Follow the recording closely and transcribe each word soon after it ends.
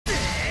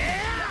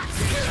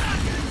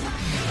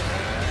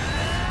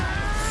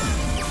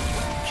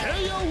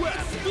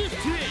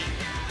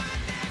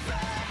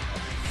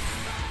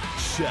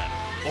shatter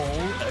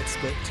all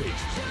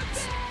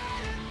expectations.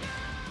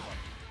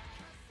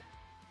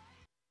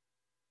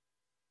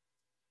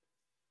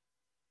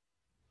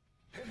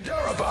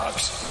 Durabox,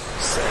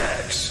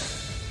 sex.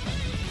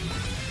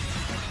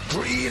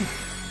 Dream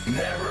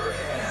never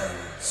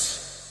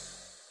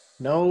ends.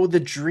 No, the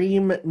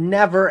dream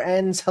never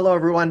ends. Hello,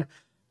 everyone.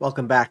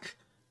 Welcome back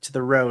to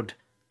the road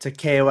to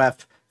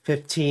KOF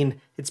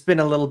 15. It's been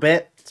a little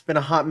bit. It's been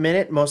a hot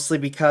minute, mostly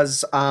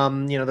because,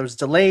 there was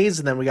delays,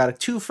 and then we got a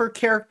twofer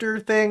character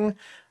thing.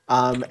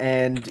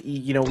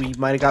 We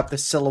might have got the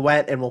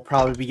silhouette, and we'll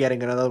probably be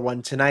getting another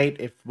one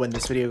tonight when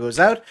this video goes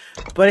out.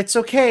 But it's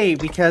okay,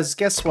 because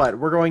guess what?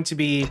 We're going to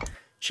be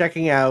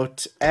checking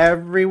out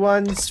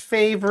everyone's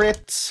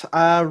favorite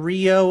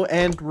Ryo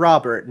and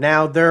Robert.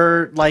 Now,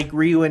 they're like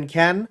Ryu and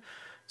Ken,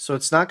 so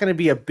it's not going to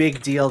be a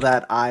big deal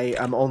that I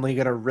am only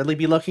going to really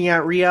be looking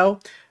at Ryo.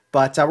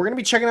 But we're going to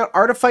be checking out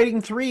Art of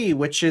Fighting 3,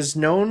 which is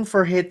known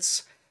for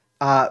its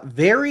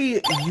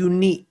very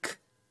unique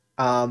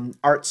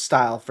art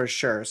style for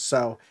sure.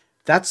 So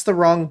that's the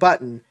wrong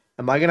button.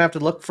 Am I going to have to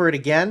look for it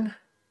again?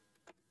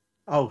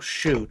 Oh,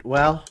 shoot.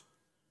 Well,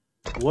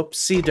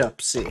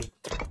 whoopsie-doopsie.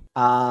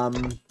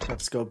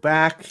 Let's go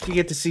back. You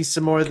get to see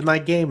some more of my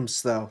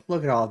games, though.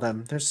 Look at all of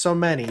them. There's so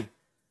many.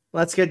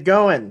 Let's get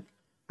going.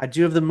 I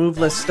do have the move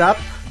list up,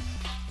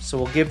 so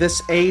we'll give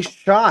this a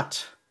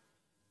shot.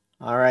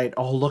 Alright,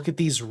 oh, look at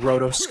these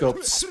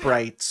rotoscoped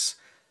sprites.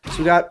 So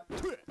we got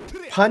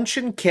punch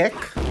and kick,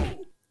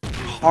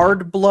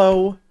 hard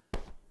blow,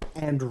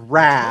 and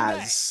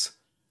Raz.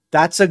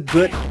 That's a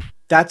good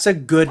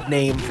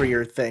name for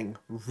your thing.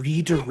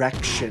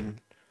 Redirection.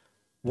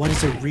 What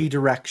is a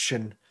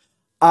redirection?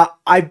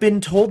 I've been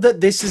told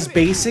that this is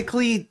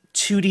basically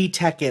 2D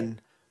Tekken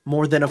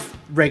more than a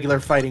regular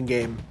fighting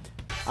game.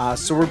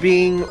 So we're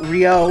being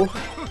Ryo.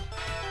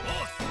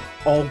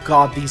 Oh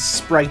god, these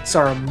sprites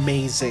are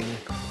amazing.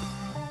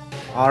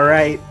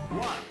 Alright,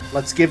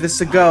 let's give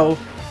this a go.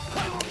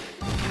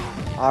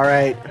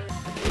 Alright.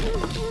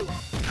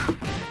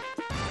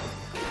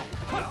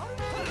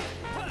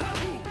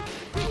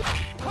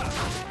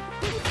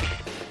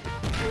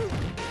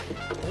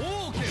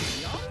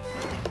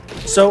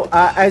 So,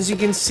 as you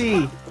can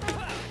see,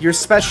 your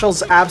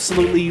specials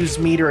absolutely use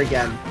Meteor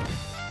again.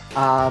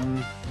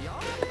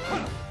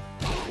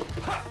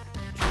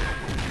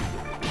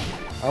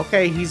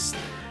 Okay, he's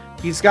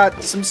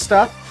got some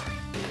stuff.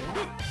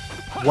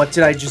 What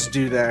did I just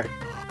do there?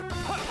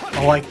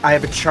 Oh, I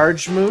have a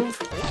charge move?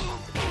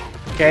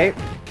 Okay.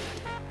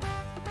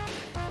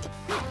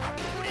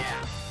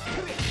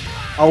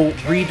 Oh,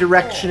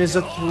 redirection is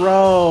a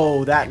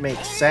throw. That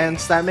makes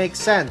sense. That makes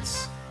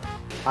sense.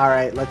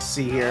 Alright, let's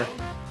see here.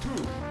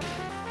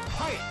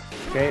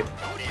 Okay.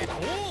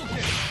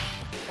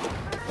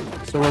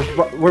 So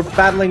we're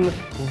battling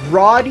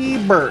Roddy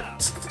Burt.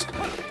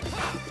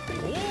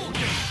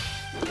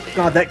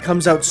 God, that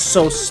comes out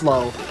so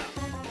slow.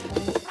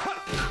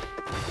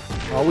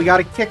 Oh, we got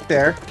a kick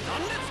there.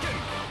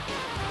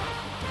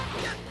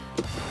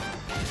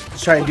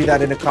 Let's try and do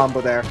that in a combo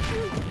there.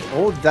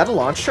 Oh, is that a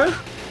launcher?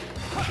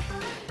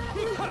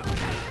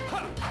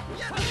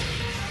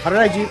 How did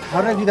I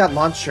do that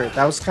launcher?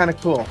 That was kind of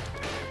cool.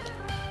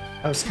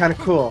 That was kind of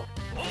cool.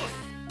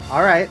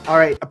 Alright,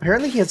 alright.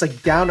 Apparently he has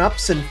like down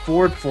ups and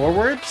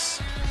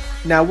forwards.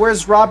 Now,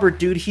 where's Robert,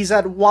 dude? He's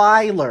at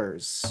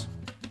Weiler's.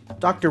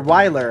 Dr.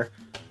 Weiler.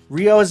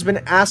 Ryo has been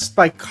asked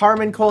by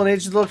Carmen Cole and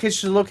Adrian the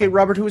location to locate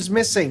Robert, who is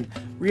missing.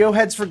 Ryo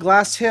heads for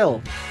Glass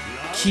Hill.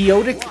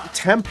 Chaotic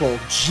Temple.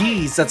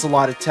 Jeez, that's a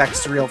lot of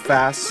text real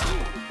fast.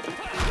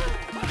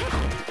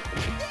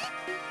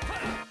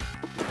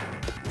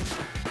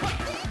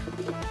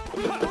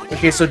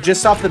 Okay, so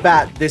just off the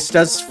bat, this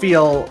does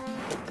feel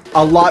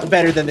a lot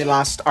better than the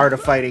last Art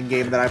of Fighting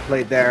game that I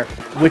played there,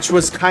 which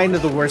was kind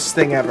of the worst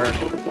thing ever.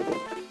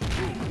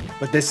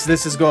 But this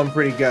is going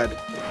pretty good.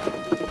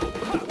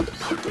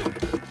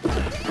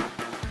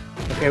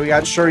 Okay, we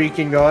got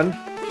Shoryuken going.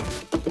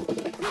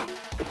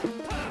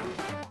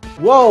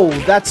 Whoa,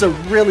 that's a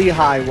really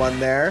high one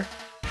there.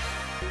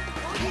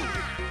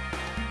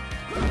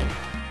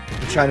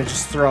 I'm trying to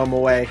just throw him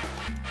away.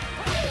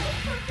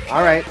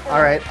 Alright,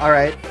 alright,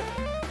 alright.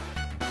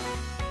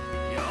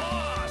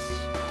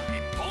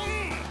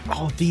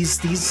 Oh, these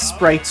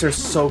sprites are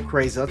so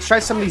crazy. Let's try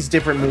some of these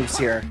different moves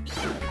here.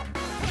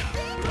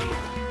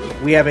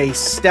 We have a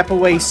step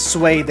away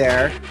sway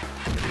there.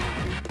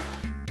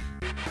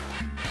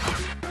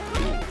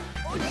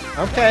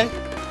 Okay.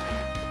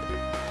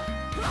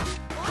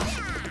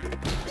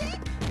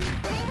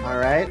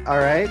 Alright,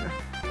 alright.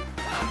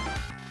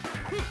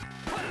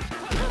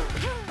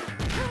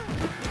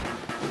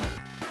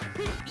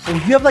 And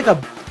you have like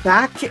a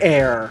back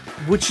air,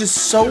 which is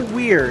so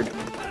weird.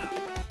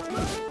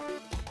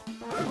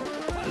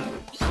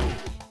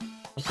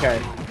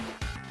 Okay.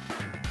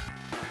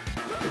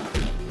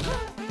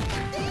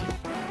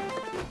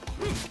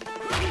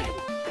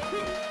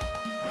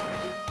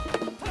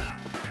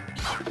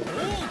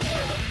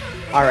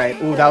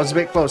 Alright, ooh, that was a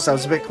bit close, that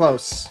was a bit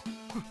close.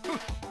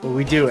 Will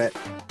we do it?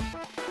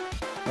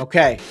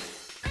 Okay.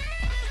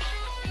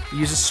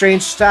 Use a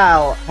strange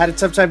style. Had a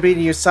tough time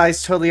beating your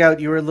size totally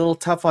out. You were a little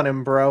tough on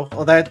him, bro.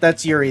 Oh,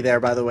 that's Yuri there,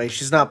 by the way.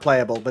 She's not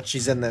playable, but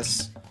she's in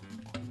this.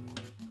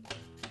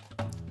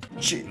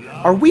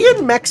 Are we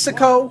in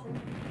Mexico?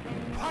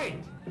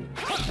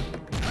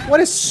 What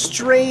a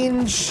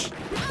strange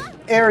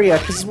area.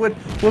 Because when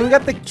we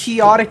got the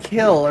Chaotic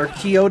Hill, or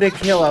Chaotic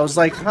Hill, I was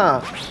like,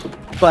 huh.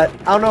 But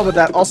I don't know about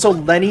that. Also,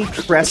 Lenny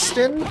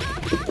Creston?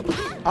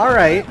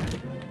 Alright.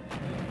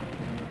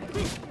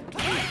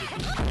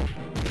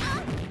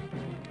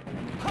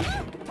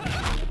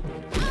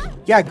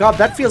 Yeah, God,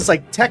 that feels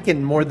like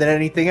Tekken more than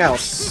anything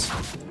else.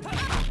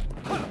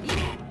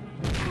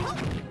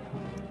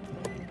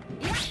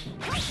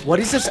 What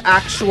is this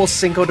actual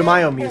Cinco de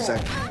Mayo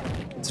music?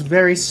 It's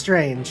very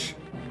strange.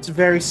 It's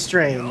very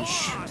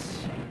strange.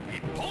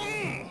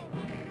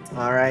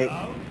 Alright.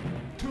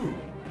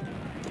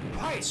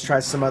 Let's try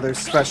some other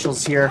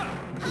specials here.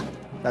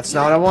 That's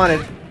not what I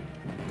wanted.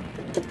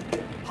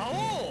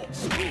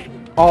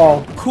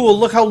 Oh, cool.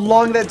 Look how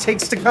long that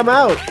takes to come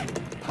out.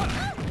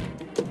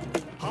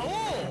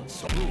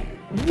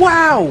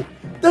 Wow!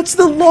 That's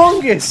the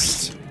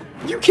longest!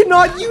 You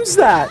cannot use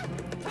that!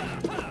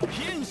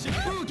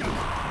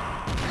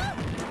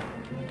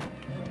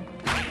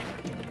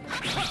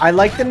 I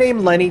like the name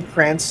Lenny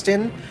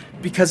Cranston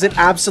because it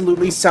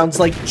absolutely sounds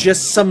like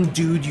just some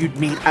dude you'd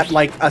meet at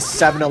like a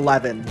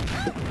 7-Eleven.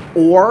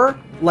 Or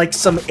like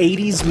some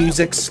 80s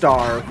music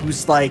star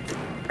who's like,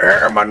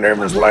 my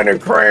name is Lenny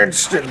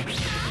Cranston.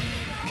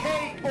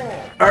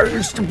 I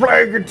used to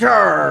play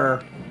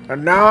guitar,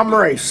 and now I'm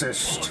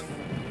racist.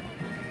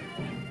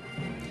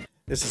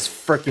 This is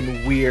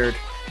freaking weird.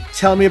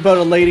 Tell me about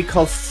a lady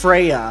called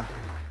Freya.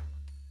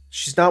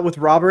 She's not with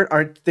Robert?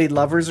 Aren't they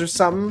lovers or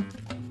something?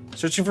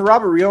 Searching for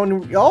Robert, Ryo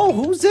and... Oh,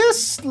 who's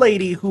this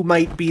lady who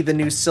might be the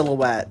new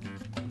silhouette?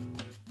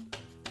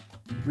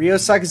 Ryo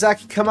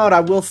Sakazaki, come out. I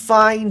will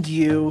find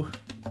you.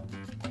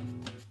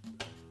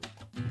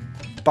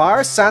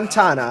 Bar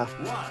Santana.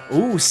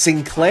 Ooh,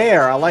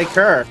 Sinclair. I like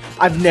her.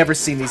 I've never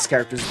seen these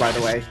characters, by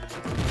the way.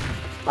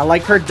 I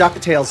like her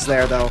DuckTales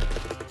there, though.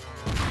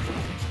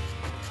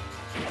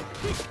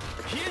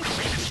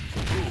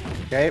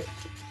 Okay.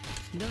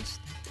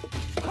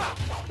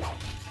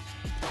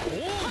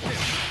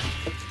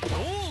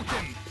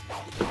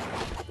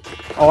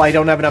 Oh, I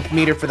don't have enough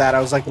meter for that. I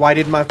was like, why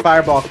didn't my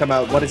fireball come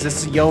out? What is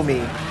this,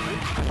 Yomi?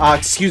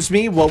 Excuse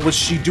me? What was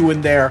she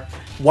doing there?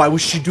 Why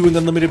was she doing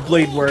Unlimited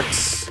Blade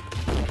Works?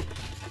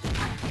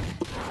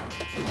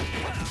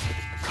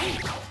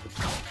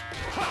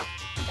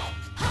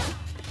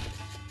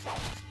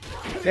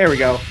 There we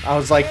go. I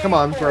was like, come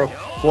on, bro.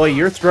 Boy,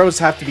 your throws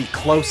have to be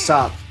close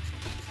up.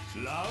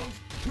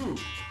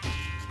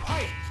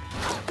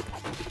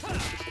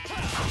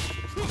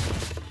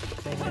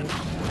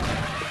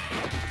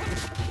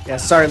 Yeah,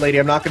 sorry, lady.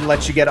 I'm not going to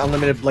let you get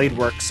Unlimited Blade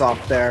Works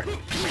off there.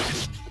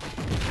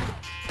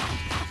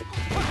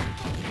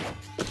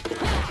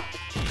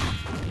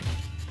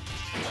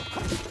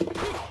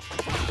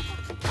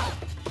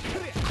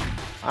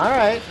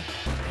 Alright.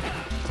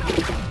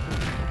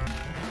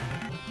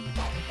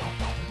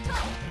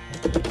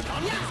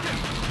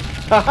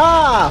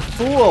 Haha!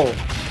 Fool!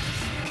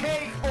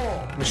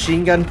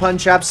 Machine Gun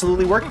Punch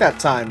absolutely worked that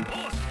time.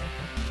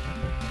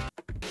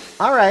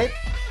 Alright.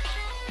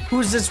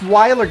 Who's this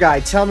Weiler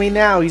guy? Tell me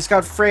now. He's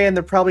got Freya and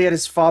they're probably at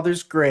his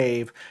father's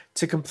grave.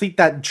 To complete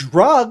that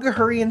drug,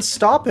 hurry and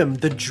stop him.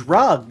 The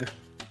drug.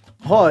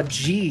 Oh,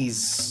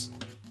 jeez.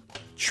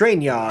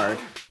 Train yard.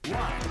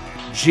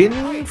 Jin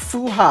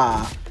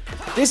Fuha.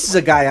 This is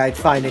a guy I'd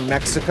find in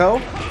Mexico.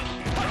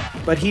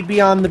 But he'd be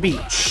on the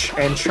beach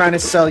and trying to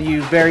sell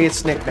you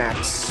various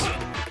knickknacks.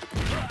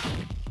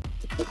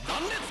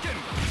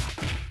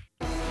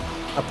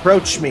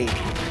 Approach me.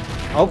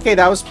 Okay,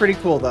 that was pretty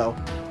cool, though.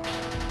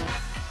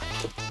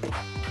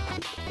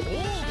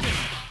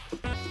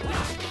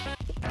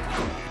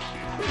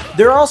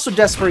 There are also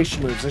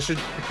desperation moves. I should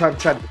probably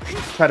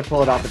try to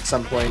pull it off at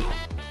some point.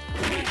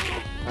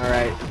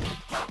 Alright.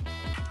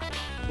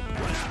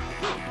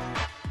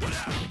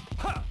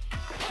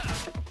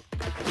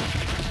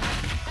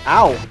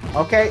 Ow!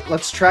 Okay,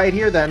 let's try it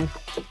here then.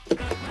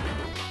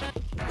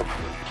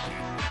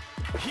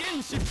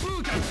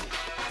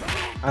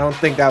 I don't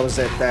think that was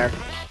it there.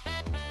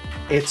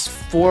 It's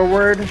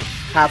forward,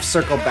 half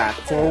circle back.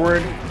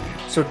 Forward,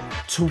 so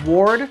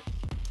toward,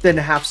 then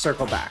half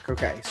circle back.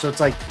 Okay, so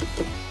it's like...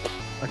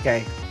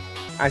 Okay,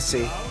 I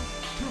see.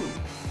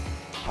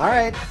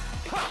 Alright.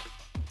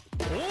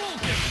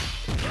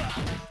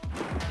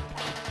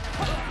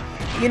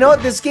 You know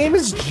what, this game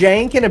is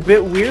jank and a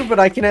bit weird, but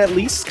I can at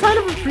least kind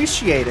of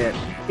appreciate it.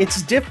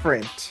 It's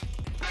different.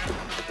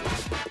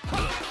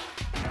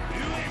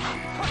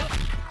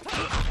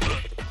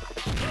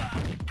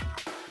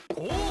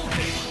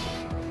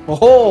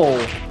 Oh,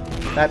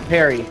 that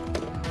parry.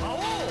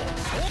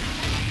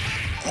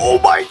 Oh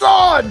my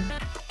god!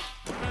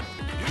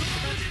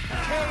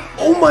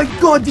 Oh my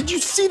god, did you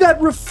see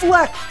that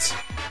reflect?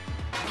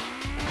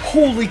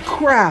 Holy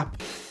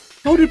crap!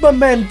 How did my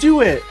man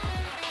do it?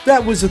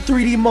 That was a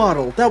 3D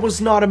model. That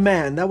was not a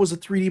man. That was a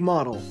 3D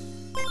model.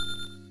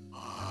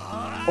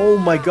 Oh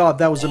my god,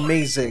 that was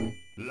amazing.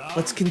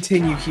 Let's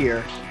continue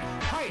here.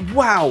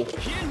 Wow.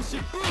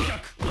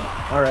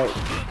 Alright.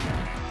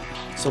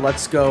 So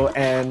let's go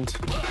and...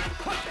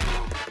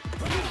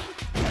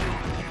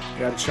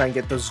 gotta try and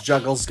get those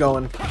juggles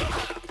going.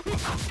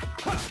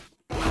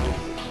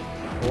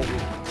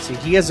 Oh, see,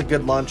 he has a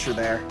good launcher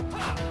there.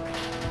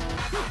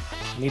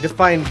 Need to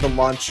find the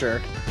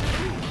launcher.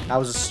 That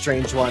was a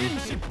strange one.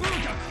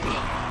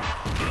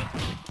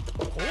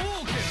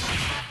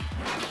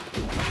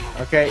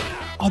 Okay.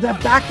 Oh,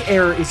 that back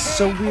air is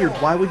so weird.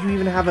 Why would you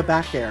even have a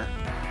back air?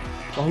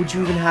 Why would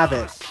you even have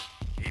it?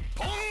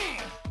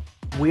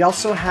 We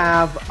also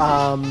have,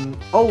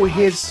 oh,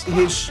 his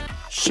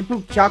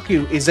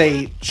Shippukyaku is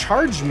a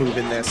charge move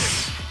in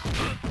this.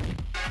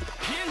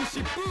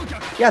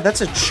 Yeah,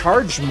 that's a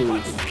charge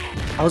move.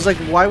 I was like,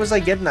 why was I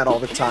getting that all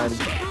the time?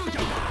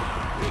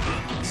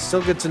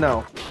 Still good to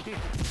know.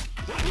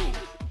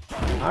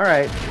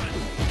 Alright.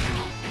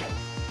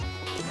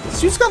 This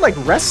dude's got like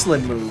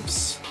wrestling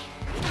moves.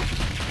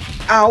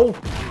 Ow!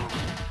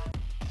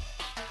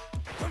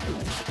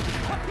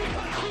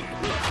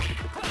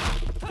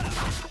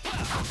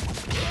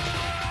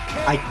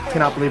 I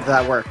cannot believe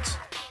that worked.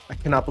 I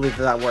cannot believe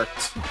that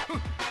worked.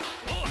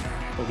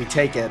 But we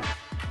take it.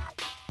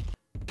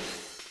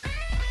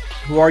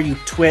 Who are you,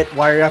 Twit?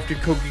 Why are you after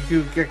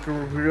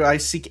Kokuku? I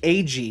seek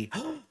AG.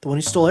 The one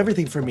who stole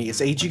everything from me.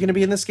 Is AG gonna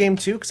be in this game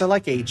too? Because I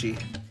like AG.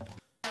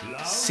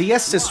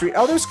 CS history.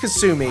 Oh, there's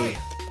Kasumi.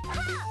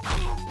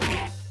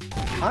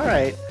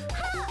 Alright.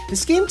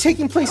 This game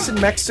taking place in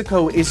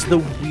Mexico is the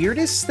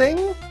weirdest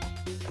thing.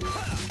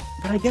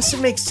 But I guess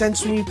it makes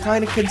sense when you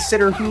kind of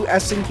consider who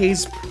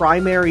SNK's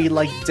primary,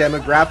 like,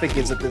 demographic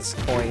is at this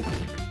point.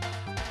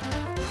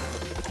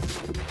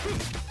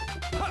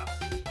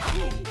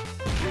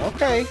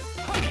 Okay.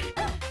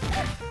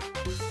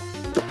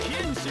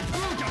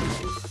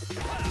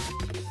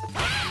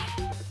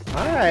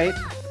 Alright.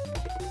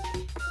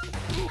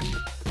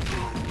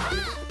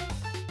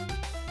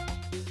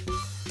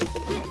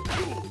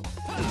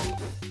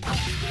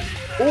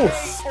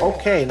 Oof.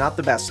 Okay, not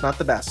the best, not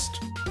the best.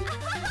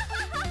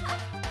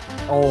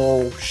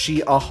 Oh,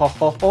 she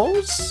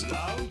oh-ho-ho-hos?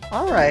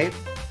 Alright.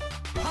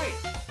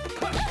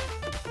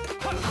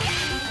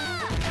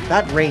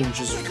 That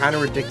range is kind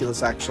of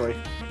ridiculous, actually.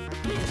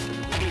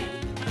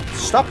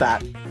 Stop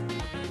that.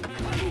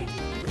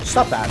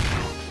 Stop that.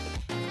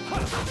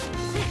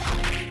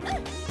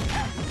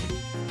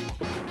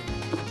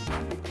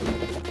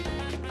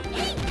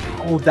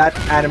 Oh, that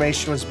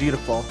animation was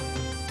beautiful.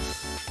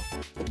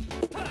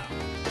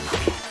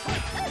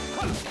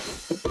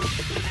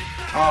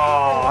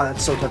 Oh,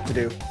 that's so tough to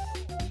do.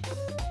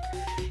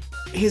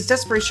 His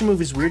desperation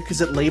move is weird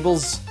because it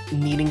labels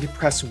needing to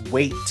press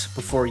wait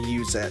before you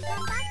use it.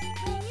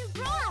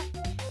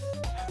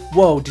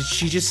 Whoa, did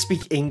she just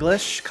speak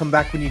English? Come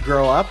back when you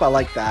grow up? I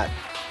like that.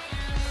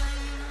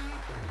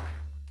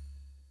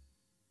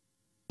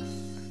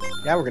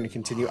 Yeah, we're gonna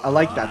continue. I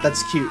like that.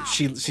 That's cute.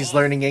 She's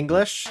learning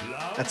English.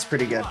 That's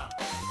pretty good.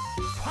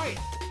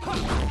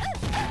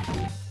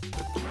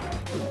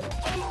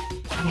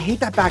 I hate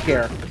that back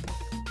air.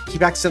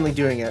 Keep accidentally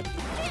doing it.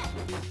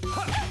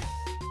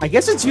 I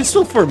guess it's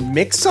useful for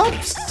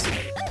mix-ups?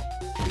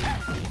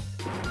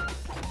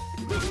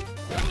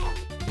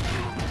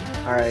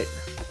 Alright.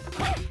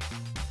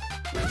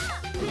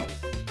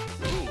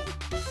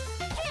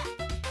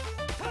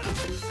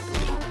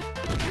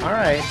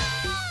 Alright.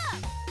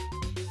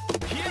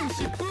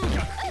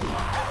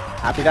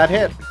 Happy that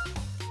hit.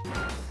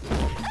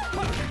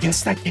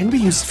 Guess that can be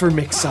used for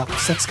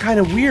mix-ups. That's kind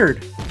of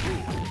weird.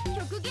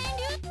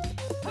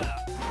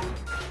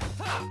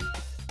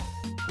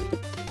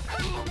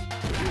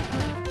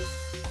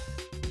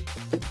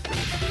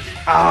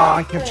 Ah,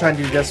 I kept trying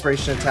to do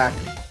desperation attack.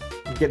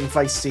 I'm getting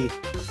feisty.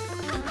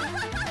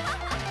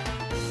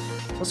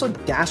 There's also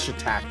dash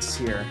attacks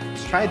here.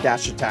 Let's try a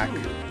dash attack.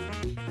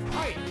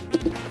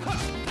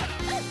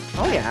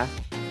 Oh yeah.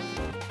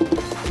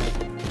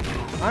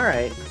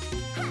 Alright.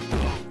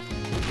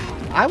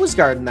 I was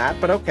guarding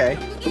that, but okay.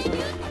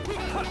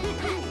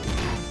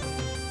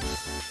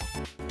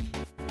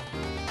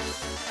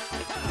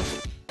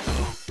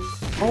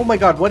 Oh my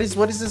god, what is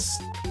this?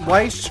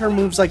 Why is her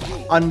moves like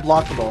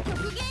unblockable?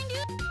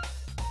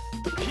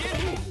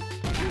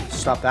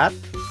 Stop that.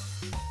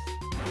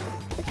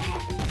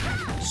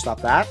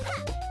 Stop that.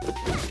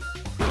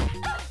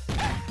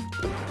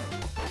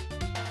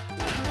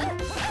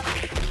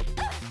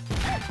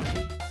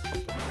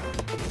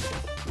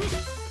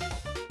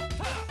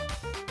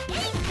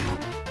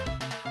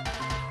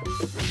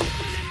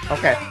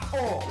 Okay.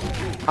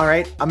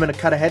 Alright, I'm gonna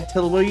cut ahead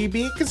till will you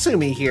be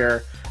Kasumi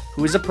here,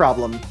 who is a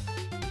problem.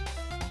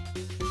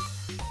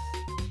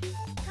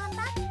 Come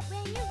back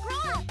when you grow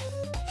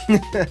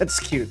up. That's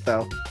cute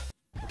though.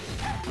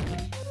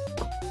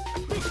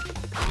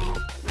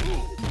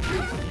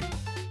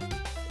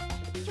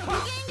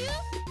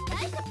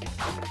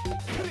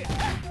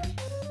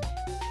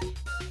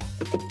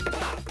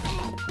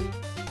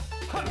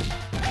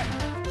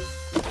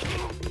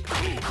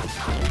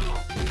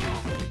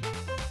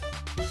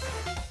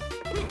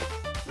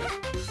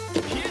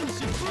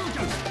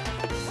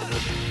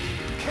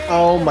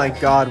 Oh my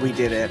god, we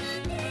did it.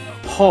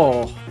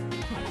 Oh.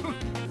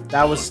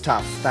 That was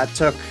tough. That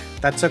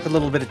took a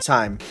little bit of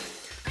time.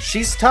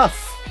 She's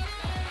tough.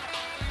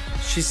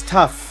 She's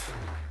tough.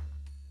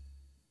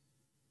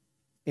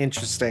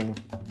 Interesting.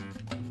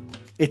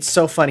 It's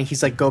so funny.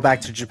 He's like, go back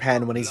to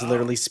Japan when he's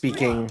literally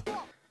speaking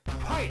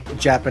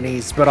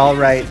Japanese. But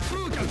alright.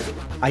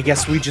 I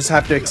guess we just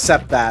have to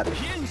accept that.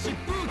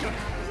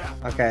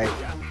 Okay.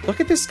 Look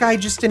at this guy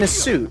just in a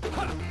suit.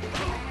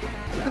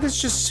 Look at this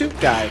just suit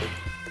guy.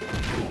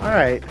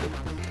 Alright.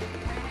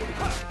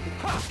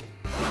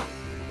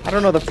 I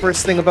don't know the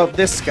first thing about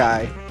this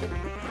guy.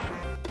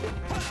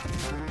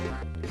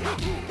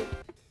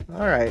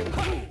 Alright.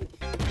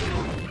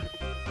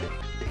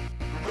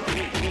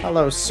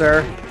 Hello,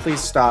 sir. Please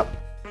stop.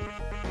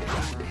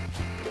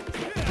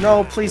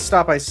 No, please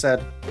stop, I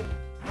said.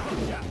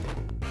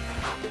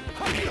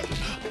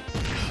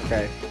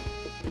 Okay.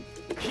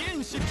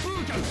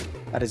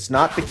 That is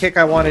not the kick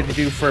I wanted to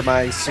do for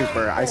my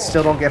super. I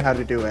still don't get how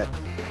to do it.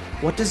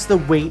 What does the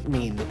weight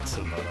mean?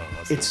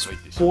 It's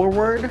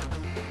forward,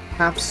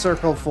 half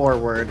circle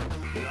forward,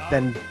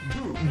 then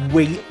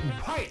weight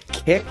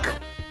kick?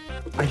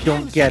 I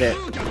don't get it.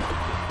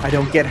 I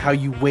don't get how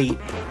you wait.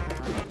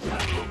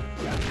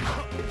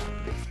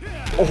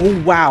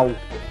 Oh, wow.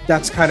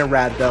 That's kind of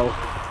rad, though.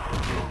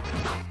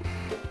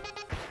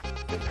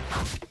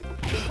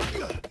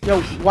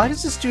 Yo, why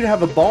does this dude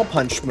have a ball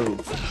punch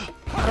move?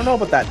 I don't know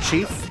about that,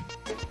 Chief.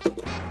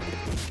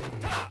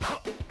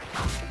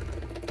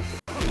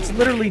 It's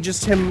literally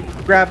just him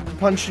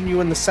punching you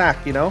in the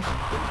sack, you know?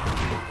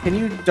 Can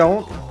you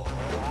don't?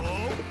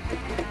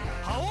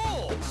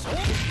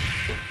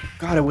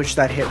 God, I wish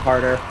that hit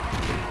harder.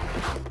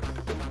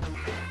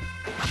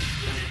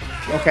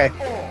 Okay.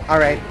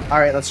 Alright,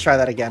 let's try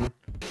that again.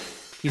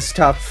 He's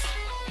tough.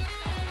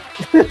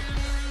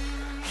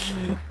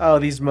 Oh,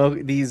 these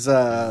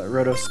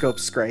rotoscope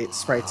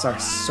sprites are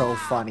so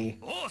funny.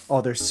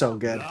 Oh, they're so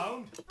good.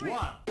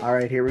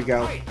 Alright, here we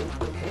go.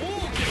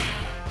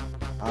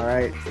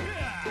 Alright.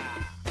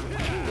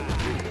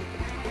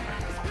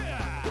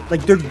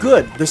 Like, they're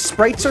good. The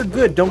sprites are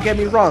good, don't get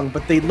me wrong,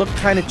 but they look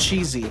kind of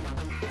cheesy.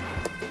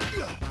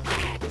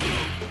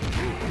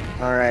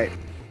 Alright.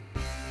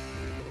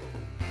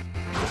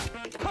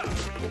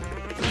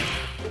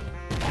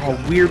 Oh,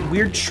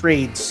 weird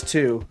trades,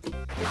 too.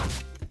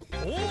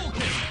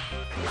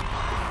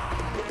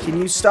 Can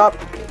you stop?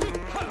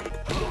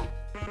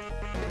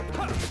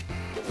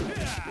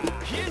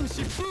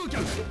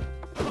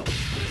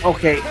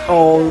 Okay.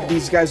 Oh,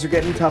 these guys are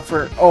getting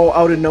tougher. Oh,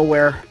 out of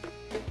nowhere.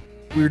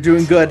 We were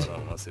doing good.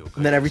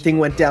 And then everything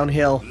went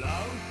downhill.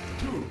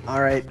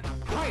 Alright.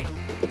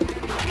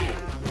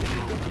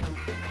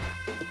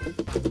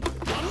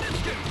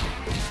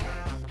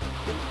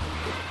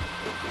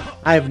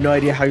 I have no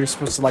idea how you're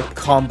supposed to, like,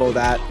 combo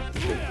that.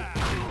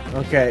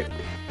 Okay.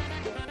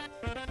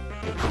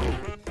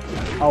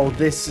 Oh,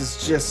 this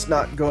is just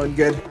not going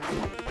good.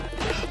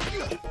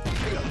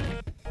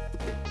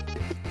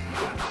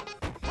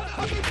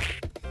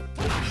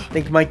 I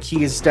think my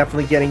key is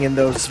definitely getting in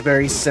those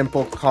very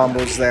simple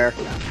combos there.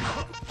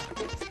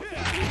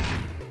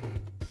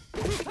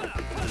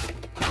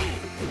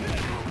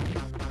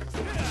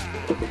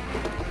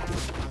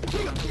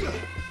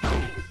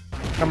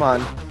 Come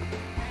on.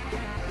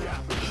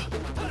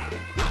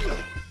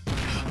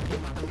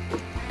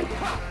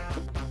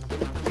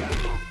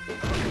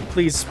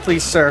 Please,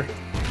 please, sir.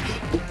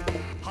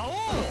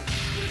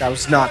 That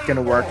was not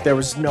gonna work. There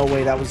was no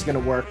way that was gonna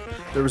work.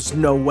 There was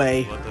no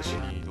way.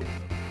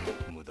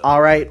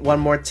 Alright, one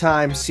more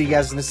time. See you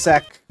guys in a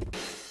sec.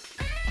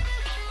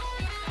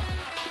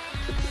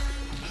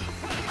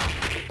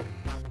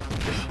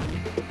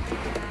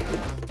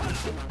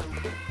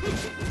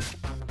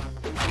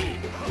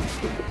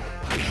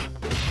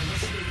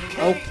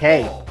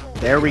 Okay.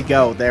 There we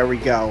go. There we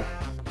go.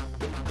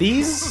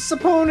 These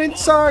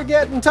opponents are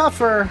getting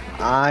tougher.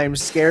 I'm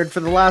scared for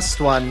the last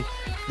one.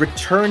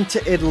 Return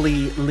to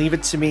Italy. Leave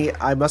it to me.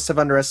 I must have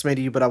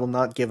underestimated you, but I will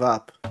not give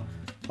up.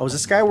 Oh, is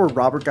this guy where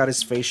Robert got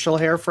his facial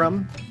hair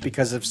from?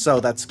 Because if so,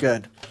 that's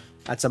good.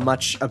 That's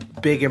a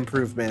big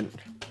improvement.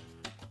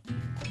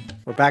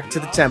 We're back to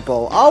the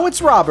temple. Oh,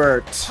 it's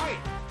Robert!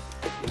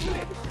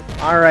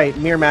 Alright,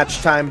 mirror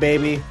match time,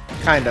 baby.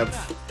 Kind of.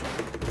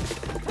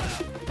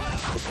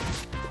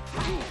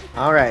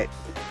 Alright.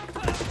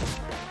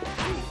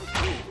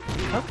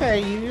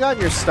 Okay, you got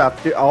your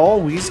stuff, dude.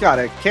 Oh, he's got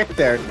a kick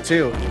there,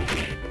 too.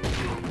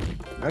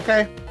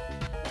 Okay.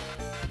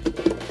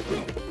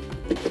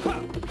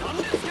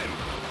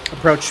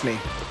 Approach me.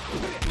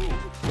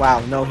 Wow,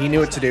 no, he knew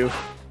what to do.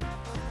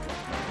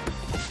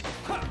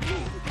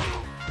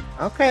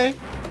 Okay.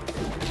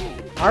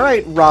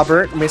 Alright,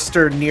 Robert,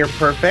 Mr. Near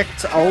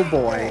Perfect. Oh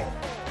boy.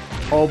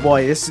 Oh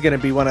boy, this is gonna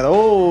be one of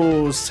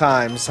those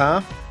times,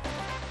 huh?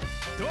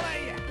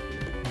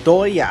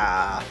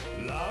 Doya.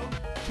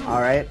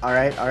 Alright,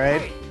 alright,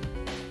 alright.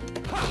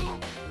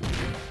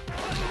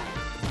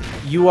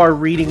 You are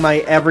reading my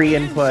every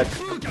input.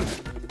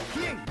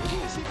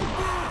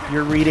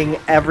 You're reading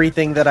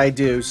everything that I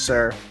do,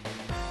 sir.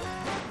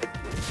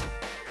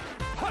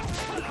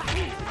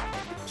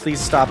 Please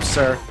stop,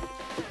 sir.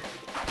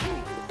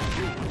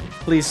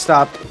 Please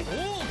stop.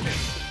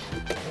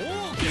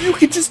 You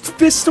can just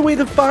fist away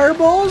the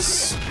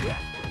fireballs?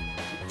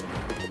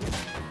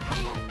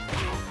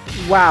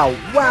 Wow.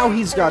 Wow,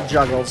 he's got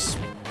juggles.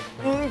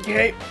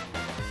 Okay.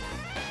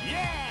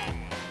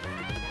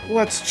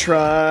 Let's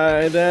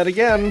try that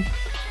again.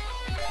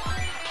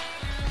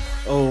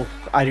 Oh,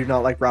 I do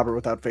not like Robert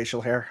without facial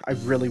hair. I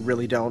really,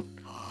 really don't.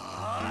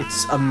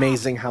 It's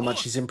amazing how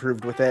much he's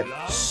improved with it.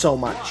 So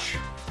much.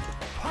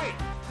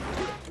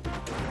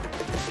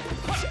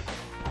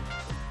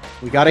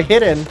 We got a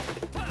hit in.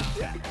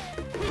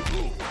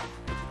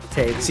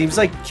 Okay, it seems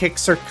like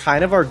kicks are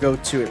kind of our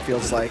go-to, it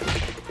feels like.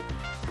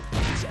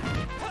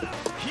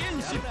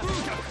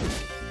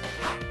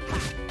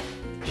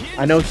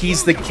 I know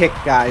he's the kick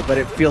guy, but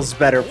it feels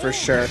better for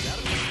sure.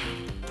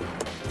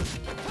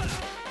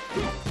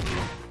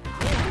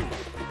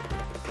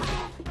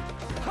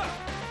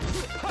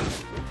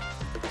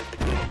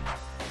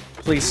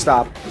 Please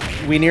stop.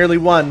 We nearly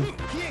won.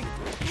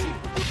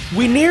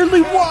 We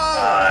nearly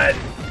won!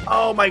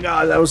 Oh my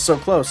god, that was so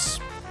close.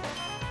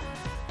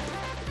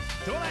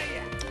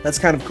 That's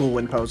kind of cool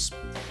win pose,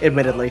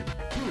 admittedly.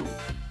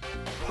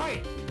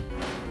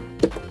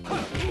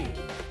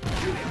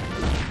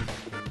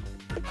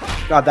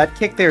 God, that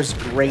kick there's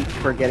great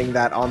for getting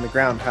that on the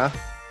ground, huh?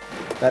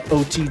 That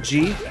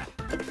OTG.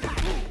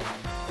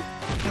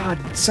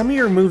 God, some of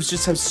your moves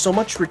just have so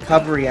much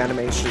recovery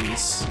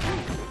animations.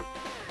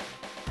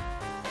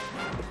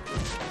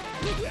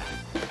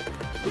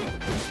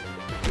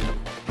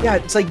 Yeah,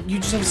 it's like you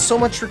just have so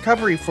much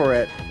recovery for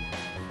it.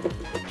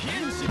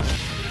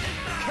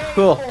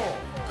 Cool.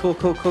 Cool,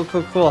 cool, cool,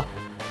 cool, cool.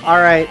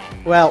 Alright,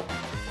 well.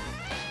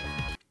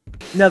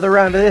 Another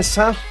round of this,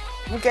 huh?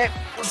 Okay,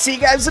 we'll see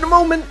you guys in a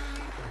moment.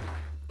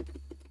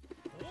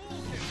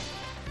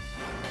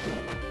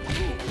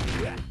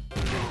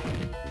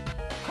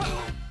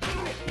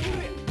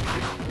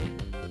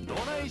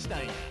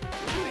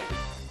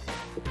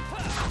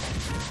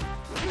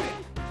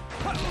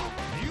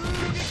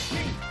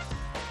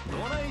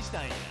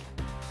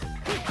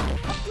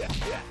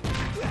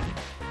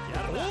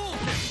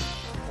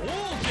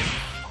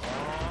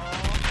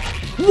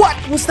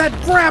 What was that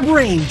grab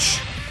range?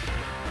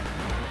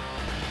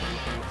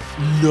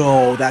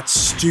 No, that's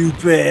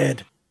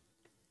stupid.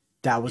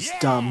 That was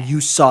dumb.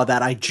 You saw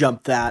that. I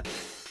jumped that.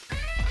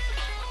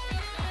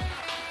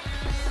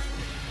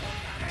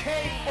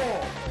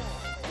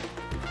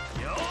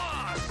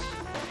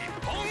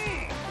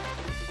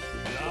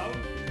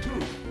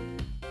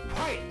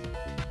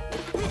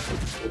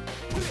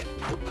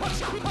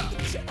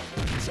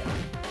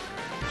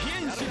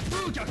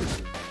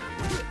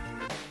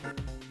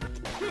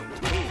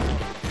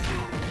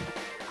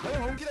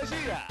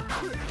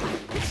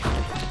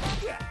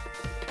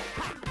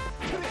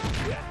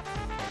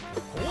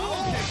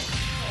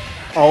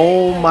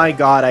 Oh my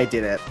god, I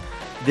did it.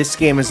 This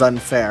game is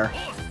unfair.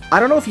 I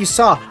don't know if you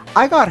saw,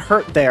 I got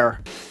hurt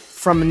there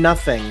from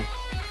nothing.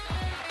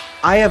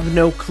 I have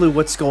no clue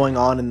what's going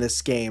on in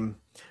this game.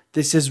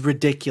 This is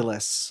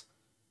ridiculous.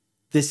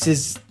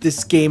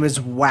 This game is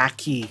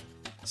wacky.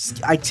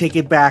 I take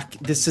it back.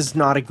 This is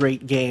not a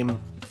great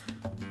game.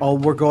 Oh,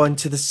 we're going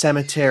to the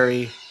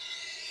cemetery.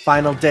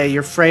 Final day.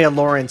 You're Freya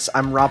Lawrence.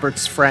 I'm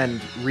Robert's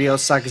friend. Ryo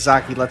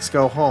Sakazaki. Let's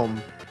go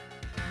home.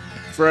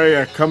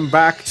 Freya, come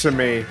back to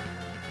me.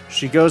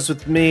 She goes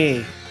with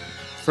me.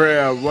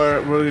 Freya,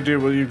 what will you do?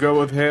 Will you go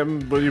with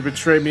him? Will you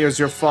betray me as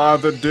your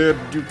father did?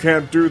 You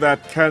can't do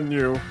that, can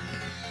you?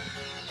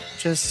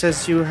 Just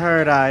as you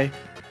heard, I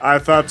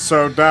thought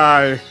so,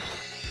 die.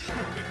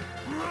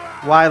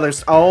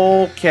 Weiler's...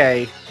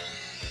 Okay.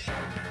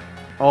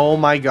 Oh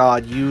my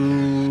god,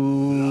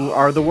 you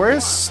are the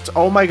worst?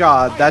 Oh my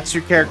god, that's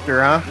your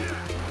character, huh?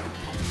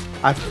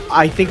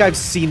 I think I've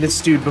seen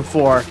this dude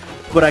before,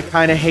 but I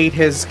kind of hate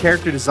his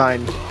character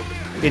design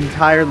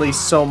entirely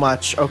so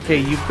much. Okay,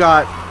 you've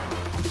got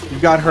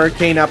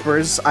hurricane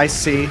uppers, I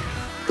see.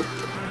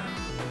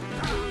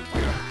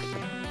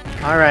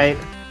 Alright.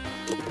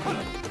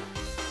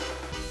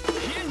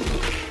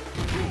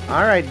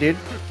 Alright, dude.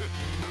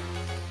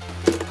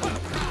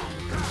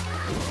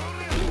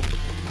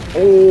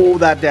 Oh,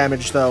 that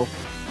damage, though.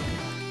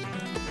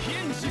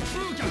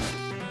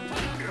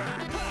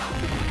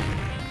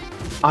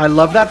 I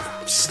love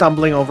that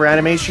stumbling over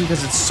animation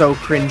because it's so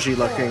cringy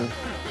looking.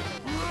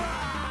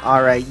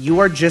 Alright, you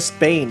are just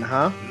Bane,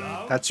 huh?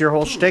 That's your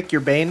whole shtick?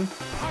 You're Bane?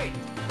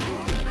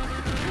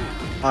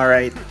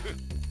 Alright.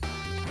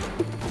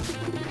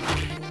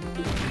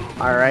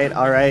 Alright,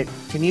 alright.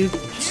 Can you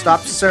stop,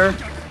 sir?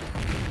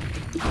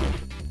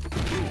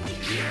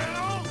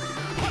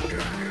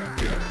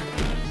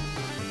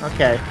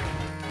 Okay.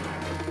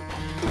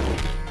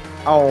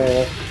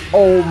 Oh.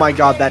 Oh my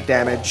god, that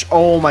damage.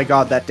 Oh my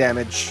god, that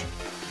damage.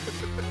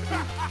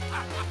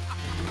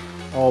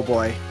 Oh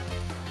boy.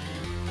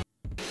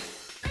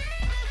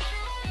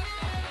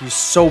 He's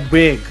so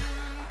big.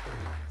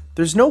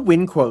 There's no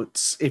win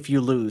quotes if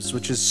you lose,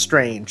 which is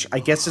strange. I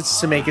guess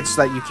it's to make it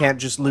so that you can't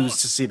just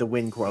lose to see the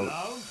win quote.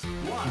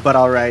 But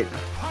alright.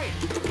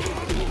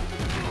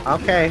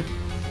 Okay.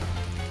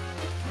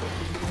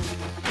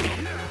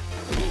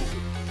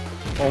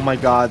 Oh my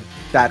god,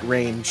 that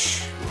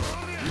range.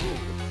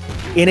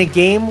 In a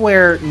game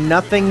where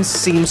nothing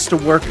seems to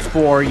work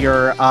for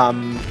your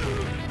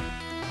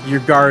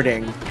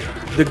guarding,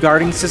 the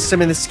guarding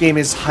system in this game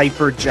is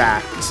hyper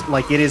jacked.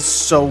 Like, it is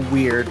so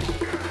weird.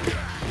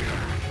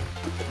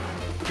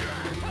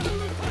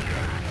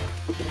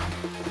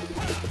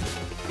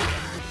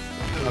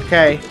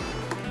 Okay.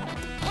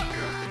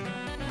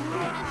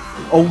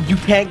 Oh, you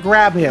can't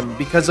grab him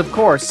because, of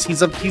course,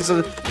 he's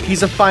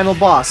a final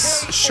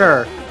boss.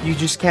 Sure, you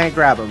just can't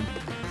grab him.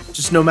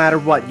 Just no matter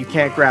what, you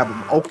can't grab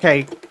him.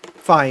 Okay,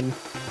 fine.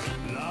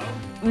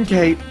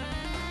 Okay.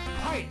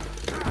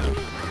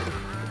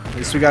 At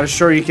least we got a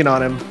Shoryuken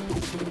on him.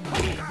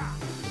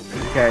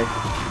 Okay.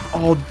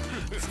 Oh,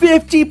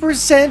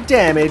 50%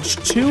 damage,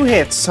 2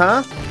 hits,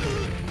 huh?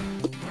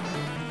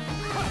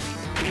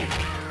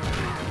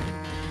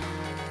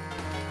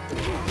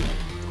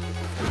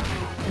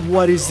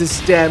 What is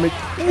this damage?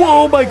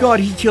 Whoa, my god,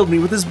 he killed me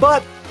with his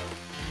butt!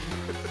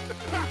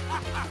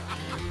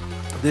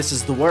 This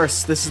is the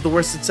worst. This is the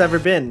worst it's ever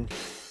been.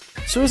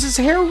 So is his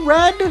hair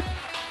red?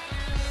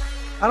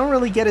 I don't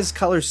really get his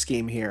color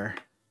scheme here.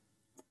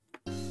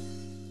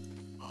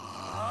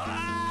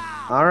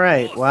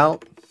 Alright,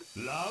 well.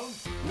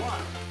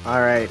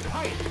 Alright.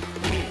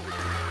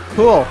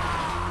 Cool.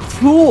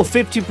 Cool,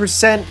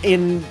 50%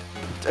 in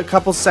a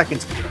couple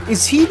seconds.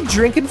 Is he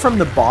drinking from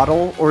the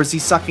bottle, or is he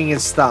sucking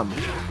his thumb?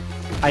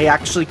 I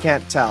actually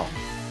can't tell.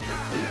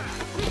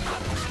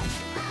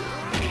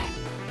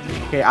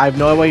 Okay, I have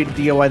no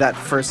idea why that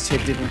first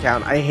hit didn't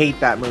count. I hate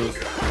that move.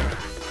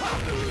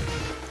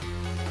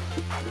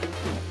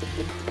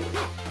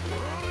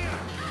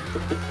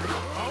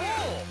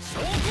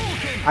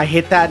 I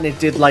hit that and it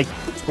did like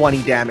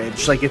 20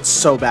 damage. Like, it's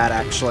so bad,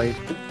 actually.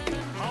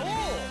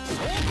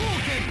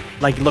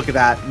 Like, look at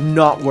that.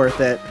 Not worth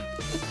it.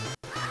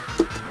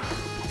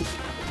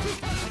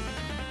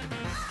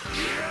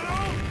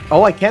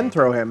 Oh, I can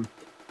throw him.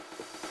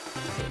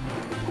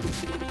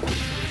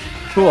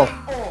 Cool.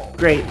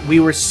 Great. We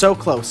were so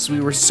close.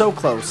 We were so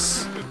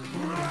close.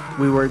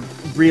 We were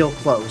real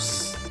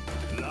close.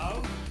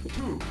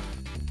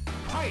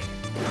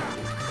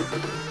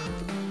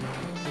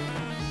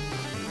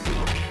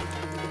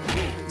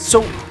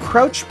 So,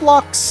 crouch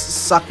blocks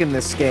suck in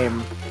this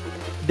game.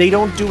 They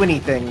don't do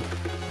anything.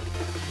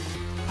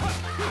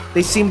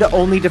 They seem to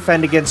only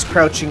defend against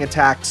crouching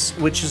attacks,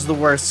 which is the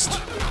worst.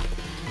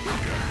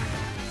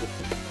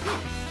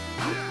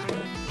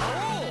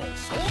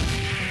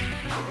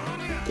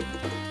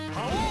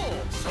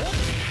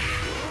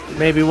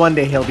 Maybe one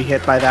day he'll be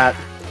hit by that.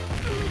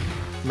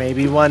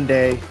 Maybe one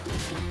day.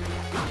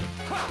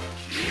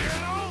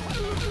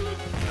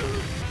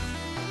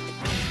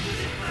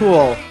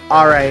 Cool.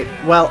 Alright.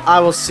 Well, I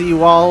will see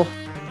you all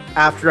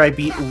after I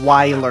beat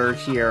Weiler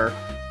here.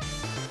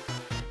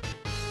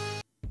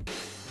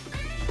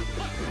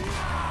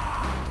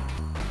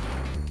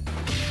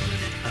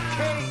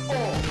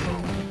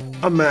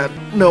 I'm mad.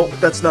 No,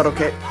 that's not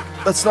okay.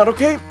 That's not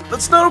okay.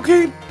 That's not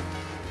okay.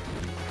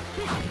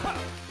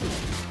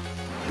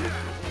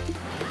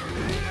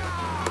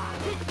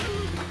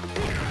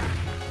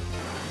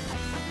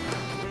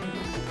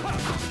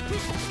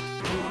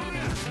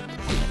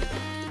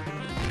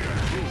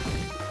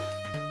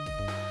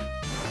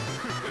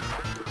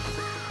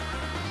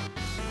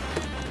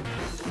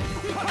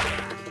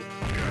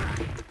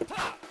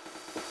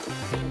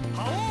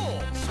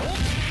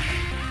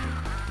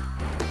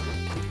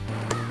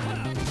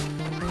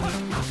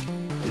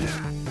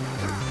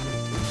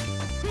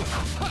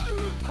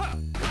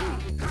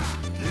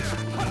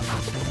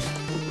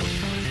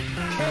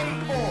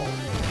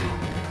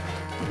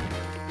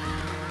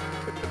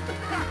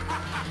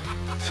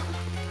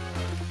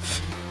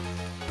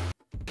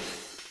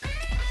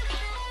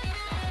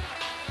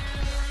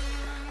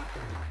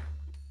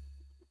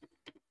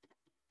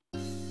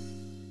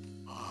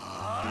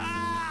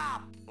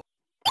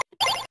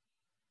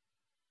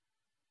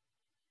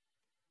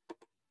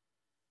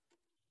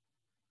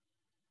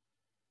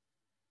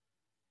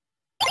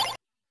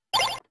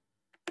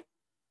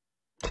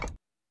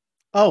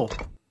 Oh.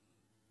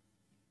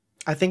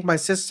 I think my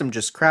system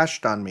just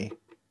crashed on me.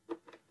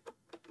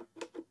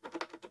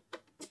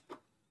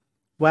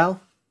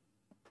 Well.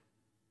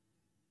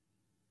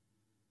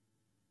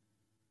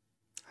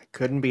 I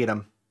couldn't beat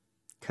him.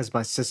 Because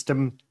my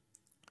system,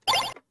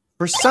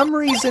 for some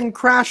reason,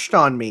 crashed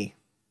on me.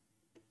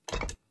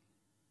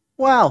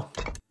 Well.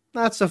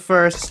 That's a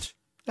first.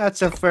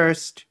 That's a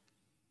first.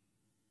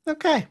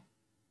 Okay.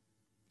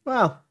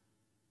 Well.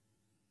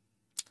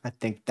 I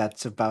think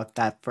that's about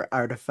that for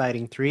Art of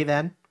Fighting 3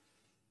 then.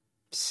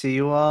 See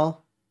you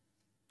all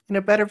in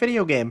a better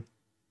video game.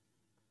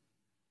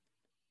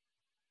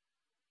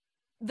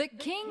 The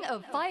King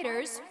of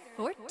Fighters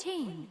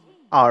 14.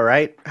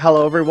 Alright,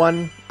 hello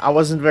everyone. I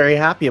wasn't very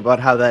happy about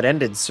how that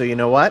ended, so you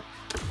know what?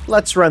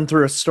 Let's run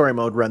through a story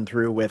mode run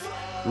through with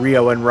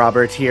Ryo and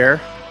Robert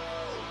here.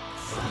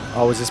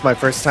 Oh, is this my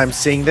first time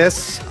seeing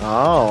this?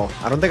 Oh,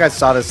 I don't think I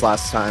saw this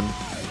last time.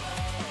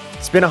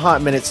 It's been a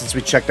hot minute since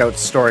we checked out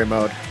story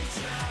mode.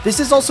 This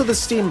is also the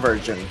Steam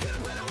version,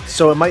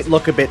 so it might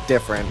look a bit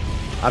different.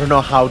 I don't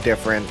know how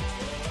different,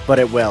 but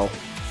it will.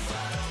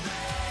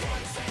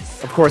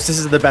 Of course, this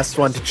is the best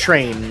one to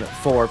train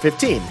for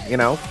 15, you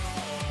know?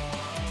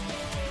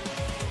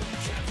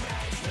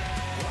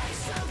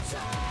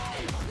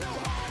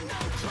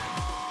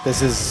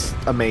 This is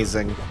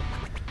amazing.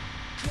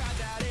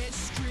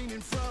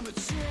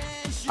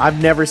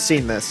 I've never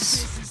seen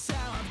this.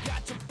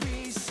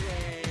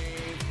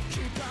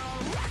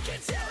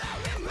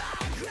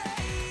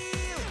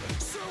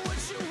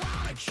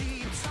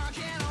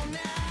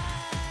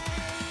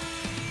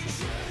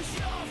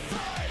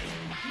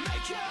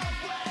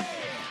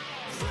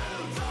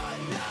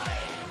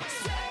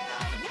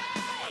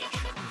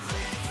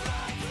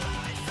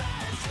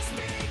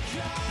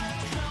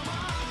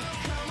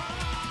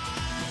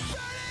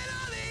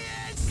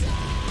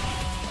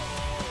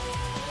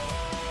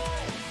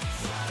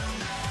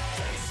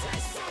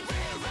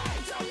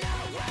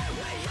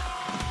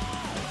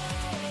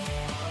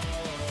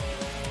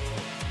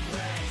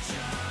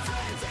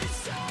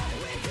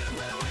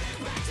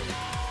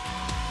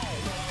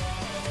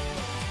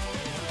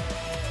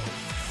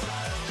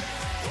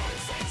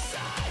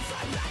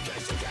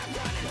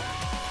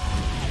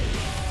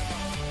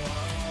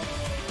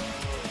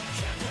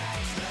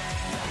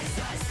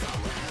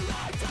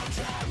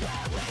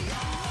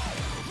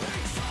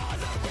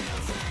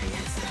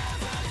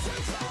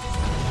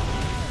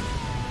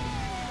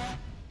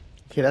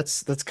 Okay,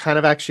 that's kind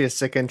of actually a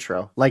sick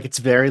intro. Like, it's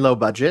very low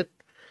budget,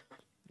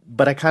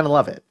 but I kind of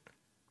love it.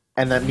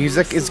 And that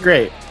music is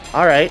great.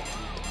 All right.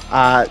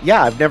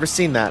 Yeah, I've never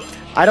seen that.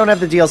 I don't have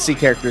the DLC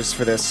characters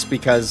for this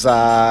because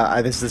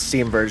this is the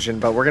Steam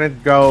version, but we're going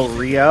to go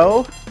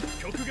Ryo.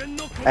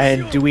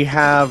 And do we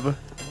have...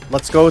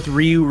 Let's go with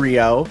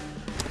Ryo.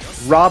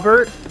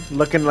 Robert,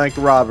 looking like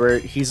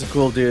Robert. He's a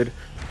cool dude.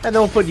 And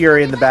then we'll put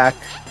Yuri in the back.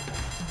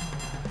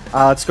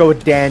 Let's go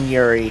with Dan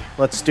Yuri.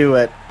 Let's do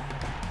it.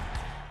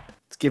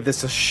 Give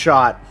this a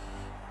shot.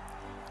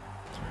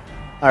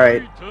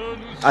 Alright.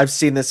 I've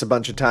seen this a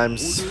bunch of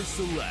times.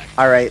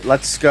 Alright,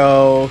 let's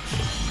go.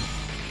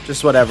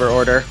 Just whatever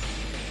order.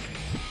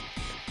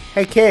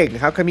 Hey King,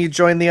 how come you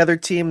joined the other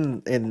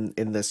team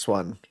in this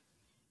one?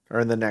 Or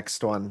in the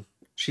next one?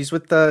 She's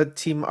with the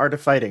Team Art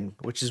of Fighting,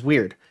 which is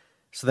weird.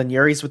 So then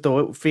Yuri's with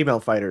the female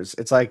fighters.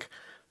 It's like,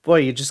 boy,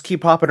 you just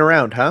keep hopping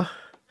around, huh?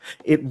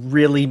 It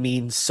really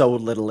means so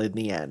little in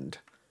the end.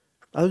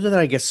 Other than,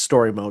 I guess,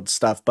 story mode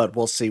stuff, but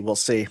we'll see, we'll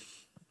see.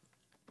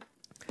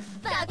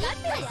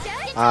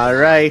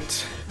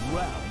 Alright.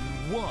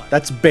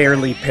 That's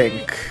barely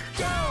pink.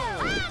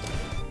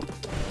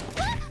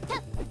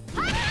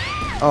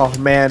 Oh,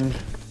 man.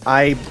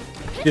 I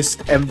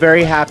just am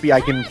very happy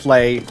I can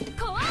play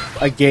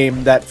a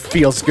game that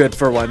feels good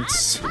for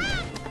once.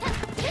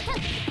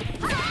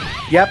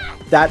 Yep,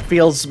 that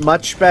feels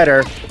much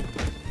better.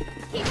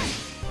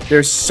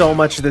 There's so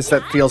much of this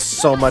that feels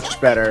so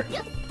much better.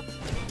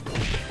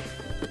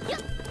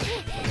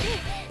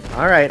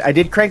 Alright, I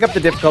did crank up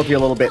the difficulty a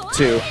little bit,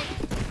 too.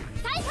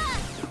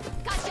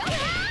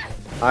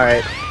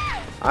 Alright.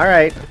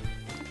 Alright.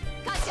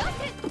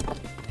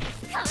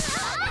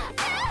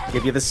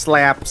 Give you the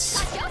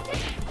slaps.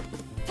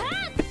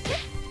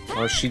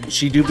 Oh,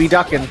 she do be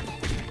ducking.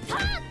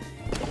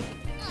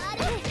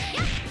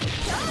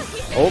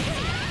 Oh.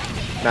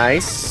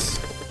 Nice.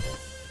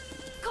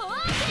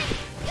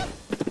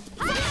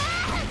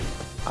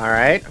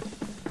 Alright.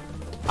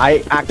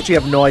 I actually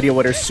have no idea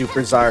what her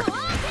supers are.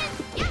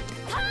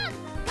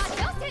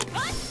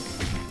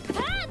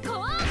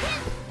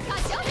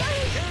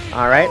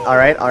 Alright,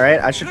 alright,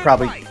 alright. I should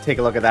probably take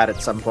a look at that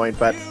at some point,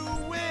 but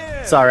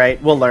it's alright.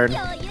 We'll learn.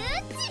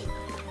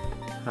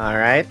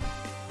 Alright.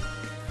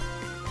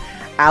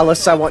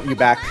 Alice, I want you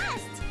back.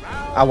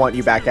 I want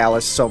you back,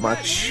 Alice, so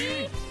much.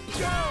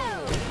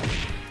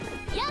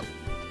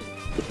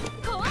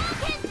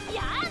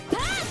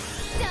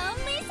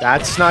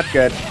 That's not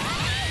good.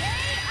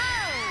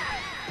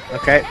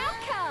 Okay.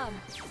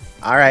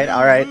 Alright,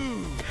 alright.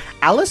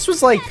 Alice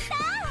was like...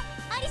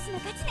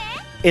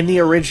 in the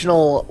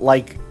original,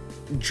 like,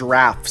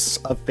 drafts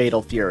of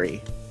Fatal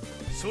Fury.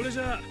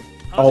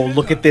 Oh,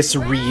 look at this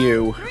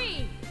Ryu.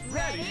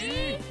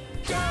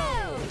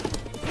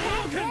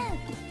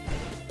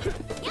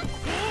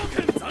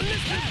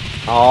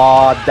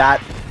 Oh,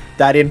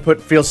 that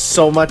input feels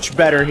so much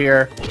better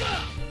here.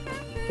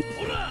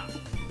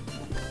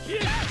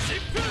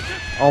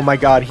 Oh my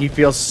god, he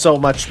feels so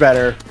much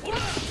better.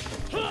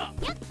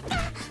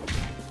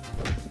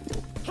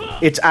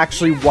 It's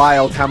actually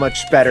wild how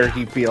much better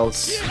he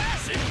feels.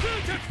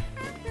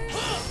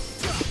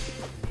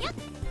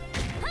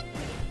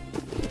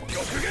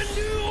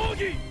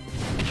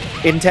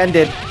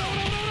 Intended.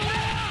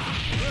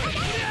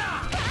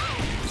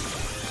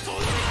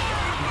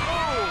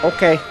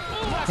 Okay.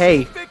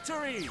 Hey.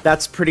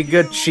 That's pretty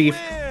good, Chief.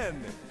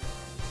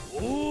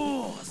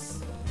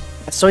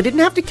 So I didn't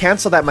have to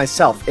cancel that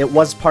myself. It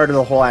was part of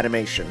the whole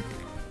animation.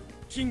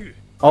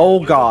 Oh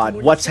god,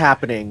 what's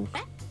happening?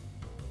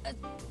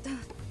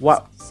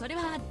 What?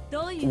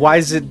 Why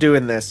is it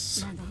doing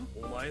this?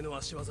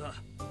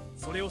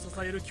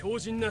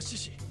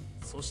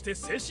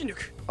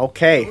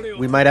 Okay,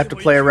 we might have to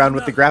play around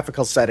with the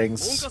graphical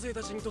settings.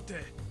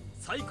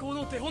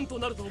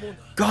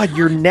 God,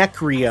 your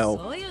neck,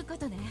 Ryo.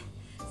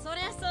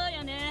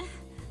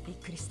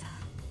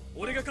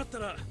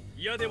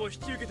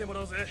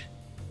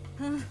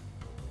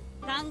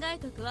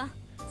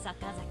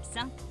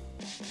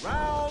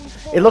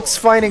 It looks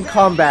fine in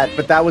combat,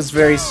 but that was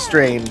very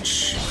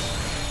strange.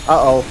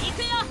 Uh-oh.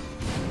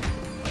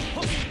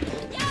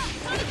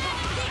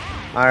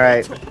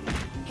 Alright.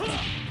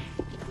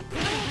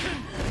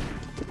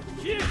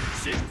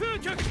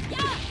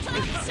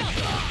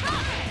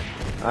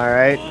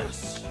 Alright.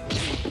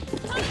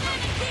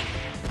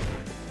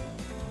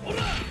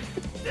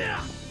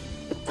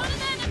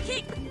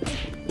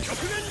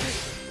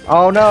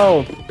 Oh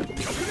no!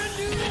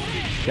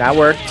 That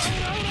worked.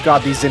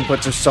 God, these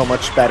inputs are so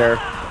much better.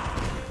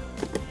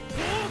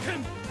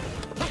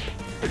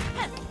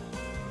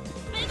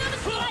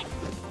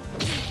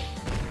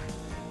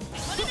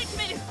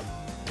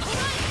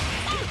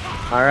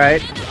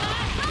 Alright.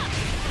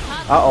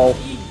 Uh-oh.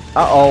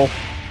 Uh-oh.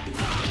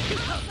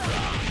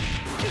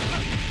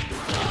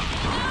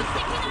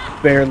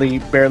 Barely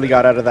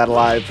got out of that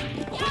alive.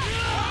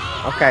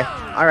 Okay.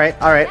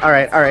 Alright, alright,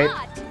 alright, alright.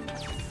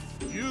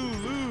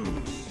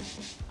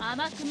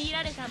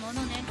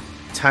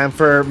 Time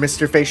for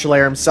Mr. Facial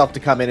Hair himself to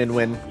come in and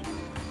win.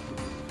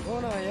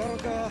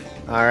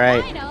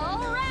 Alright.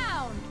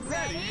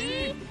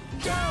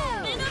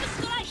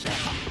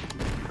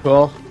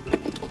 Cool.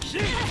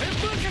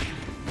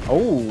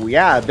 Oh,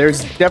 yeah,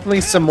 there's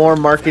definitely some more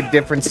marked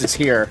differences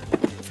here.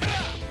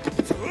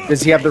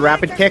 Does he have the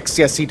rapid kicks?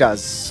 Yes, he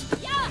does.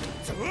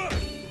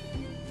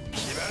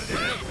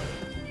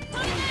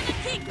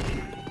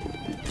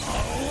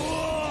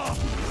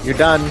 You're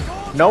done.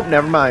 Nope,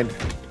 never mind.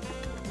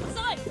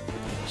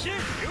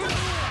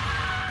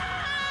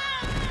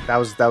 That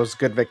was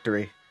good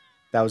victory.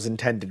 That was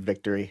intended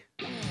victory.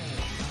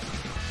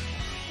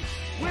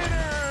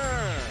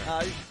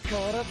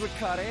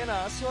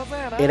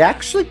 It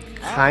actually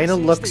kind of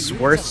looks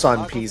worse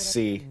on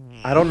PC.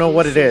 I don't know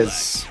what it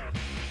is,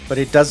 but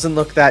it doesn't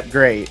look that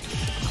great.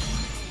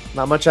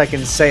 Not much I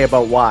can say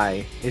about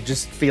why. It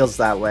just feels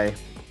that way.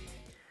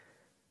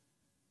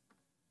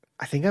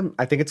 I think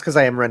it's because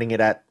I am running it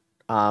at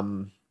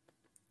only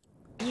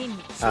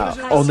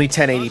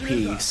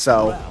 1080p,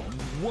 so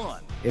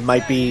it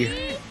might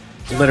be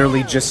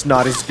literally just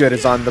not as good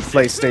as on the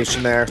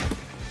PlayStation there.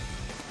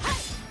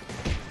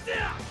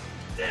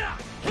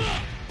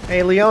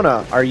 Hey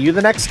Leona, are you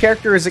the next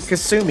character or is it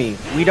Kasumi?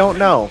 We don't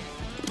know.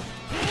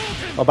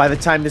 Well, by the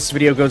time this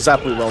video goes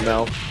up, we will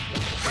know.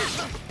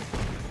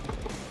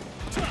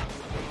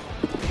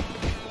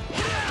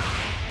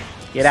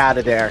 Get out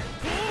of there.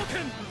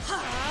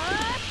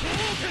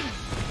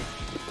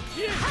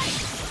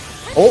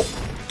 Oh,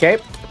 okay.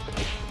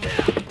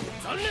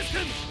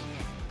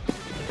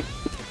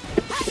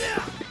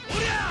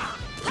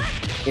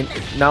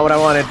 Not what I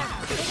wanted.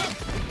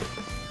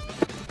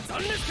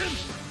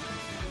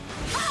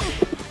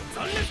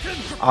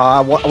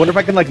 I wonder if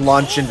I can, like,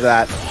 launch into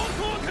that.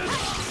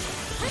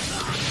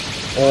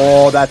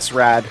 Oh, that's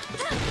rad.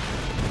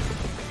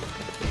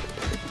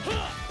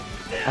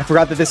 I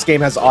forgot that this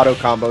game has auto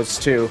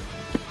combos, too.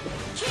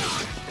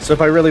 So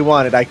if I really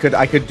wanted, I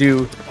could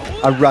do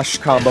a rush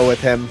combo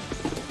with him.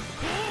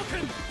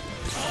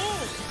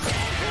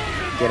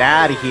 Get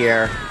out of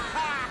here.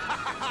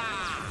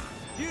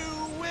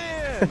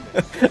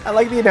 I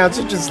like the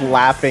announcer just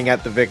laughing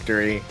at the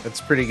victory.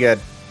 That's pretty good.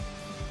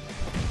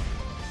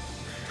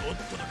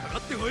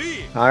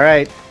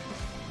 Alright.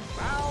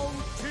 Round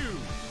 2.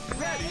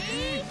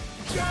 Ready,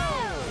 go!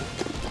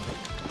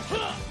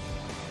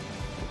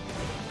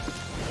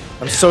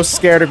 I'm so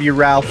scared of you,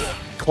 Ralph.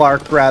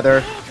 Clark,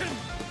 rather.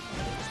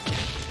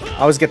 I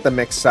always get them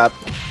mixed up.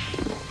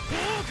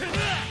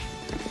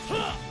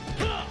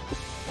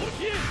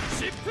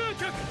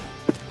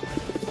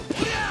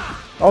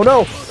 Oh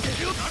no!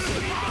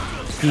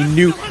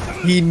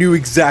 He knew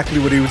exactly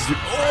what he was doing.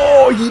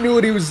 Oh, he knew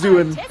what he was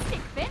doing.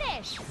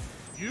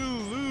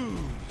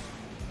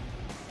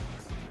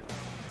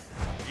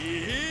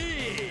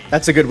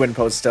 That's a good win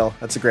pose still.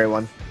 That's a great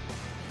one.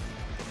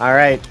 All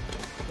right.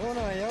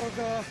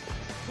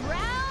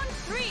 Round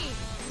 3.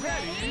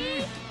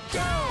 Ready,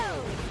 go!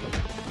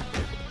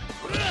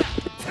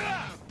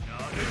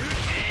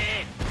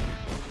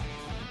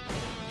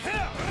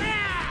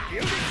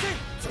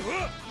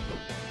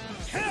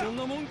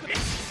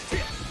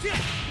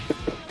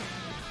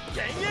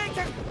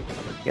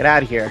 Get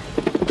out of here.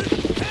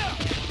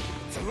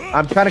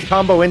 I'm trying to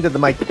combo into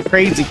my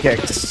crazy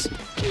kicks,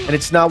 and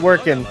it's not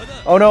working.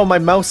 Oh no, my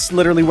mouse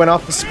literally went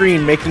off the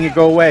screen, making it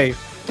go away.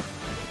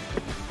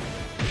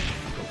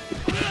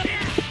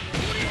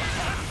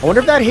 I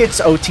wonder if that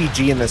hits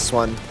OTG in this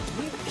one.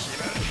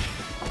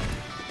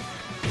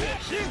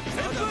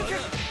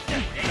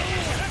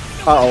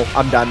 Uh-oh,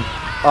 I'm done.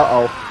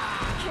 Uh-oh.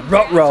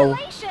 Ruh-roh.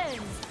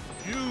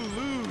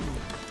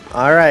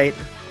 Alright.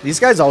 These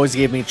guys always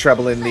gave me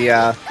trouble in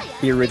the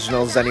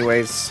originals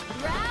anyways.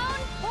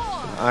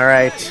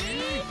 Alright.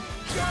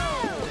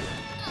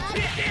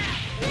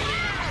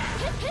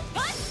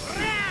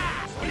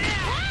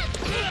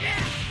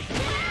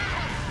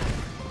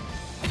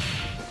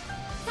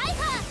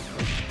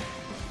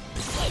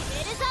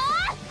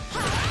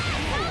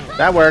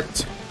 That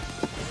worked.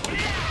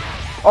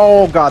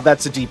 Oh god,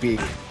 that's a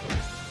DP.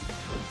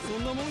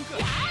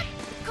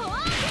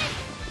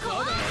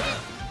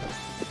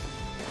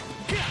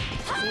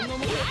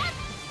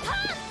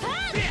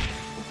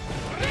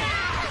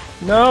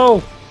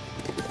 No!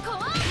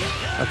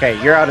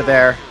 Okay, you're out of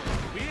there.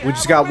 We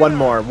just got one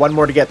more. One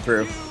more to get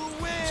through.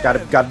 Just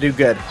gotta do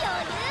good.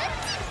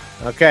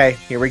 Okay,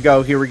 here we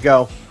go, here we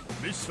go.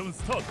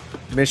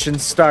 Mission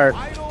start.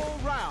 Final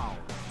round.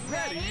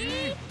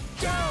 Ready,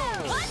 go!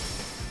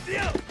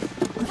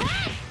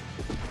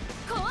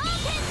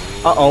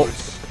 Uh-oh.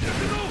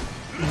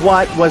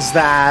 What was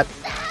that?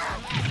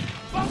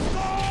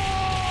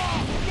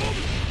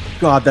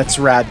 God, that's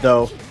rad,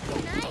 though.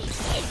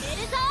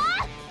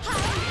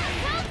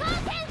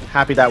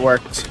 Happy that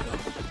worked.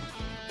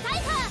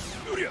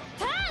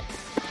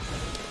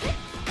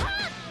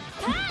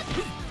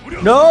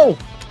 No!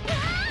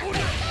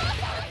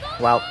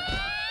 Well,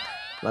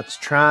 let's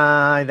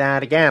try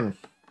that again.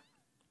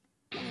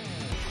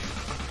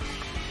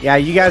 Yeah,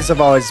 you guys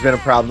have always been a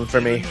problem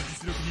for me.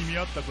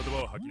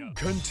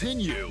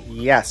 Continue.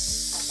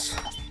 Yes,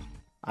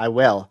 I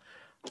will.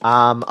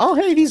 Oh,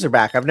 hey, these are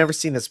back. I've never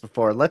seen this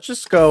before. Let's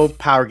just go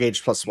power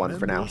gauge +1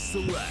 for now.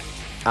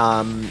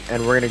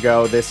 And we're gonna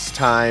go this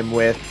time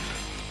with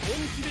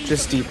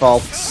just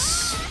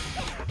defaults.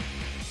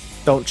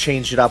 Don't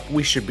change it up.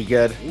 We should be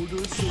good.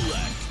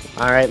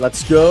 Alright,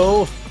 let's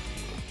go.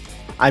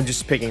 I'm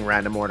just picking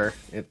random order.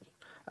 It,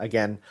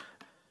 again,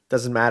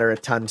 doesn't matter a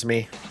ton to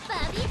me.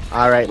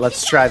 Alright,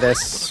 let's try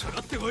this.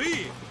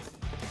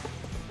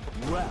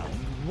 Round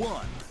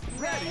 1.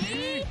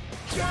 Ready,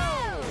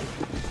 go!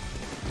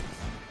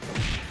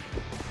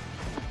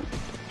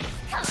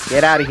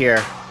 Get out of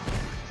here.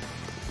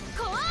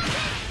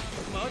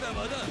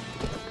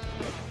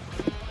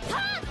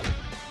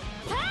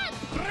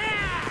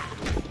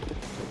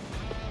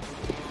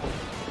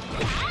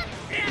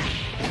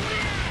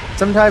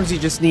 Sometimes you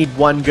just need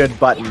one good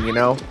button, you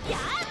know?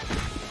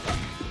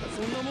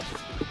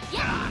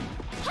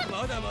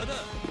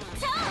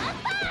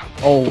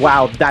 Oh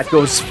wow, that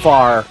goes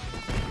far.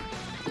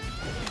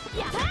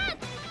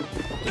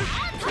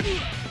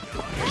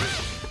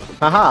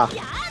 Haha.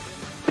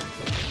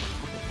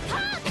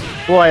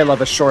 Boy, I love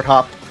a short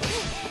hop.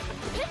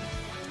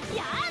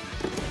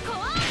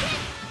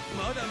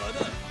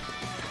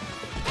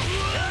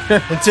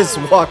 Just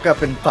walk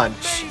up and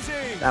punch.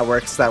 That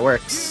works, that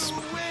works.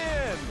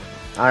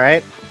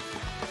 Alright.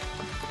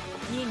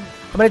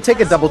 I'm gonna take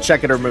a double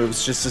check at her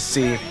moves just to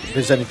see if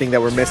there's anything that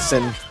we're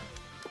missing.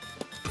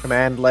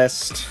 Command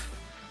list.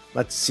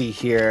 Let's see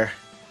here.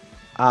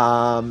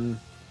 Okay,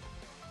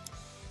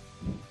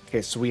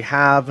 so we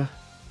have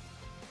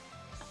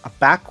a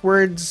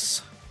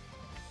backwards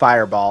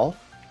fireball,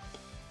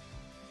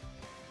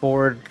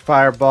 forward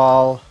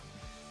fireball,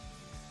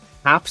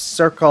 half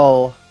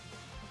circle,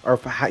 or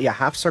yeah,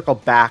 half circle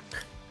back.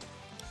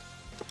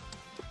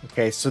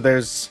 Okay, so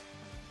there's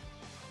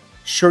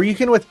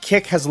Shoryuken with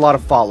kick has a lot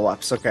of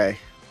follow-ups. Okay.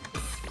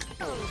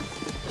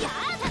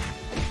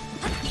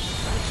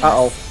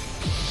 Uh-oh.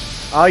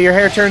 Oh, your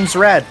hair turns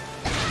red.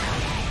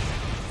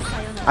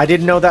 I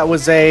didn't know that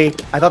was a...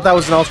 I thought that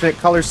was an alternate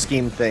color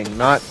scheme thing,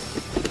 not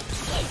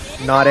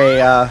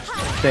a,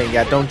 thing.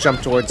 Yeah, don't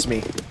jump towards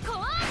me.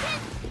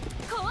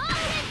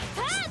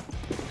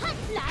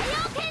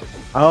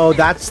 Oh,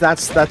 that's the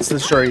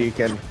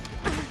Shoryuken.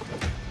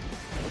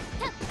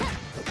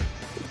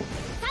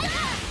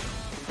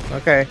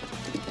 Okay.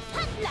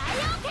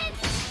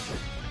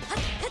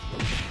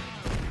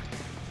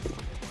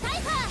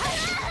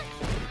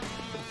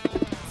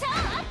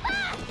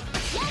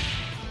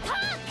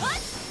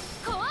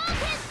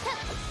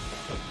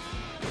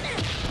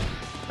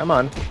 Come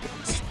on.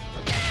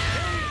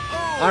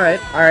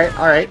 Alright, alright,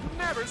 alright.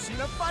 Never seen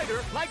a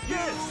fighter like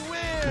this.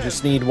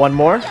 Just need one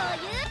more.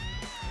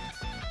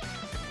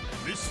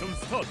 This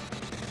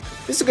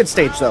is a good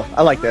stage, though.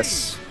 I like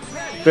this.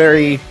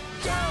 Very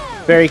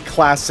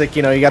classic.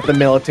 You know, you got the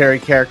military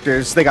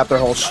characters. They got their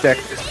whole shtick.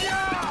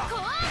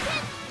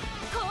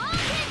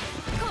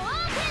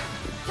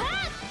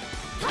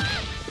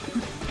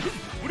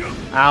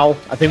 Ow.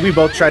 I think we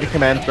both tried to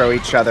command throw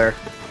each other.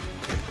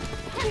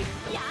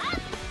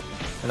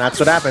 And that's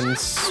what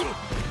happens.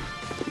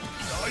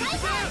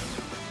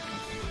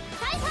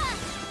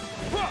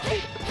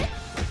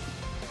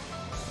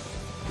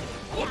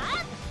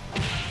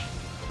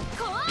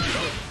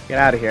 Get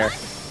out of here.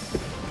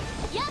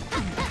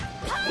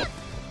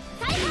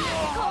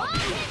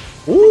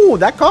 Ooh,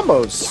 that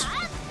combos.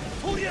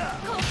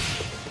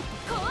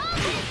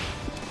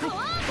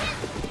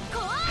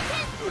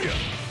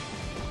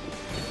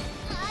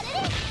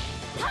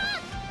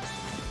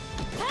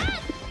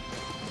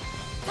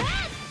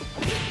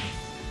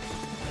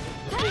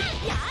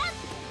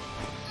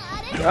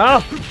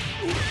 Oh!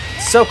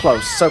 So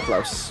close, so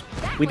close.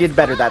 We did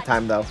better that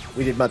time, though.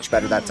 We did much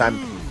better that time.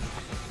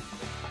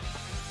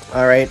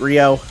 Alright,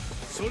 Ryo.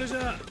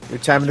 Your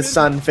time in the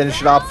sun.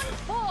 Finish it off.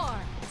 4.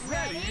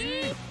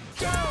 Ready,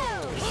 go!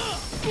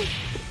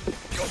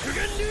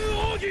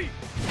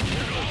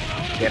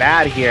 Get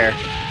out of here.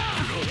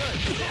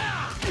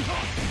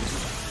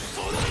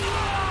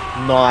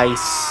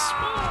 Nice.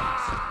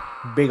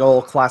 Big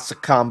old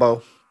classic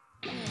combo.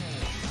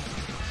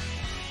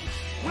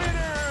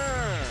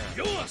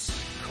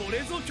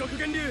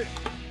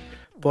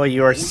 Boy,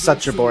 you are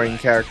such a boring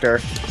character.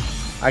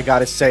 I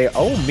gotta say,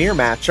 oh, mirror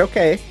match.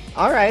 Okay,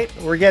 all right.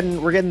 We're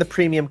getting the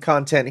premium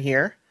content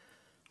here.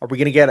 Are we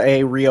gonna get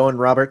a Ryo and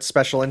Robert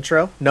special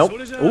intro? Nope.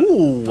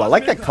 Ooh, I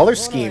like that color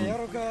scheme.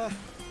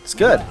 It's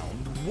good.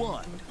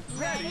 One.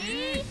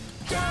 Ready,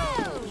 go!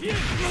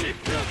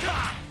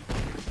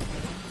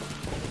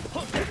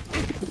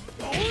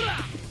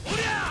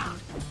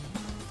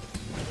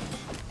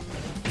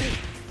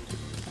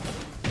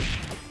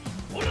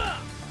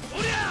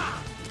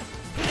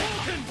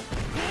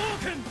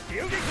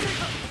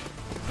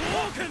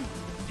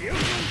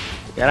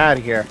 Get out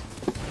of here.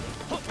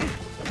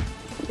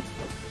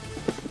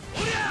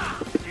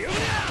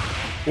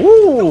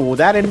 Ooh,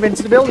 that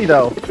invincibility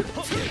though.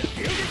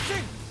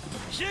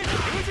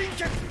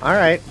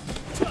 Alright.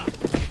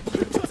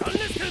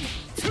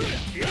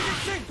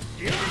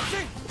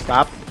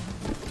 Stop.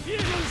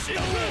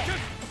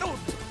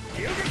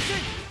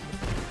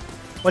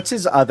 What's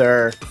his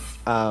other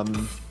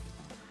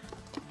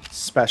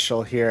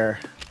special here?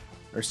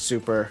 Or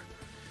super?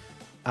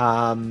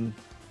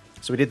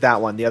 So we did that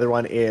one. The other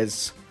one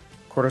is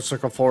quarter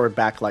circle forward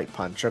backlight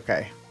punch.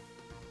 Okay.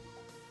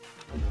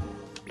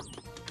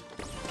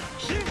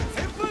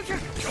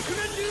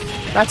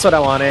 That's what I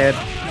wanted.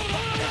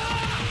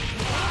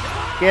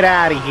 Get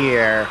out of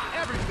here.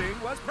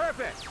 Everything was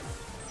perfect.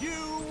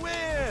 You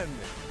win.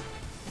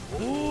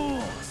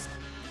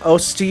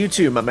 Oats to you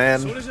too, my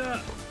man.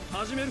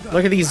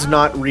 Look at these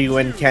not Ryu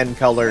and Ken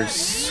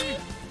colors.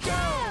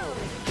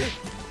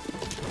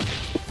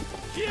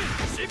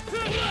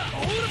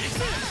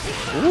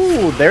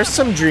 Ooh, there's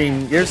some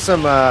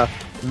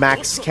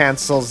max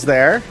cancels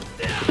there.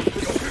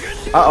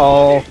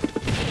 Uh-oh.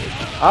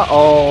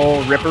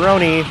 Uh-oh,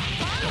 Ripperoni.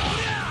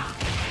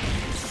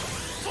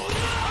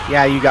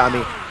 Yeah, you got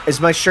me. Is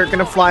my shirt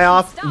gonna fly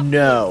off?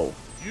 No.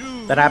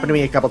 That happened to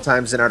me a couple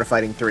times in Art of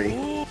Fighting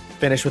 3.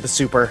 Finish with a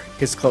super.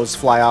 His clothes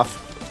fly off.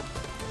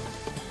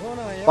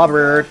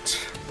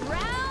 Robert.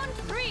 Round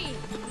 3.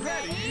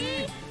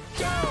 Ready,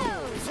 go!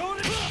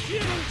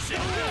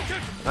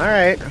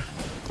 Alright.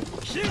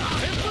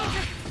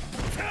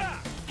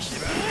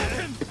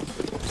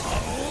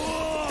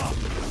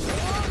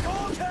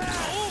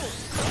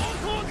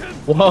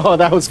 Whoa,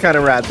 that was kind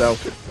of rad, though.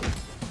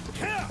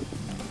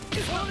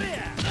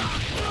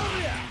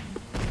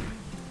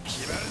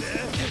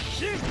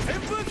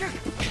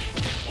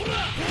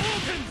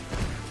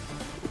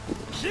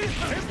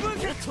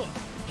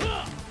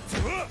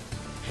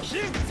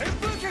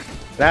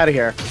 Get out of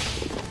here.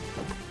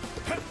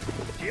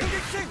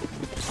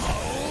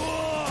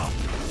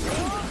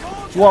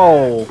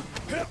 Whoa.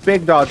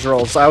 Big dodge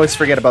rolls. I always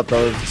forget about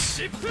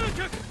those.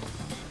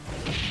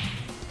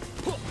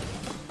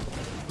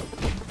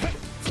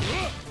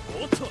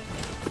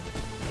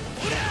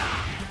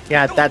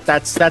 Yeah,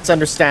 that's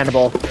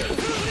understandable.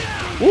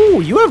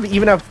 Ooh, you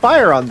even have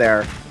fire on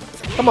there.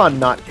 Come on,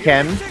 not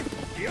Ken.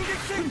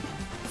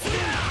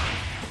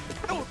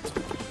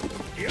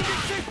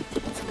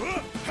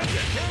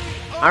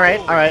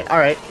 Alright, alright,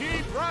 alright.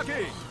 Keep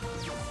rocking.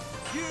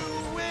 You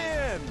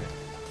win.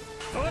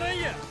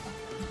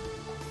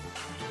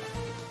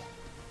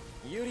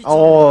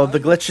 Oh, the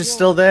glitch is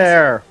still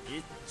there.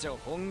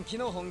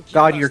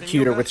 God, you're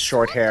cuter with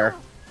short hair.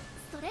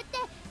 それって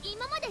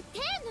今まで手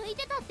抜い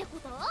てたってこ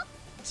と？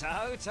ち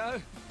ゃうちゃ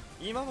う。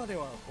今まで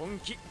は本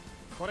気。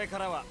これか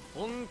らは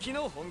本気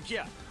の本気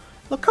や。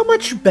 Look how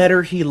much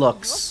better he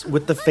looks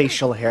with the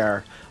facial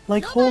hair.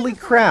 Like, holy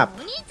crap.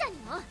 お兄ちゃんに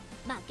も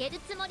負ける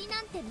つもり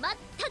なんて全く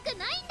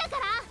ないんだか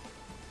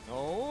ら。お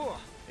お、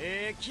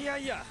気合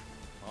いや。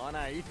ほ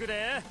な行く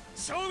で。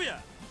勝負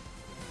や。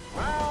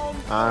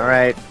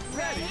 Alright.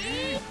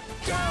 Ready,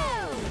 go!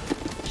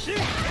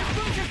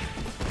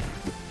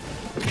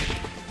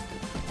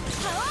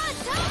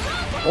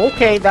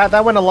 Okay,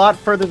 that went a lot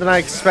further than I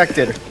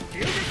expected.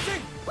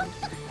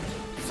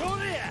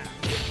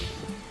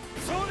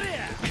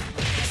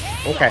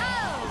 Okay.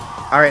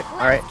 Alright,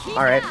 alright,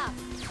 alright.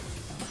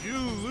 You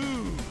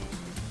lose.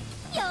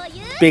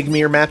 Big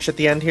mirror match at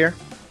the end here.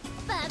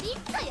 バビッ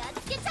とやっ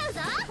つけちゃうぞ。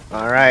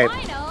 Alright.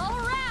 Final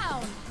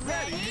round.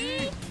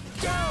 Ready,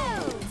 go!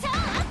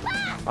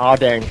 Aw,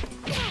 dang.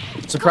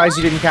 Surprised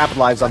you didn't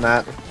capitalize on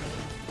that.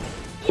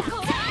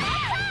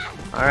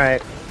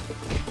 Alright.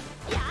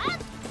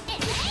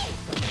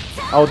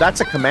 Oh,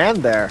 that's a command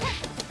there.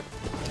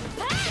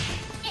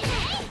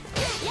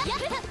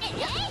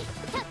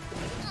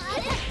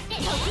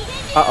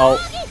 Uh-oh.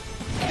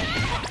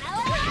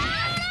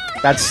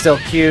 That's still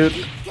cute.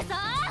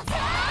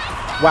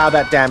 Wow,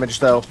 that damage,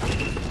 though. Awesome.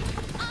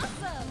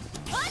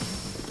 What?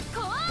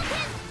 Go on.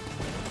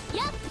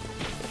 Yep.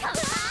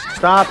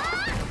 Stop.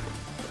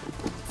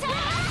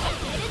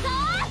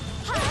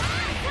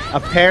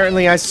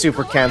 Apparently, I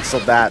super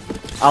canceled that.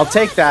 I'll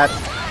take that.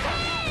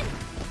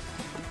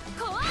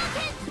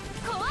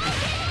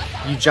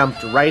 You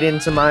jumped right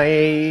into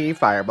my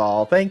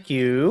fireball. Thank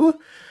you.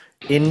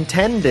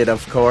 Intended,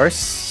 of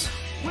course.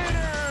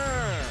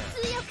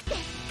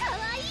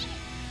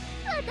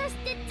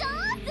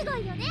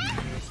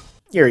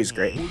 Yuri's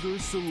great.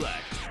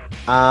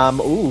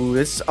 Ooh,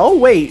 this... Oh,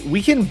 wait.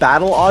 We can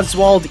battle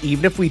Oswald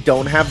even if we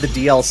don't have the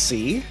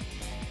DLC?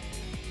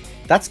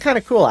 That's kind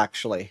of cool,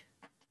 actually.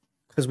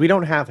 Because we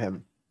don't have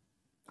him.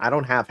 I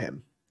don't have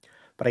him.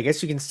 But I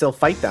guess you can still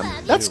fight them.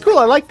 That's cool,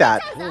 I like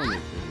that.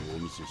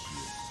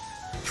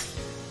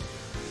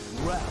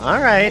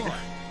 Alright.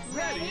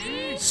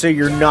 So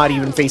you're not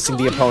even facing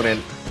the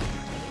opponent.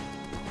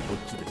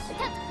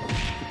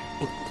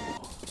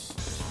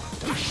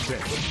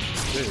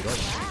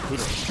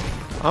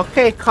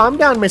 Okay, calm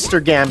down,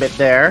 Mr. Gambit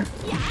there.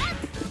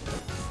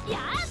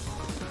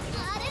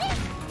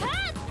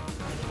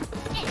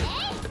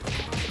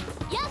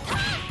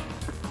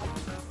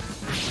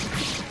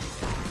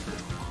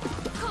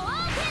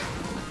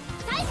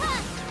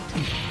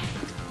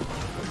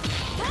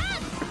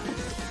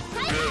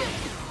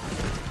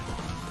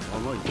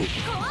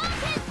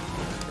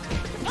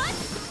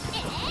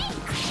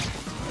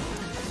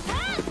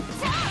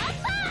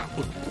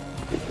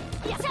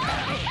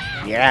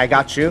 Yeah, I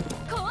got you.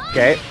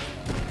 Okay.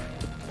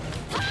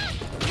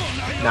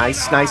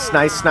 Nice, nice,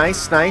 nice,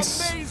 nice,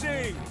 nice.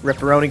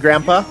 Ripperoni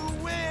Grandpa.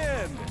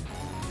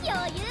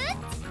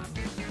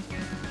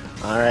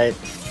 Alright.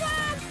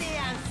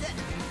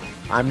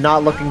 I'm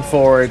not looking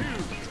forward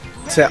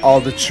to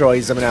all the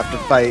Troys I'm gonna have to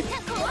fight.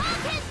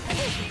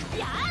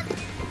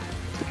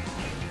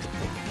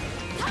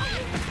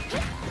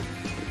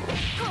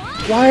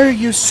 Why are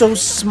you so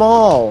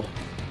small?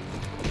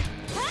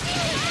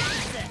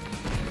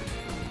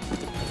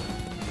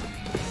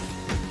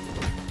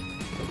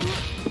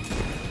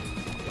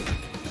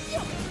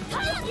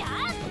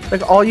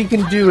 Like, all you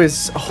can do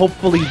is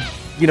hopefully,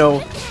 you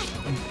know,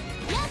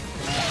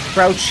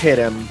 crouch hit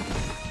him.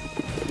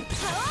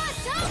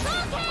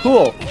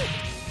 Cool.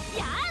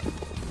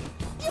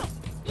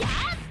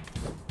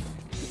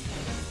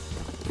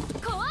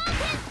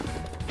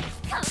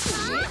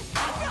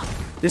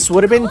 This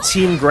would have been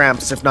Team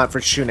Gramps if not for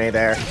Shune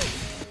there.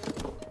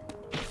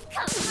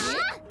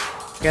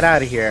 Get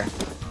out of here.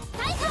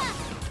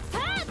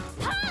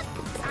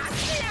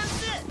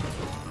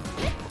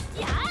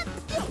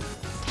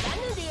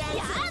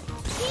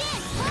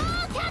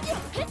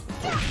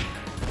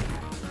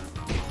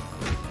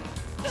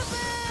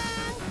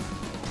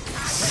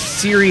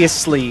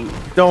 Seriously,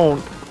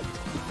 don't.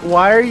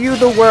 Why are you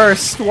the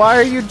worst? Why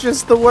are you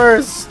just the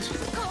worst?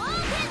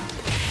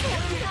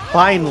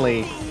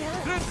 Finally.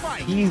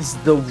 He's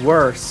the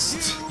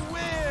worst.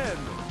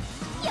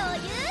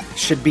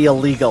 Should be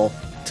illegal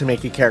to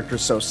make a character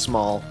so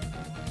small.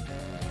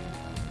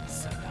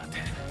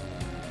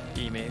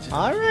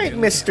 Alright,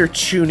 Mr.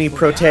 Chuny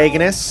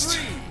protagonist.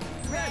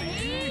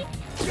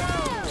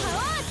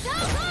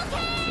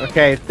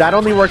 Okay, that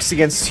only works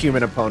against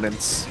human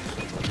opponents.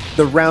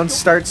 The round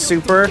start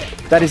super,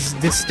 that is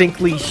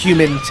distinctly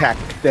human tech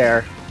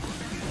there.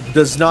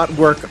 Does not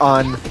work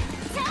on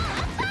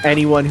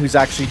anyone who's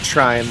actually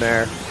trying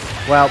there.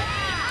 Well,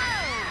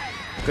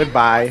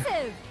 goodbye.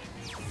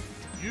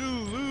 You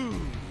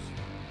lose.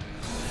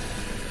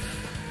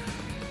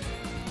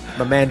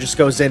 My man just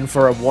goes in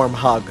for a warm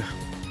hug.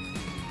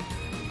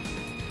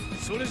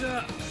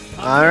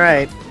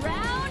 Alright.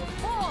 Round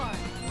 4.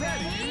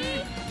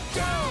 Ready,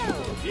 go.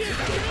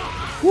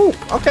 Woo,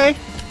 okay.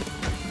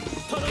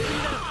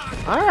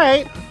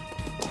 Alright.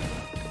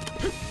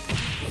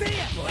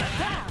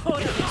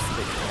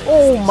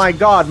 Oh my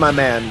god, my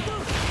man.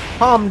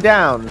 Calm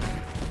down.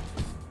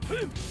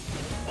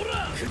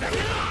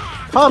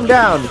 Calm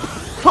down.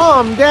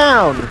 Calm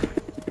down.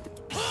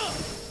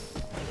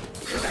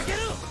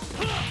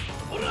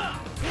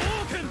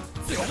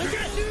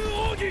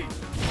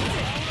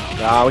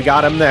 Ah, we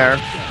got him there.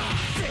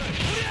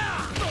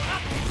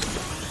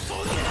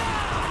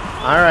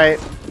 Alright.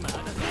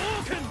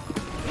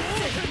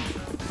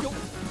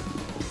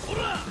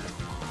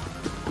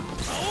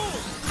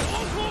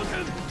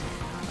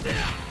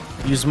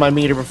 Use my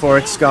meter before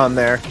it's gone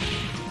there.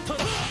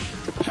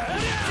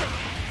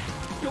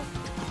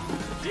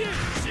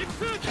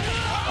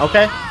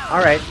 Okay,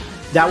 alright.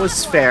 That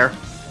was fair.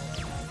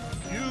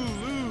 You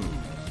lose.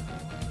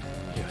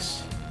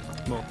 Yes.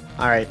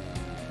 Alright.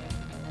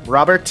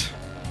 Robert,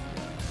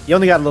 you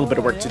only got a little bit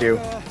of work to do,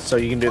 so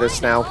you can do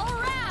this now. All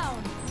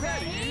around.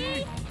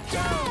 Ready, go.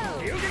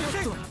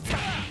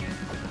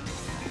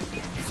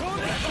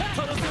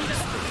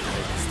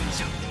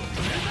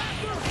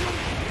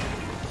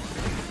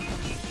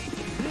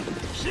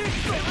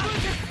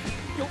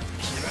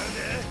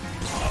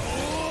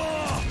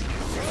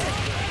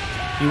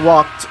 You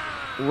walked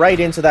right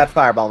into that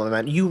fireball, my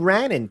man. You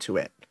ran into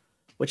it.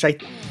 which I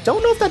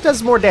don't know if that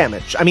does more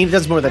damage. I mean, it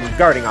does more than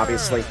guarding,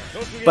 obviously,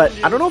 but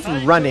I don't know if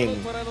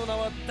running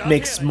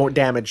makes more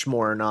damage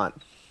or not.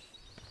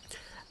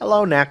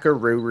 Hello,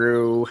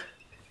 Nakaruru.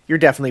 You're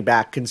definitely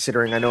back,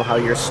 considering I know how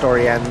your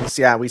story ends.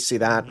 Yeah, we see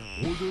that.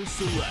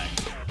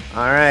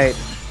 Alright.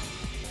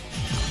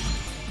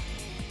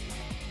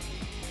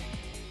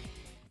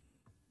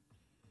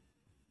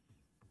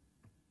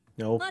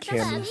 No,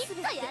 Kim.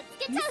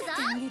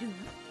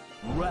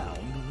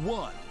 Round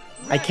 1.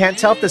 I can't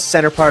tell if the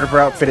center part of her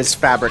outfit is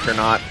fabric or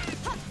not.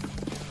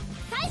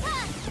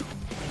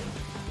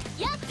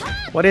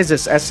 What is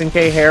this?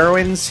 S&K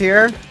heroines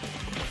here?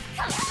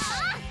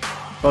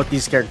 Both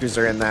these characters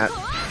are in that.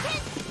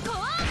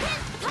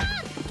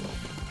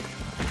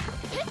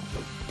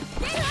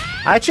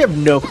 I actually have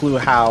no clue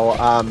how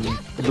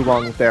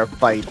Huwang there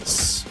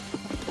fights.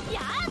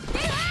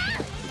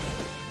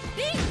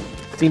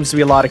 Seems to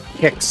be a lot of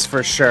kicks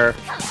for sure.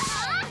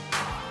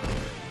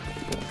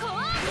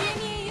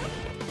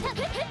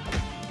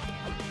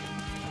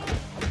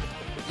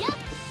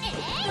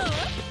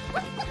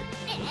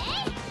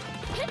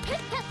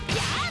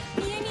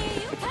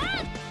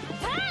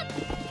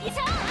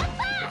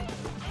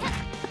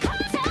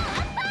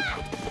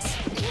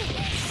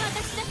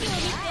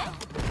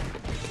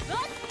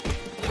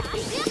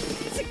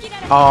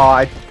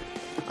 Oh,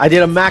 I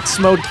did a max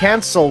mode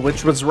cancel,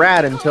 which was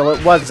rad until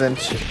it wasn't.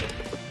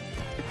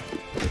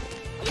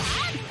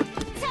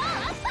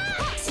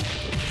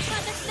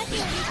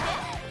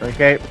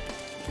 Okay.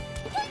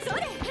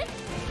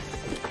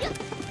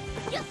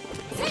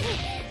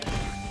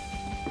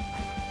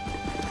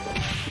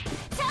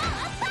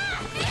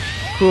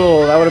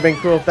 Cool, that would have been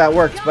cool if that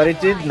worked, but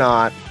it did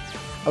not.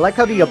 I like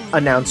how the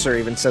announcer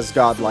even says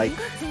godlike.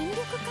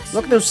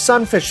 Look at those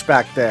sunfish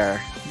back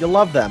there. You'll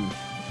love them.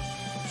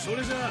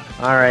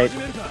 Alright.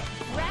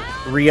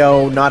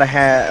 Ryo, not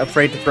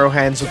afraid to throw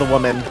hands with a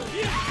woman.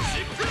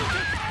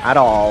 At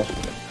all.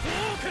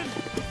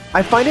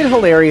 I find it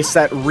hilarious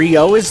that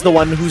Ryo is the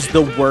one who's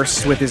the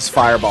worst with his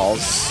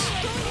fireballs.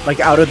 Like,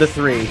 out of the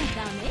three.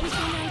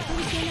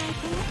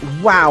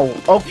 Wow,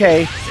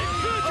 okay.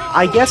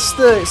 I guess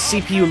the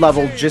CPU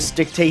level just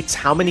dictates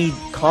how many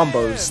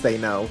combos they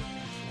know.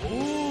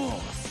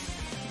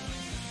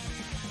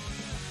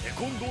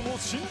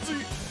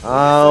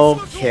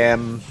 Oh,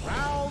 Kim.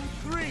 Round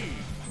 3.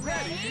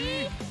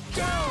 Ready,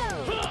 go!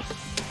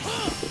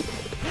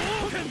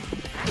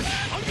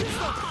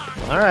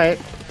 Alright.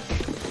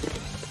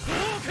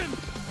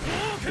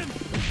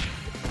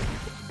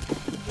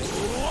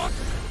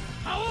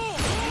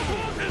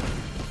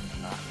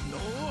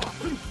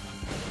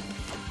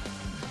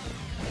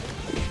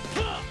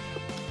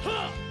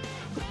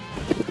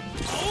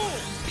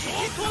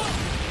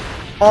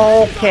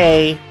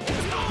 Okay.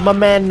 My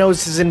man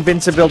knows his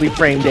invincibility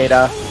frame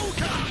data.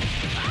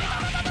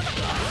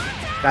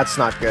 That's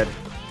not good.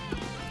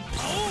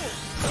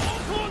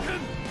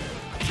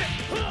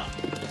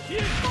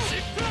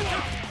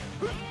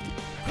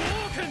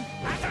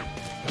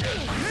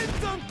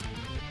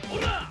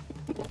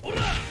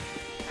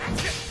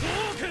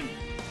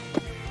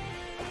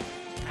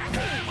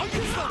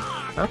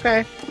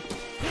 Okay.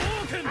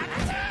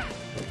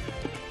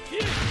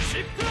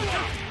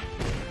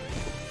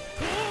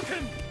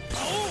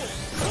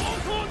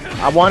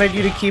 I wanted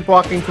you to keep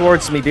walking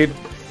towards me, dude.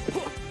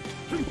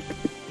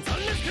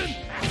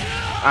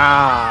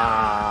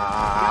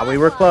 Ah, we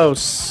were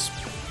close.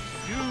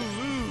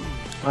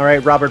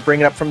 Alright, Robert, bring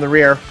it up from the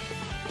rear.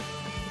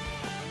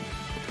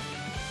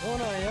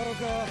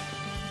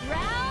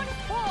 Round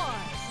 4.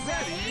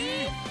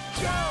 Ready,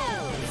 go!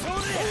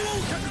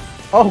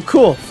 Oh,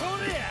 cool.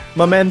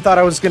 My man thought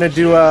I was gonna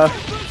do a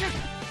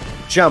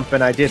jump,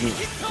 and I didn't.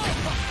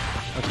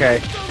 Okay,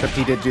 except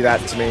he did do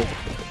that to me.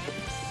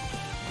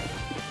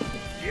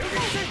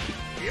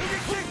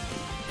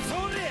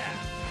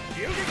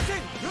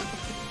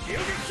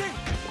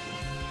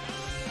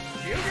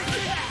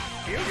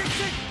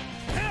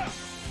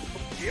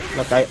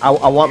 Look, I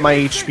want my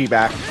HP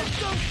back.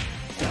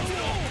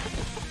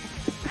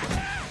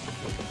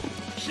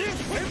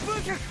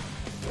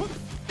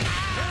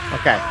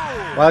 Okay,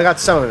 well I got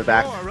some of it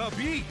back.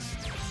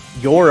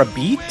 You're a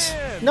beat?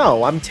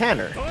 No, I'm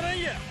Tanner.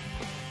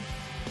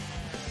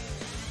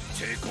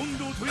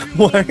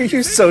 Why are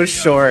you so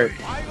short?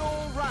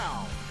 Final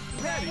round.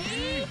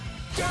 Ready,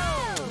 go!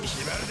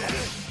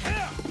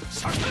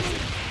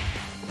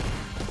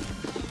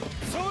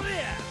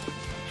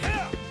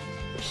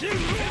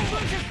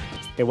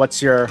 Okay,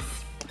 what's your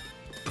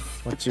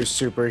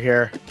super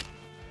here?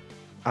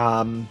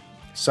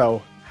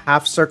 So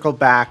half circle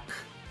back,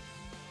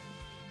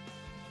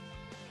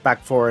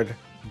 back forward,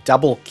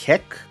 double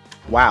kick.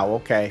 Wow,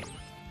 okay.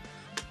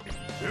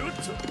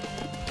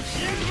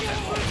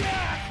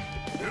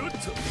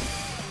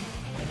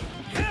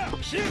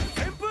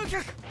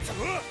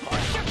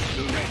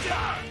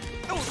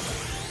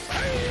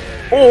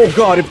 Oh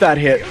god, if that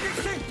hit.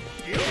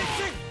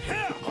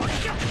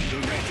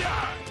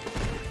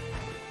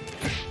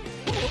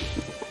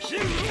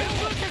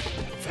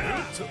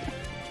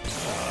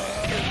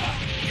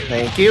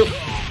 Thank you.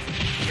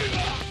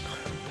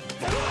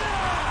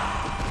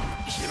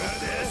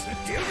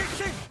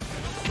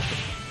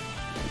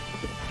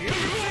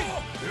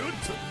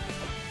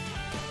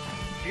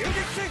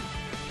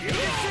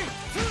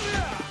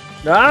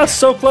 Ah,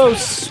 so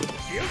close.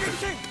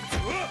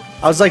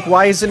 I was like,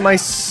 why isn't my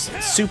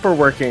super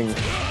working?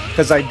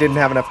 Because I didn't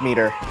have enough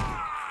meter.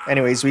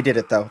 Anyways, we did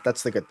it though.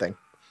 That's the good thing.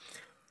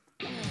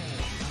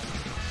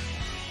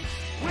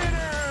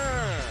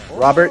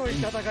 Robert,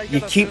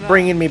 you keep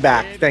bringing me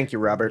back. Thank you,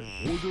 Robert.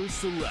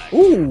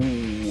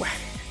 Ooh.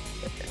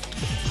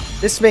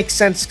 This makes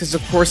sense because,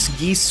 of course,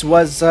 Geese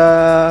was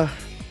the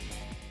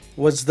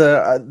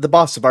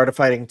boss of Art of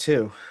Fighting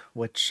 2,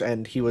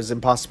 and he was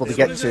impossible to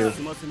get to.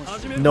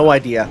 No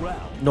idea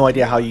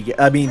how you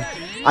get. I mean,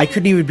 I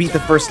couldn't even beat the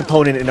first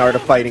opponent in Art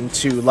of Fighting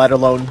 2, let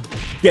alone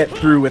get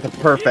through with a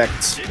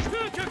perfect.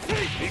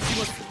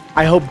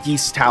 I hope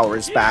Geese Tower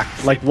is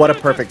back. Like, what a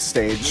perfect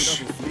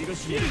stage.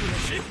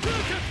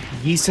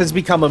 Geese has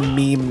become a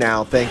meme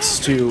now, thanks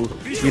to,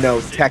 you know,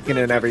 Tekken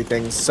and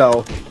everything.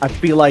 So I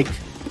feel like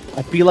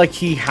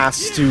he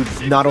has to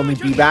not only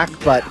be back,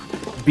 but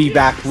be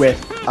back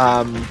with,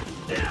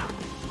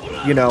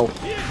 you know,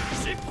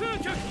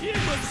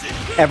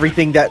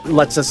 everything that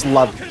lets us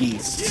love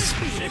Geese.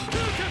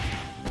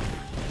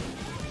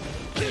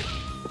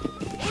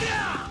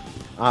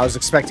 I was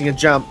expecting a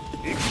jump.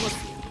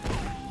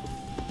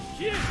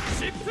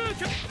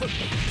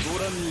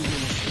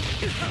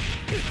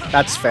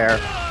 That's fair.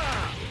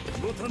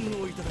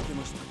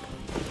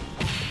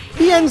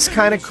 The end's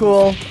kind of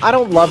cool. I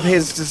don't love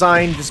his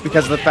design just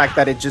because of the fact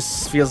that it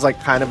just feels like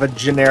kind of a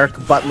generic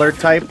butler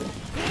type.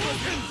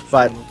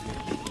 But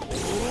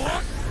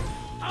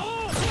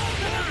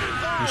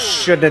you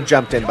shouldn't have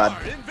jumped in, bud.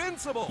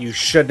 You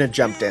shouldn't have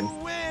jumped in.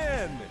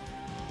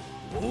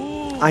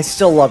 I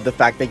still love the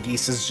fact that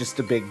Geese is just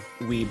a big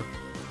weeb.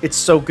 It's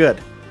so good.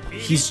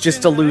 He's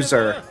just a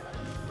loser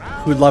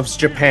who loves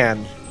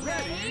Japan.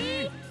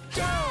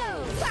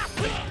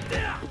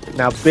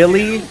 Now,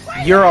 Billy,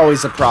 you're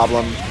always a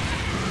problem.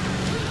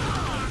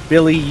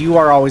 Billy, you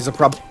are always a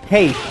problem.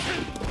 Hey,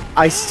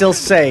 I still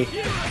say,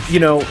 you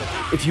know,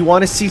 if you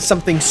want to see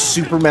something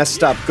super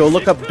messed up, go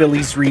look up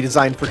Billy's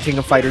redesign for King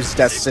of Fighters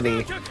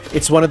Destiny.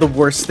 It's one of the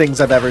worst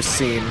things I've ever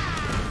seen.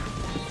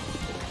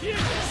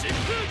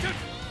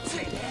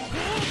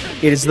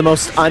 It is the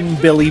most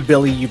un-Billy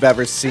Billy you've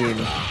ever seen.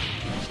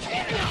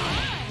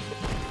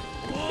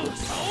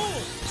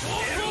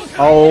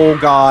 Oh,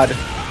 God.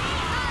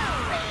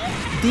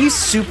 These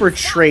super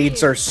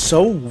trades are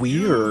so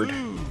weird.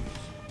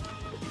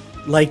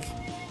 Like,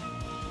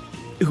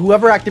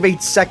 whoever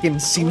activates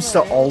second seems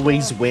to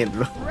always win.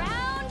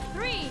 Round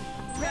 3.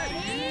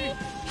 Ready,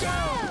 go!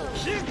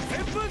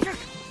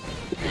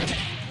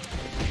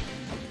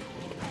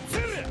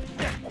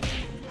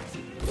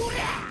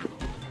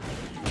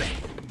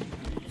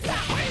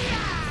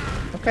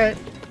 Okay.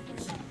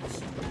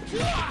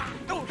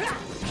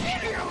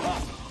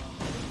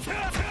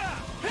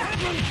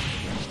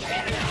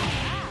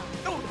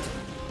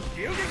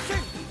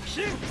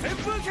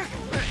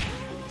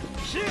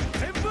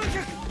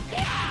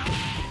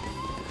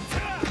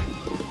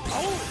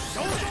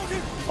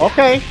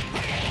 Okay.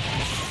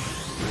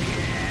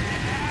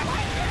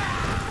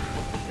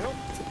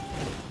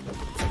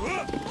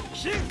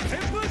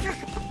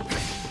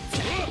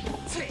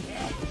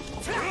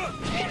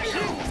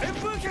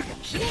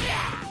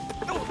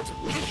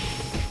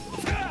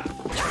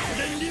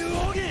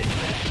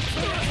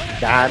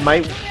 That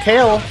might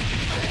kill.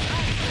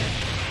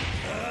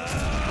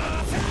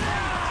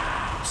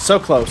 So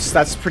close.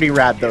 That's pretty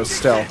rad though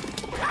still.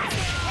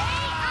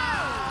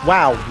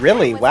 Wow,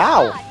 really?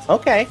 Wow.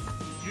 Okay.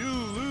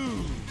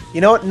 You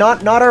know what?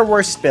 Not our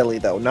worst Billy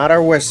though. Not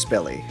our worst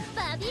Billy.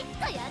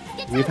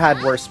 We've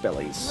had worse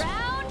Billies.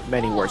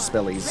 Many worse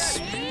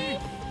Billies.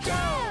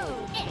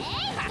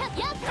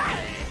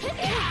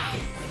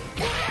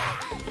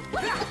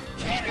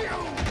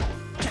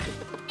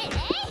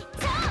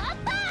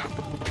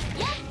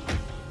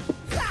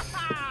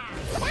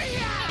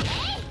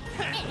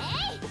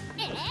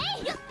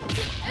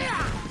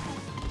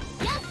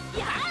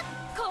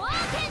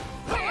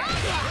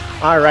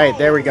 Alright,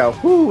 there we go.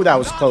 Whoo, that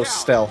was close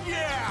still.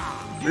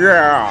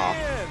 Yeah!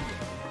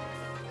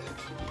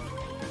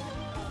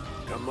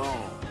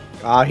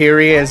 Ah, here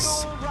he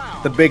is.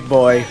 The big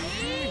boy.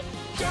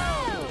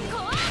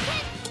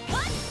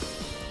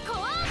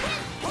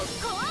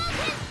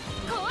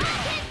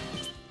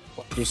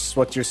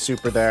 What's your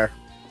super there?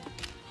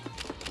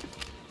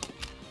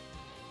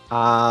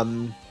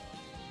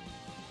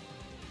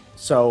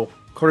 So,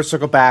 quarter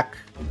circle back,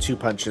 2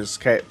 punches.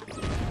 Okay.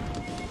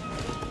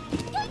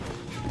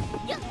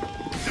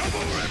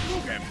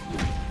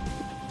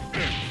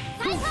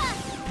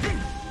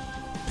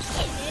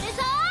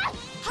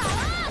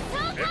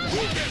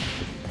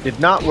 Did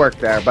not work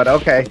there, but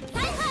okay.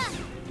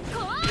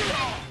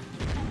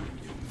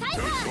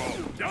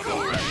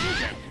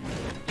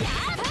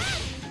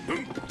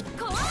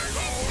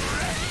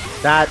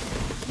 That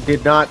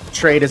did not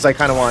trade as I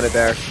kind of wanted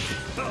there.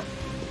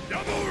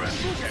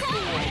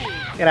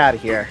 Get out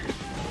of here.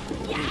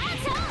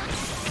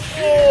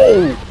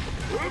 Oh!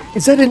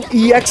 Is that an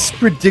EX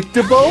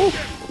predictable?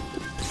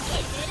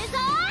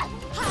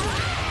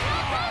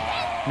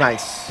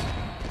 Nice.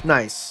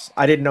 Nice.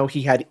 I didn't know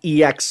he had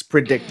EX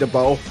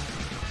predictable.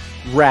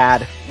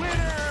 Rad.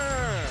 Winner!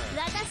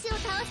 私を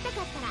倒した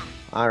かった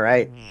ら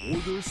Alright.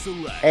 Order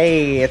select.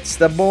 Hey, it's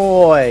the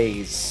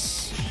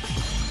boys.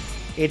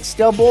 It's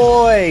the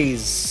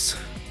boys.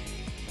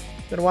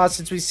 Been a while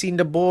since we've seen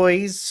the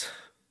boys.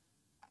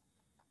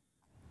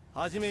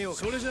 始めよう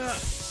か。それじゃあ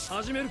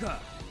始めるか。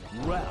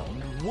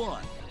 Round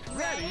 1.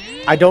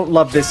 Ready? I don't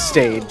love this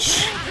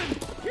stage.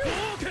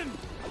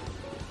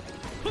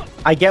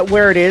 I get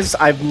where it is.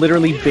 I've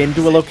literally been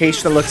to a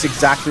location that looks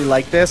exactly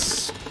like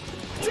this.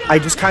 I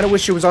just kind of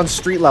wish it was on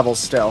street level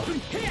still.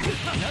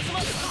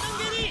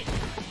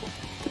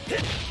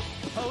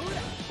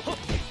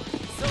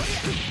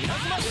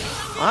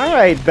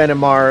 Alright,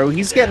 Benimaru.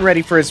 He's getting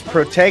ready for his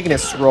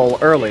protagonist role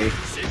early.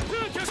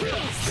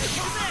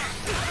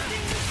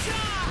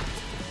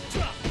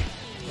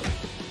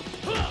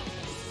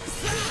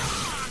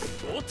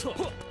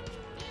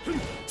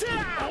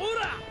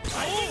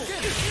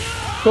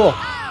 Cool.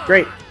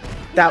 Great.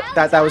 That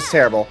was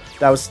terrible.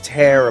 That was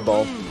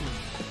terrible.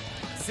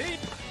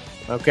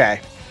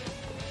 Okay.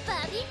 バ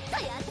ビッ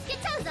とやっつけ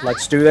ちゃうぞ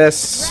Let's do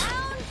this.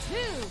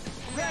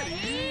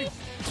 Ready?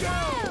 Go!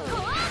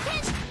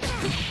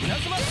 やっ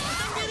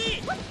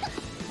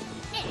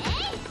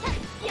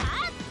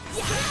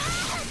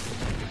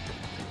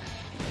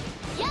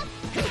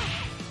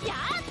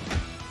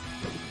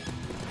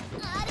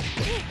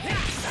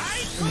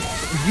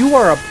You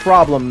are a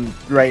problem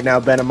right now,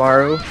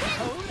 Benimaru.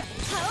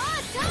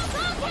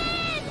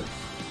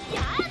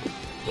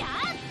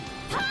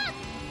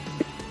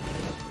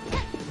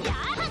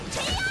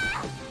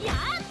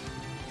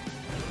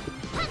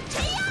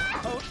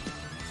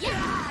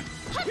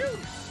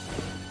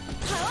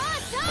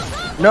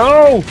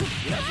 No!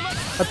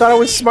 I thought I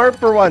was smart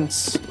for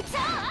once.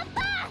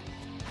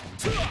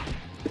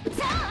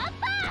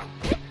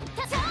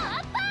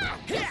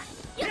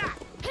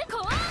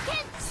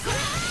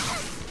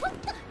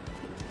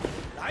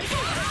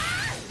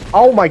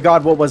 Oh my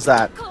god, what was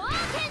that?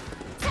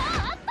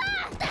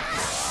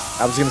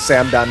 I was gonna say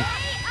I'm done.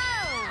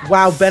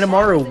 Wow,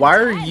 Benimaru, why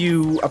are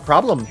you a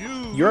problem?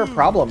 You're a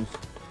problem.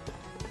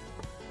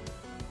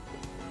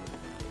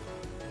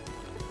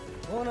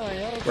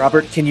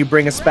 Robert, can you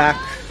bring us back?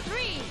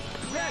 Ready?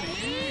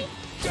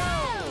 Go!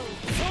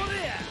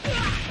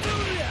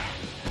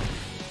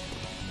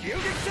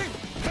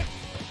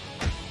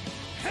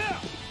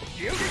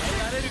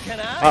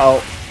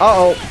 Uh-oh.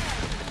 Uh-oh.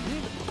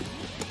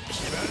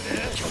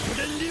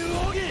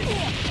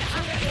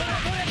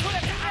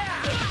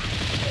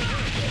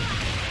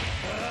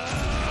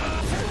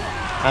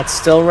 That's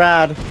still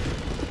rad.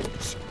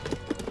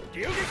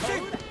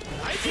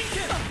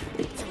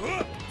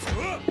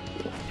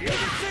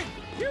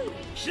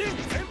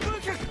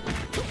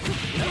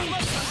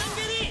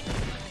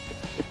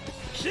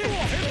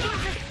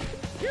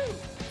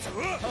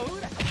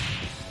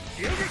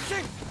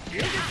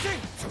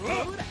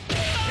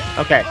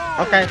 Okay,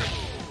 okay.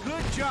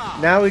 Good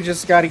job! Now we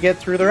just gotta get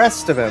through the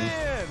rest of him.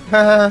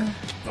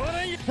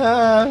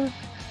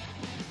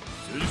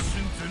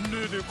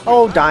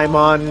 Oh,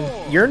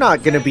 Daimon, you're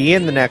not gonna be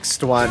in the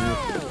next one.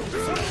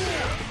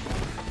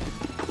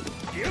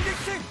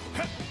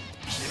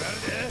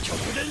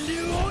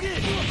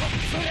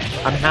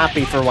 I'm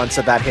happy for once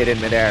that hit in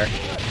midair.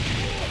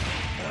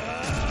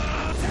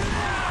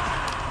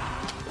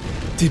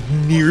 Did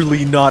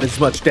nearly not as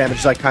much damage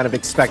as I kind of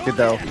expected,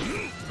 though.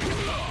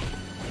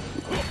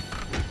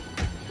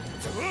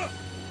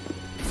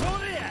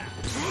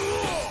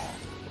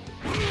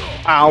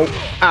 Ow,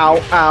 ow,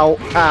 ow,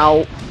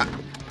 ow.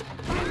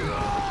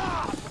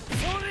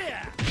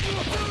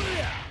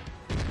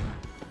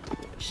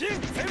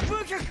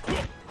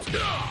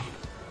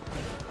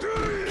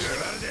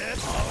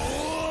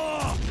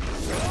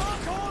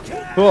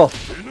 Cool.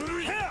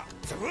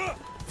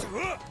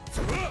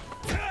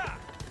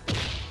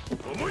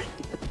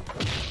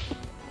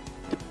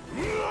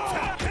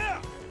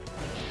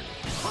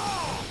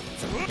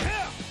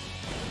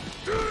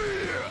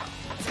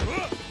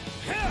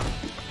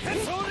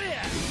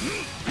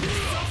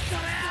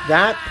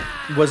 That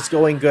was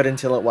going good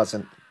until it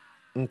wasn't.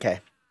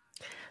 Okay.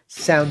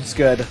 Sounds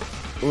good.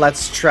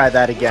 Let's try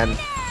that again.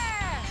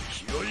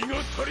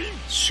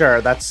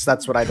 Sure, that's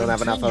what I don't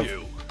have enough of.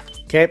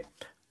 Okay.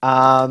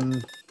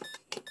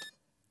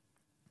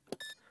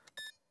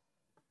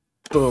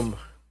 Boom.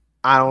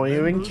 I don't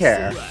even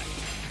care.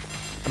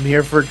 I'm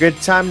here for a good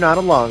time, not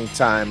a long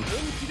time.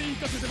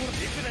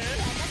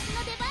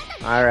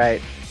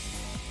 Alright.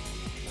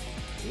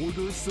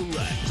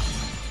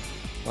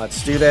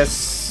 Let's do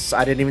this.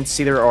 I didn't even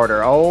see their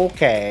order.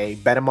 Okay.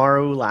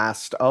 Benimaru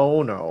last.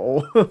 Oh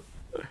no.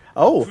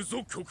 Oh.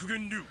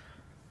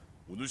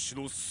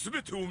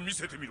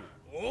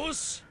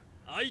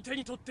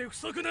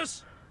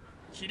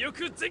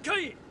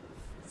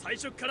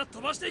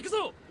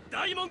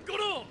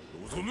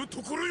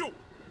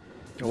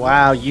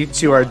 Wow, you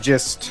two are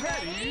just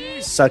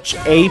such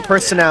A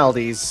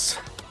personalities.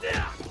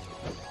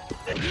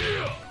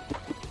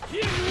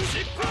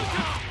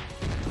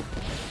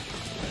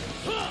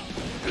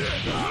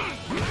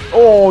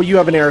 Oh, you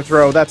have an air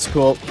throw. That's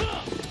cool.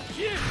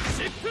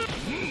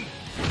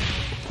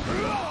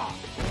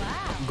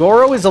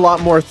 Goro is a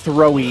lot more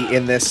throwy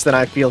in this than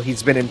I feel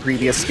he's been in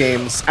previous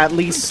games. At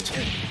least,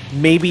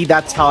 maybe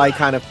that's how I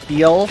kind of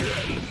feel,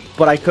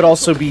 but I could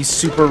also be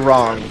super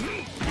wrong.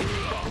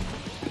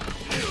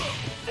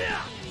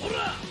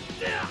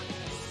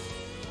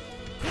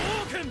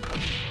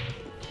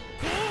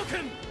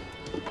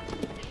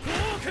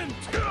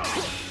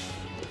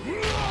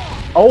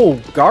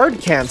 Oh, guard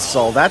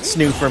cancel. That's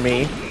new for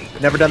me.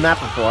 Never done that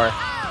before.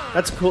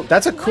 That's cool.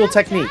 That's a cool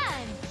technique.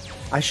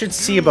 I should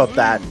see about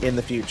that in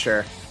the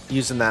future.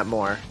 Using that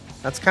more.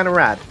 That's kind of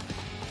rad.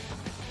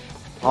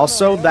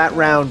 Also, that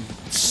round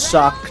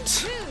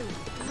sucked.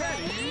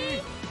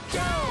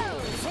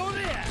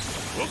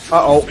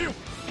 Uh-oh.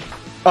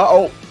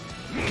 Uh-oh.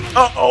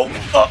 Uh-oh.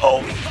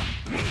 Uh-oh.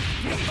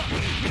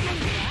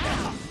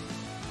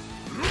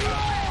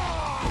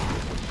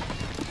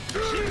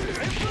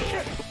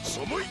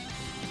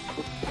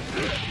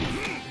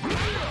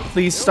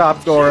 Please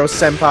stop, Goro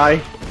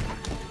senpai.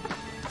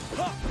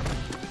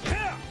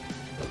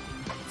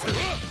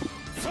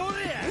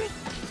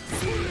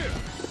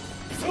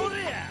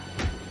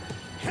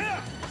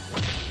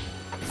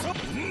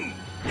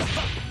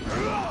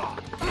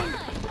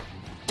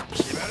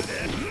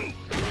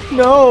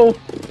 No.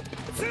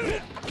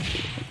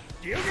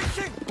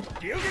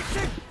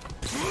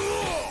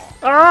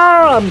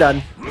 Ah, I'm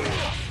done.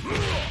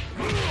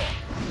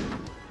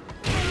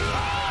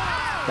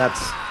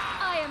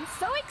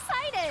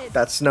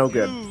 That's no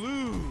good.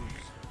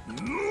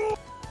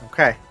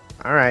 Okay.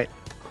 Alright.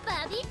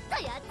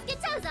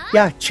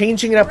 Yeah,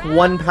 changing it up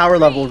one power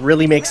level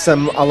really makes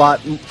them a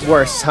lot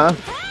worse, huh?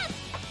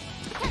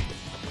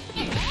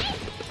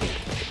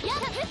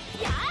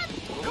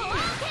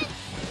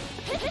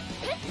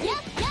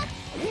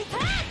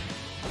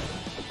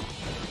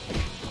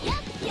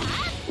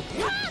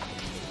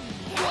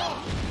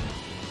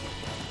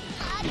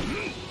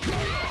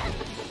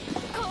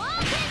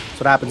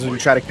 That's what happens when you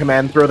try to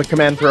command throw the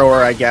command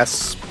thrower, I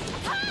guess.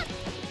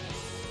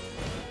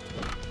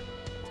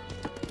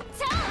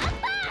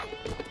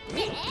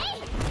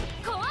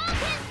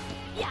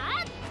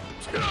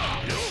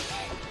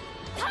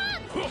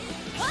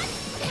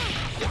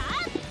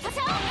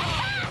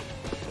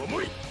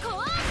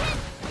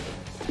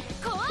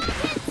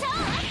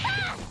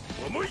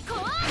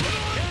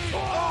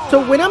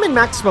 So when I'm in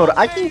max mode,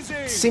 I can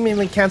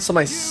seemingly cancel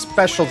my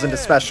specials into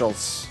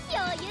specials.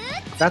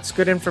 That's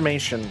good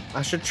information.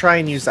 I should try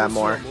and use that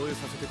more.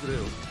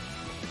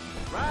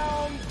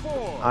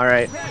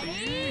 Alright.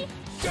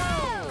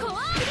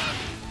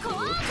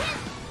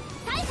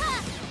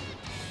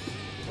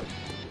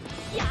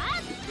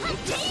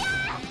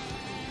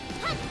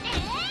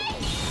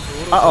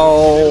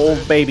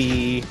 Uh-oh,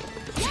 baby.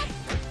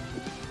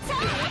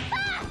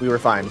 We were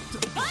fine.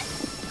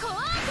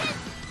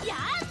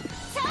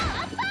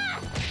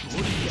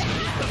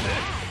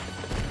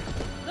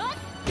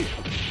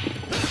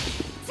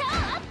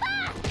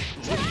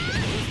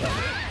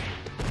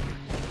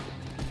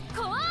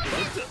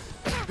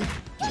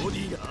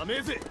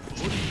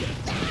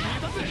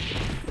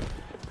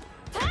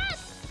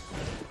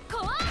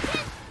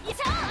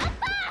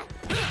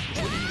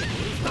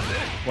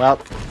 Well,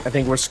 I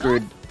think we're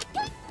screwed.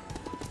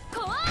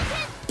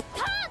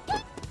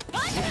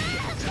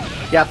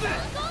 Yep.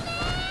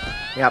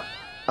 Yep.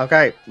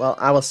 Okay, well,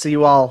 I will see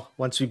you all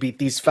once we beat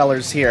these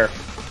fellers here.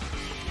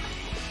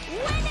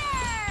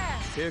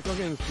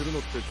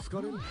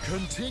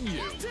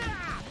 Continue.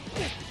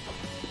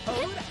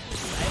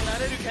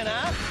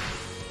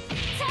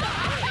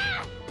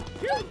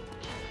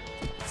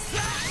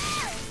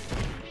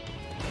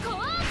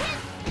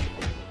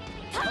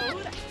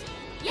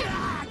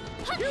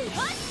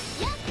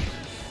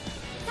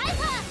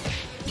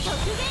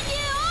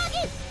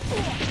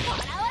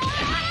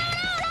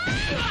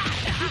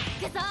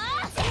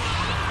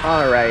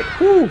 Alright.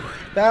 Whew.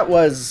 That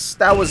was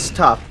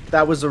tough.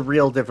 That was a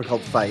real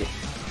difficult fight.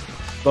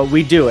 But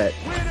we do it.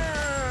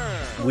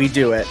 We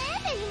do it.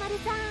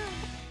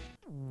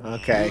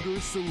 Okay.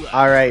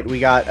 Alright, we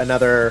got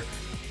another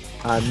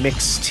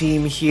mixed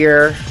team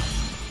here.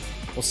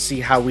 We'll see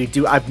how we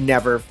do. I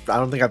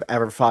don't think I've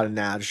ever fought a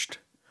Najd.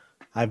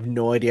 I have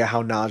no idea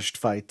how Najd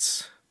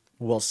fights.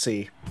 We'll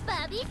see.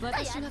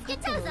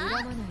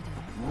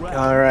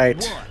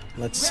 Alright,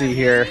 let's see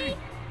here.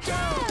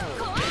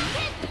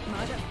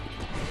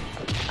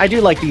 I do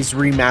like these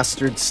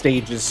remastered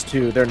stages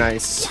too, they're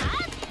nice.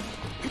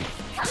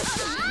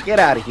 Get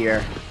out of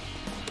here.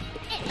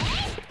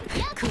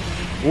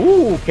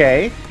 Ooh,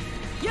 okay.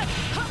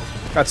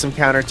 Got some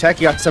counter tech,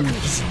 you got some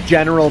just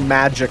general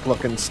magic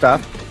looking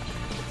stuff.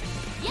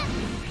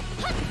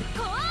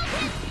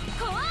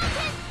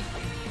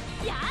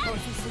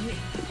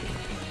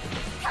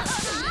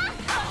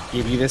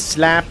 Give you the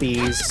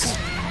slappies.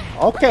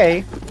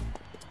 Okay.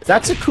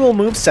 That's a cool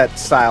moveset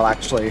style,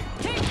 actually.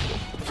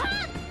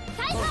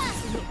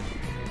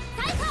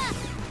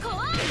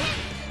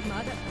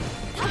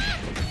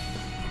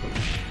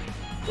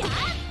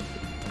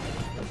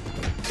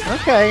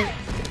 Okay.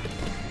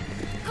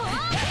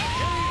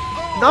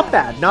 Not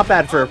bad. Not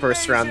bad for a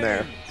first round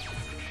there.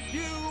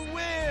 You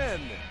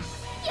win.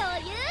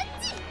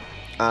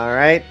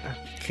 Alright.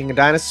 King of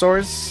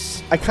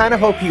Dinosaurs. I kind of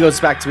hope he goes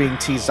back to being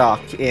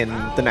T-Zoc in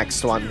the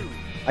next one.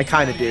 I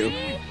kind of do.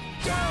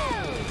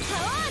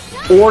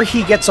 Or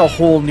he gets a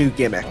whole new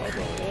gimmick.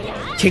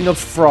 King of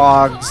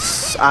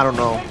Frogs. I don't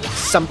know.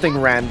 Something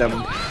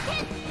random.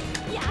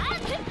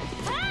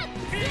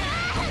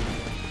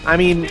 I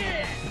mean,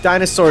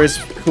 Dinosaur is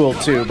cool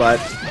too, but...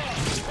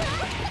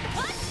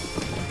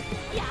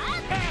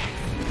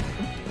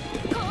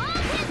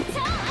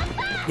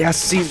 Yeah,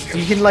 see,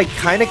 you can, like,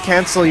 kind of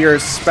cancel your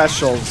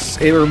specials.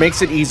 It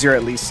makes it easier,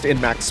 at least,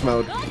 in max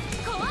mode.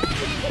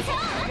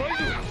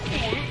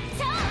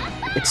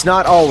 It's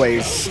not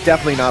always.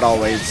 Definitely not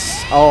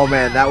always. Oh,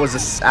 man, that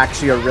was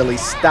actually a really...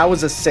 That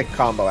was a sick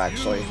combo,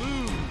 actually.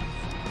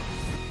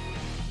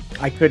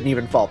 I couldn't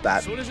even fault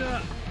that.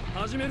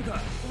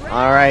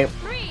 Alright.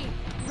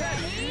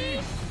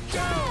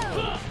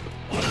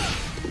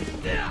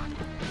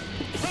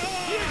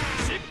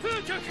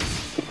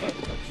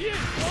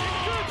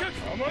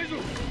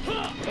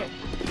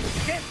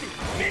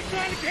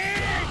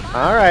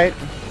 Alright.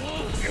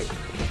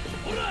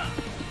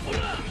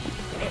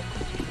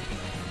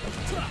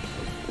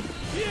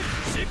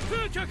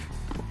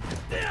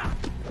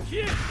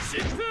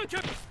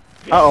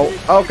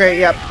 Uh-oh. Okay,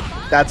 yep.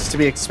 That's to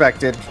be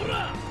expected.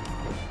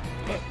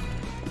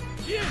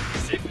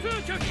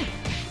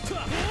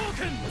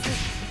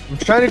 I'm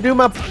trying to do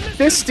my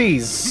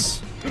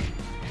fisties.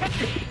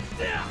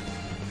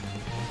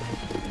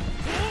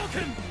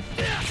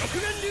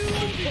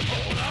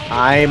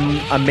 I'm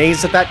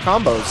amazed at that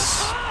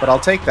combos, but I'll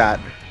take that.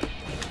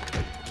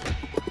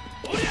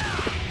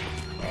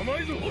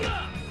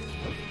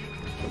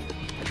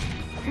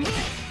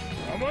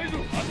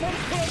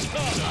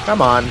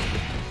 Come on.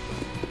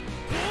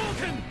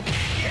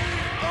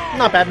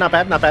 Not bad, not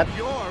bad, not bad.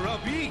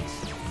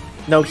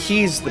 No,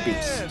 he's the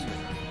beast.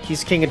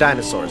 He's King of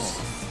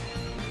Dinosaurs.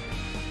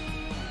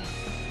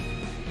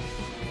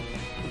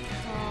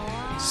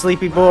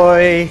 Sleepy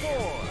boy.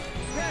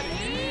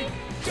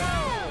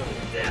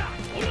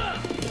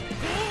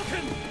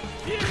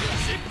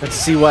 Let's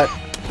see what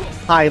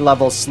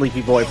high-level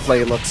Sleepy Boy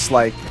play looks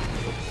like.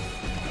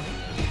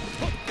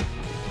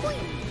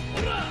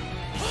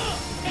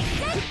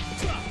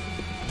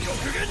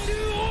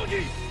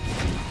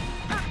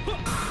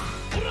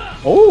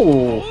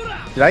 Oh!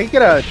 Did I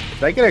get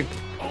a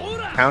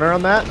counter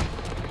on that?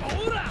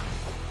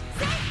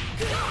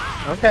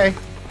 Okay.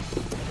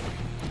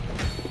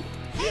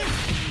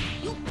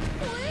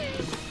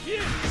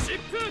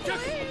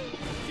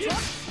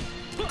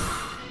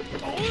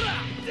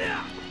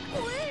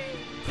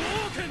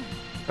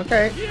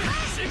 Okay.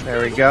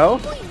 There we go.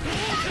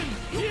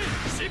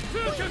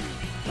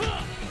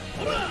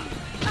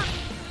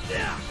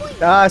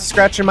 Ah,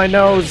 scratching my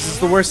nose is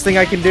the worst thing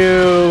I can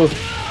do.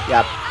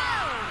 Yep.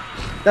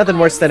 Nothing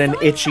worse than an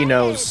itchy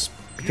nose.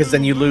 Because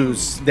then you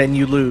lose. Then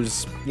you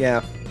lose.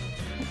 Yeah.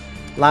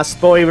 Last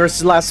boy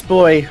versus last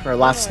boy. Or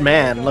last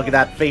man. Look at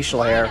that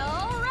facial hair.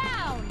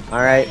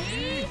 Alright.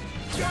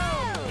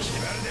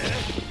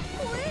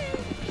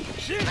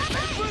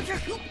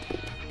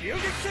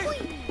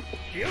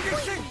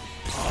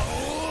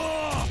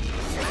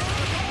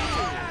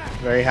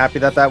 Very happy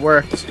that that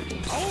worked.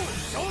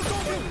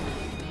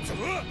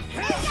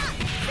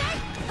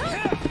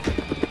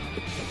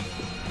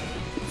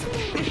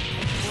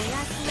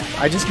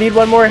 I just need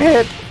one more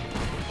hit.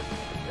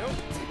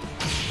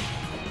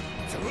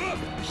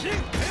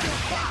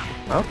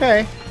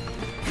 Okay.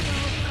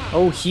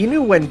 Oh, he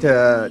knew when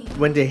to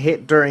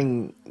hit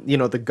during, you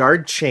know, the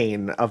guard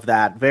chain of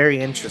that. Very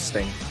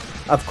interesting.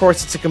 Of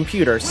course, it's a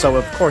computer, so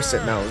of course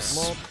it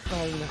knows.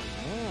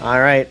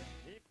 All right.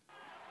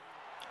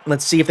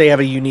 Let's see if they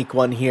have a unique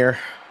one here.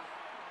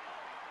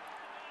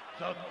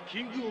 The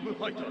King of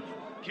Fighters,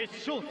 決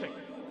勝戦、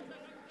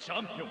チ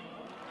ャンピオン、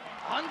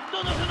アン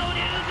トノフの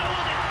入場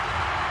です。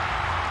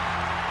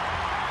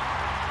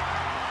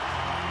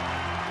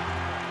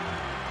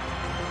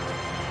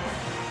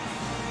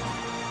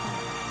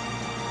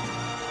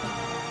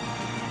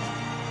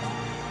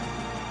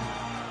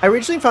I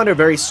originally found it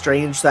very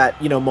strange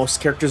that, you know,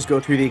 most characters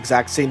go through the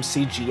exact same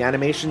CG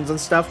animations and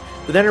stuff,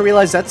 but then I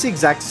realized that's the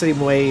exact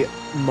same way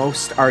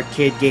most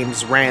arcade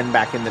games ran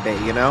back in the day,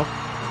 you know?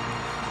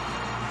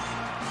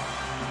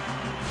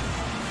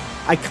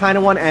 I kind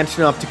of want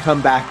Antonov to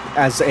come back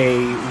as a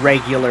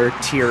regular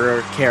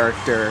tier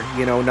character,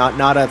 you know,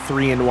 not a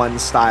 3-in-1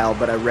 style,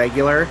 but a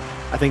regular.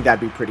 I think that'd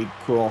be pretty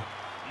cool.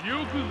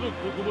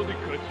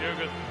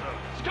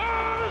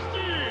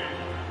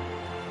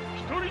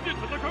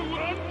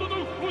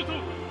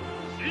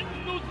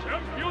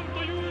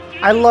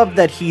 I love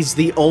that he's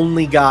the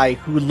only guy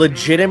who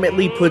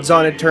legitimately puts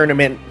on a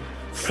tournament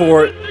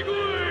for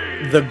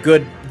the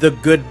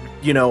good,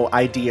 you know,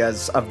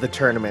 ideas of the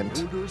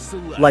tournament.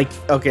 Like,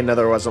 okay, no,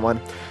 there wasn't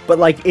one. But,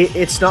 like,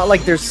 it's not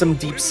like there's some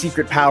deep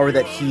secret power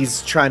that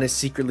he's trying to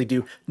secretly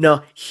do.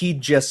 No, he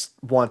just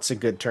wants a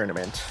good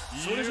tournament.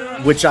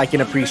 Which I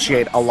can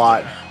appreciate a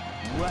lot.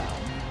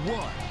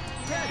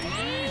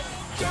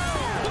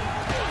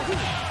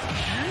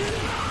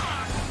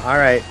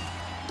 Alright.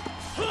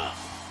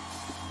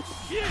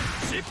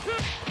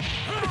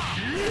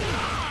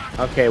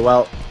 Okay,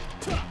 well,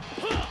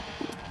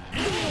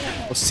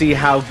 we'll see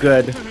how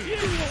good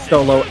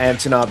Solo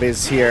Antonov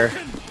is here.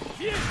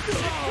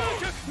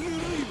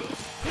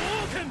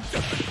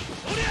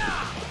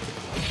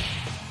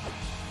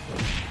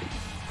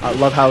 I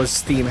love how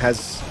his theme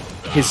has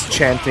his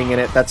chanting in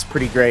it. That's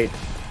pretty great.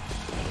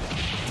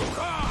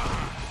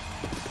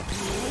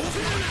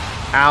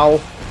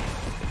 Ow.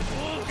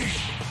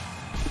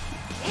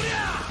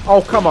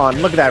 Oh, come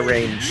on. Look at that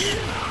range.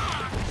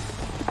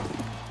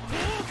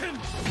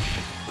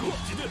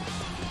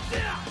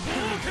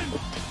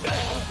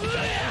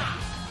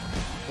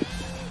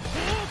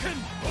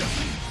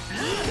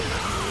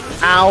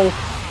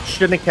 Ow.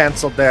 Shouldn't have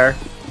canceled there.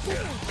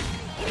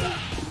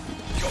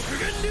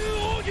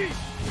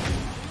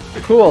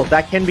 Cool,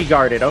 that can be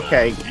guarded.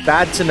 Okay,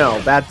 bad to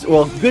know. Bad,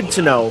 well, good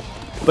to know,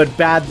 but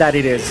bad that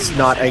it is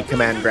not a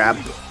command grab.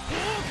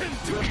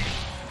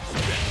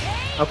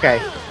 Okay,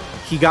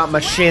 he got my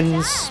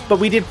shins, but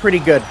we did pretty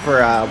good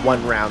for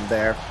one round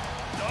there.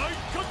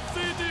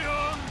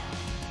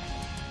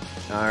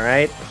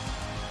 Alright.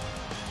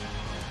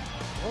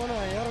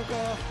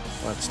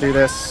 Let's do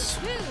this.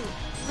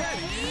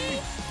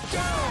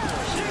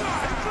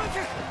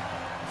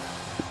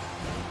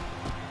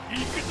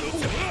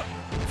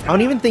 I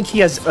don't even think he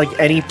has, like,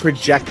 any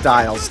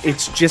projectiles.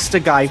 It's just a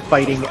guy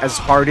fighting as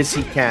hard as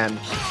he can.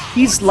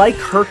 He's like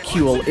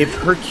Hercule if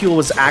Hercule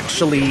was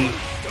actually,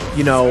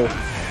 you know,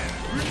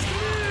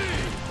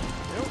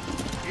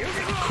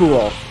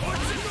 cool.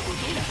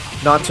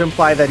 Not to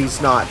imply that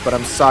he's not, but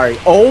I'm sorry.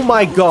 Oh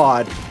my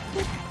god!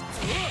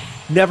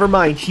 Never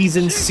mind, he's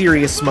in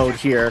serious mode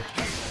here.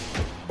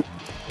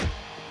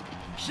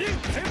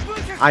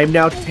 I am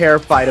now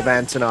terrified of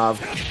Antonov.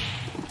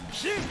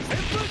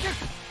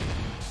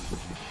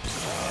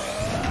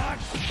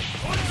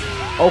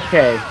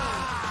 Okay.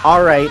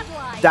 Alright.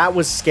 That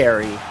was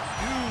scary.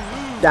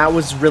 That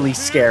was really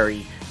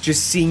scary.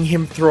 Just seeing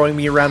him throwing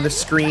me around the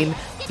screen.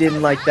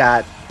 Didn't like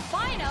that.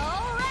 Final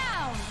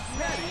round.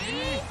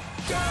 Ready,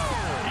 go!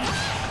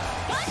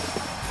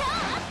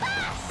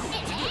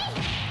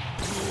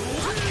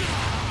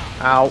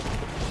 Ow.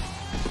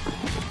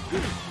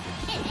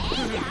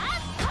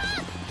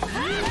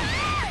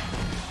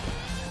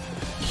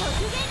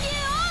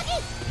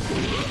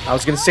 I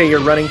was gonna say you're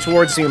running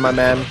towards me, my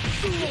man.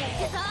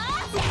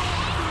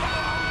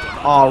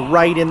 All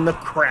right in the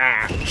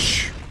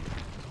crotch.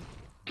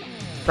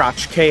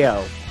 Crotch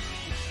KO.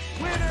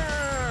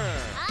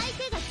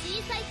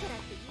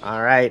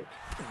 All right.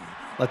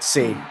 Let's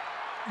see.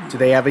 Do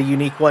they have a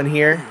unique one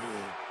here?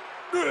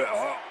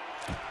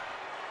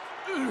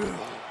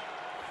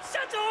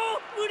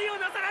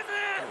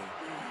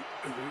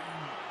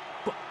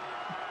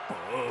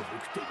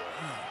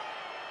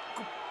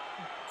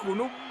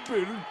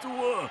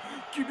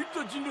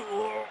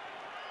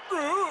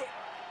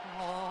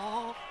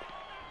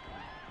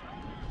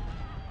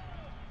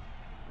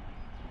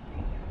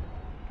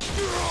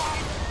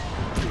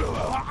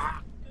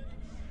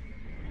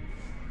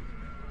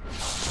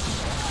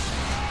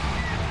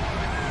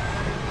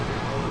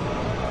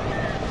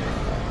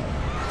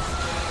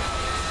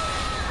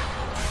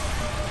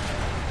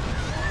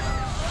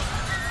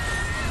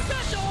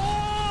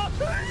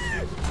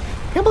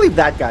 I can't believe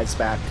that guy's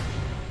back.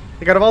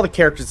 Like, out of all the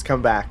characters to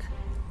come back,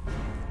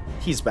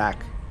 he's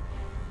back.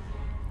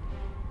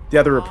 The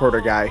other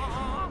reporter guy.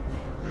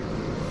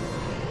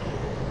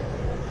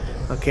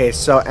 Okay,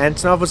 so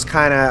Antonov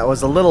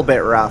was a little bit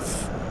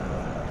rough.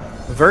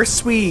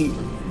 Verse we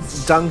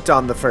dunked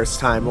on the first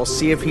time. We'll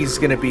see if he's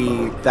gonna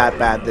be that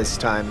bad this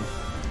time.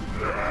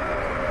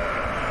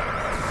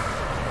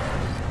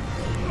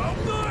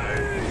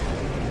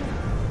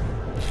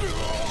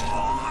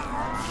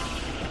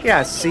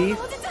 Yeah, see?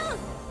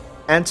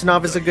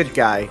 Antonov is a good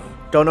guy.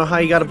 Don't know how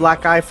you got a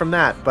black eye from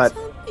that, but...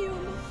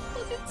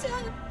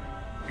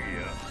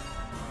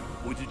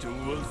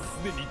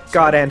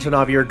 God,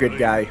 Antonov, you're a good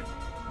guy.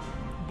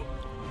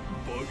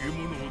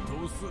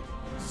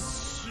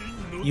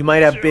 You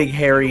might have big,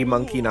 hairy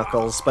monkey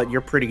knuckles, but you're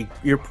pretty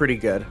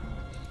good.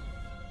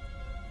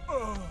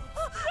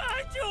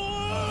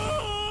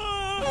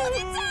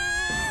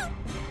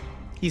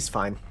 He's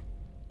fine.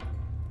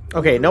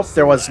 Okay, nope,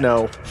 there was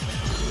no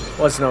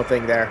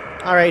thing there.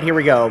 Alright, here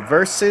we go.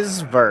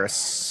 Versus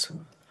verse.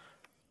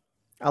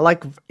 I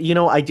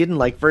didn't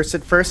like verse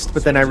at first,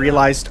 but then I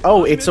realized,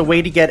 oh, it's a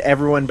way to get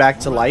everyone back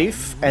to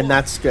life, and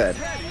that's good.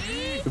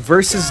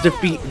 Versus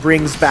defeat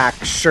brings back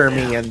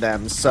Shermie and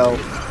them, so...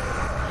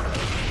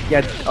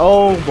 Yeah,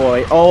 oh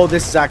boy. Oh,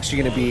 this is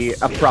actually going to be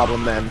a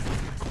problem then.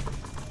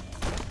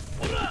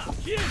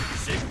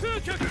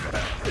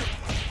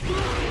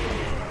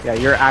 Yeah,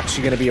 you're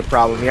actually going to be a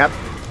problem, yep.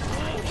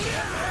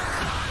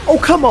 Oh,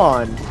 come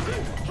on!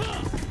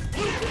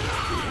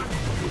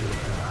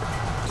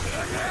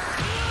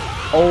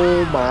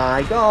 Oh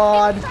my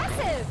god!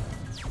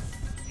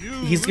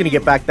 He's gonna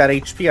get back that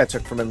HP I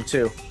took from him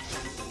too.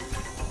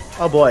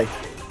 Oh boy.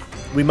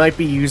 We might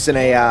be using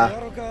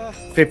a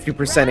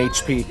 50%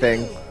 HP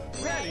thing.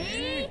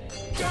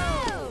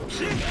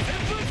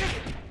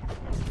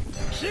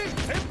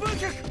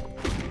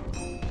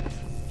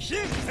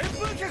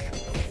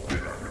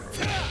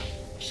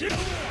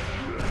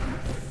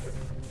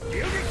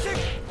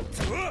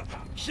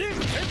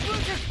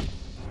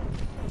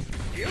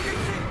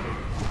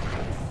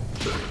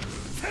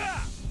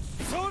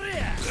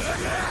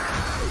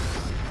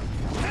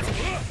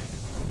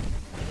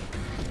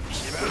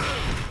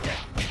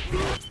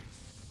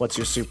 What's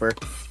your super?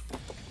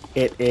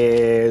 It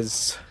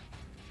is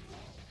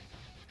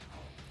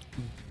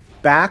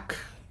back.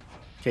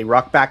 Okay,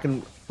 rock back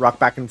and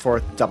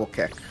forth, double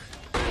kick.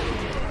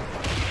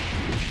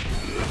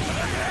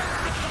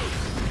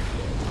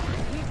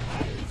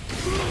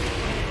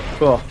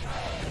 Cool.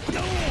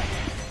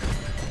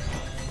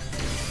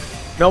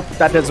 Nope,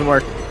 that doesn't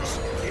work.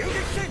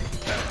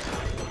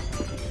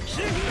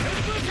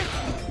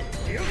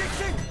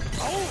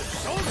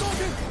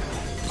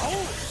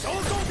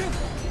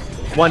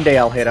 One day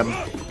I'll hit him.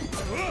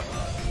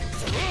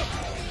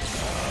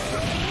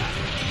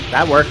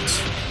 That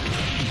worked.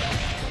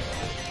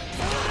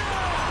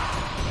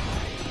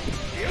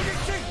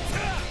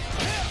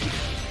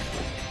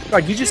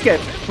 God, you just get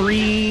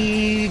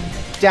free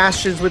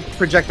dashes with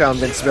projectile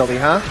invincibility,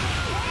 huh?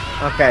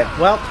 Okay,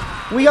 well,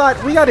 we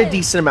got a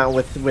decent amount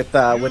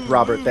with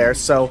Robert there,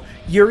 so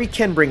Yuri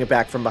can bring it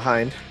back from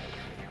behind.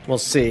 We'll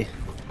see.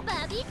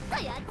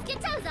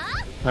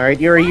 All right,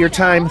 Yuri, your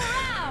time.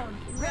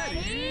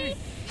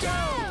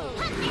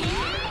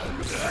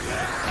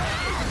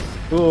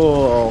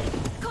 Cool.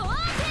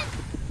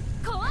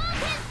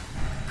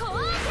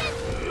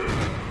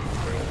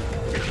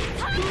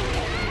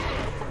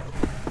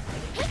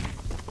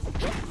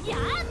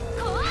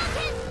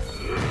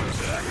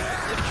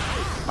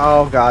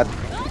 Oh god.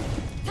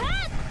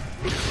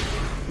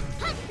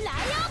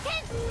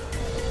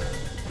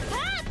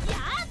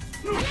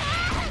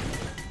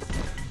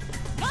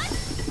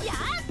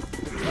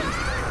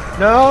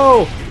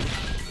 No!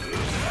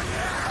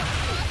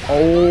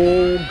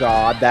 Oh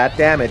god, that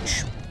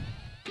damage.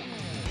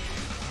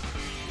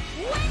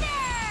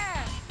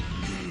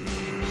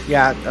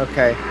 Yeah,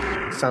 okay.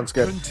 Sounds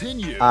good.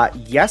 Continue.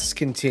 Yes,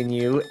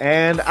 continue,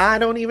 and I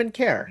don't even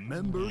care.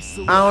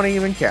 I don't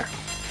even care.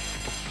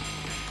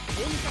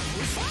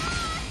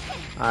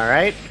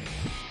 Alright.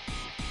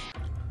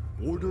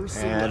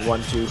 And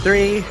 1, 2,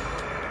 3.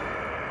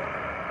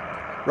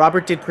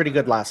 Robert did pretty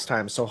good last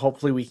time, so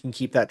hopefully we can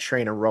keep that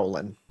trainer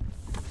rolling.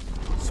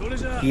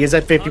 He is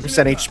at 50%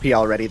 HP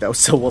already, though,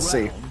 so we'll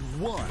see.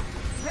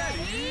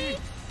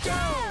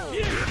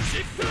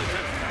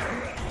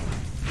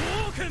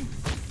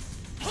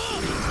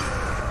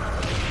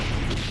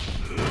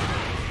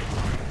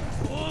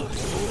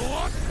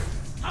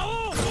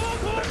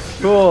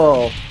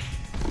 Cool.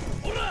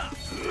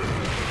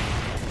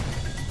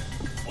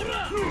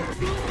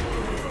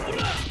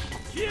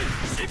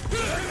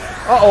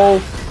 Uh-oh.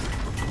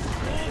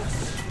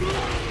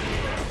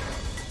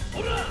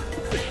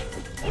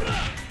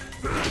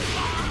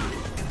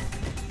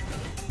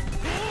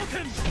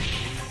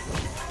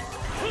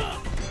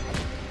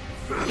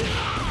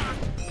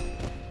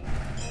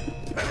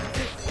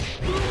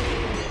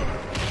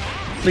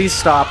 Please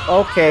stop.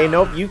 Okay,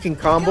 nope, you can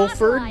combo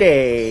for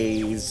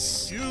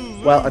days.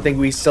 Well, I think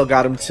we still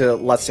got him to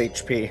less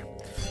HP.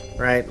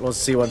 Right, we'll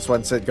see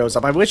once it goes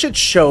up. I wish it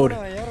showed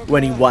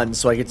when he won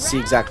so I could see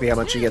exactly how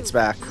much he gets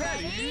back.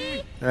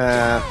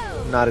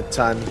 Not a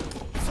ton.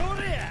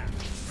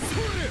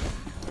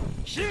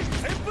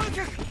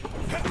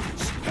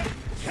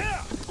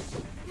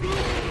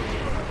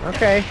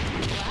 Okay.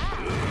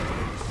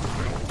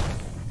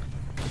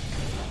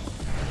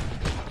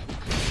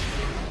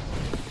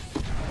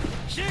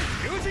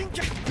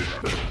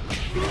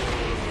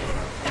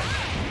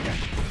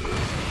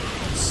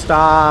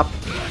 Stop.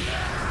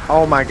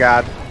 Oh my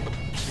god.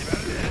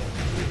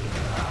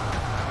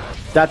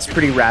 That's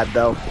pretty rad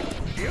though.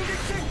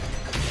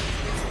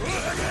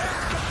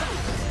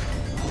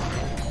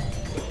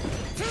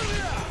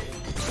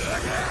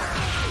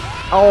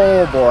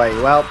 Oh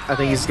boy. Well, I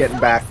think he's getting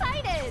back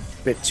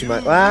a bit too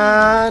much.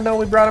 No,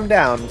 we brought him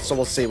down, so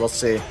we'll see, we'll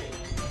see.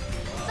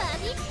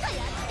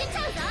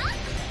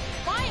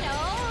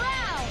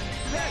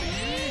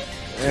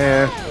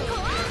 Eh.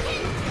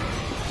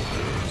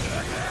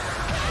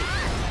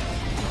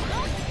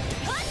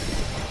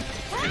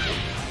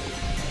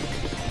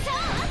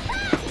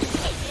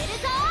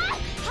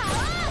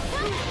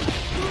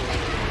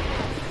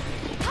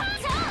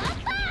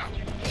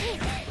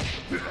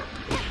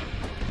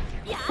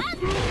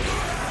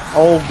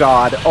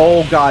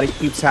 Oh god, it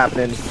keeps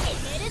happening.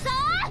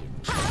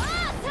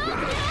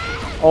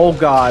 Oh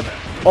god,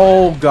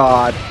 oh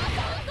god.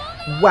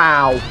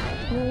 Wow.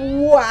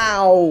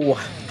 Wow.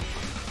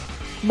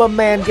 My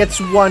man gets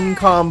one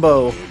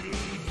combo.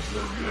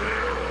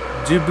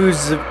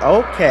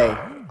 Okay.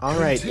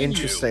 Alright,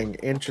 interesting,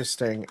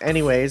 interesting.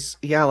 Anyways,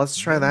 yeah, let's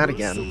try that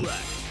again.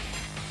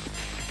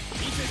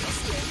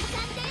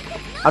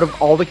 Out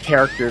of all the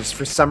characters,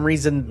 for some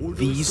reason,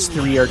 these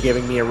three are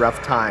giving me a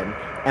rough time.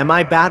 Am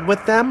I bad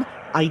with them?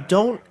 I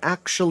don't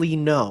actually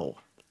know.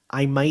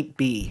 I might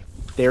be.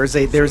 There's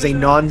a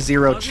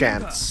non-zero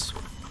chance.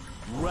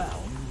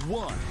 Round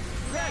 1.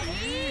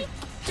 Ready,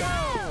 go!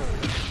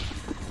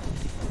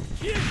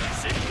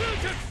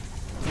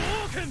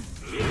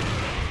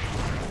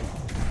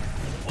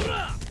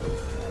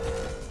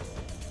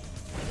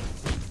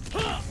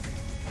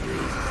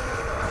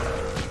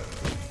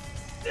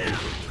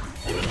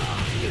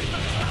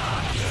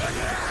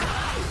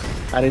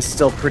 That is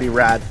still pretty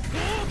rad.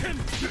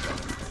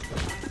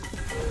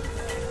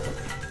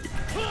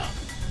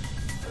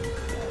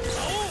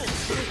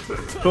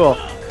 Cool.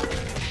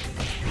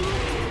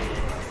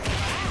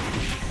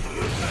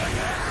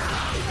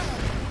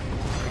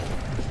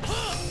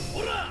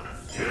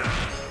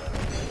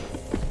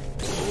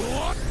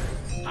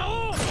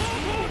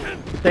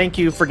 Thank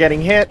you for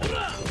getting hit.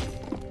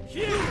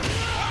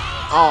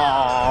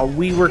 Aw,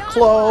 we were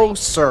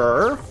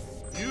closer.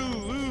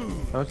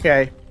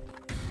 Okay.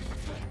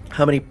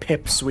 How many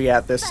pips we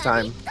at this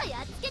time?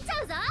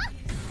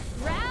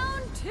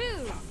 Round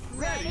 2.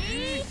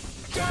 Ready,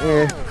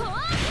 Eh,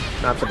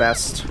 not the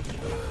best.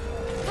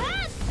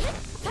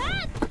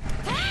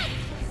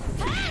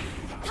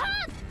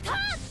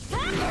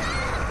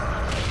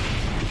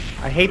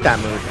 I hate that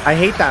move. I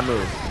hate that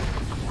move.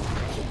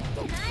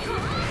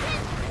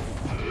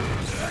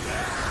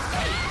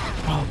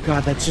 Oh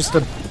god, that's just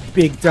a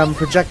big dumb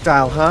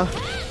projectile, huh?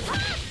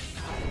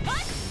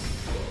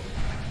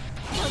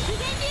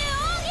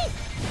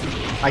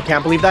 I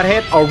can't believe that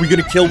hit. Are we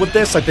gonna kill with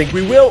this? I think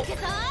we will.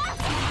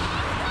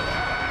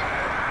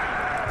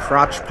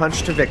 Crotch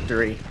punch to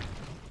victory.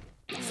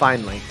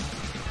 Finally.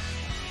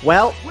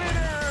 Well.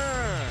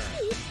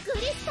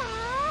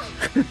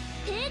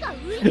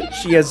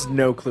 She has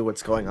no clue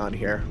what's going on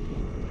here.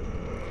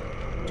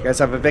 Do you guys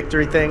have a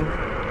victory thing?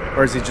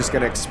 Or is he just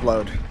gonna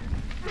explode?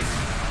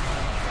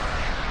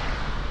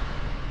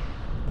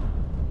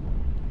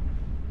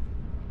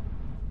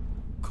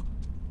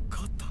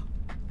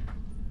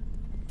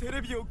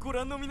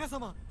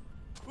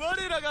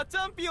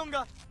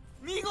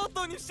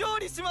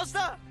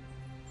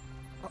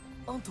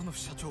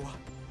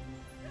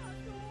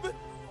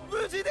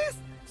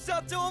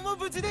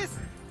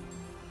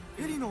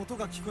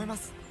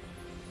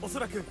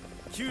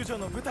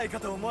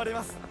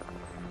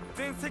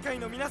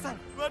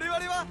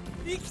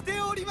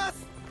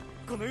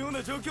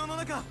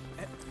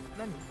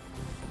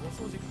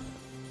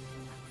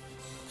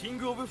 King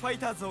of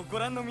Fighters をご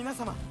覧の皆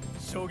様、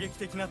衝撃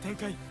的な展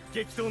開、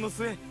激闘の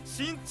末、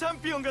新チャン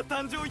ピオンが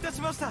誕生いたし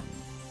ました。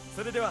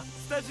それでは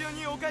スタジオ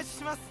にお返し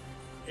します。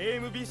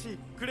AMBC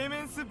クレ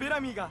メンス・ベラ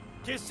ミーが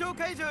決勝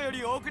会場よ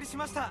りお送りし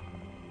ました。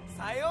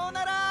さよう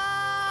な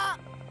ら。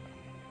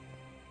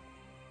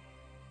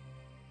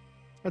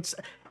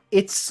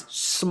It's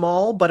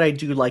small, but I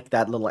do like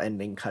that little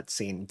ending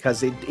cutscene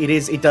because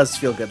it does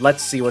feel good.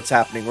 Let's see what's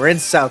happening. We're in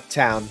South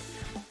Town.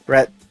 We're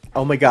at,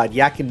 oh my god,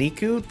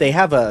 Yakiniku. They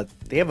have a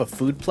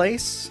food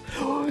place.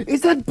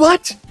 Is that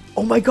Butt?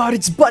 Oh my god,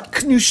 it's Butt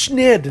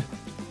Khushnood.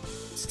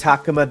 It's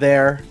Takuma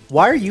there.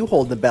 Why are you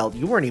holding the belt?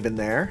 You weren't even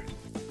there.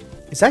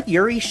 Is that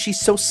Yuri? She's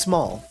so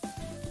small.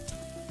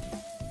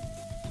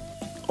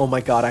 Oh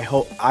my god, I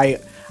hope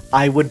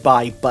I would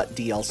buy Butt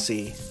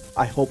DLC.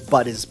 I hope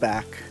Butt is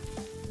back.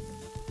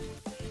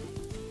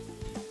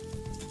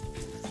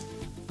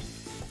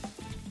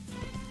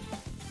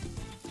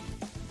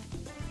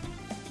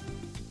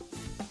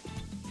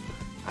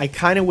 I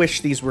kind of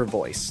wish these were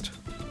voiced.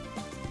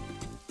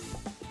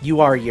 You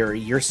are Yuri.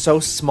 You're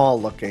so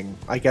small looking.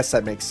 I guess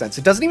that makes sense.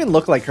 It doesn't even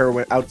look like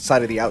her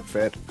outside of the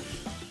outfit.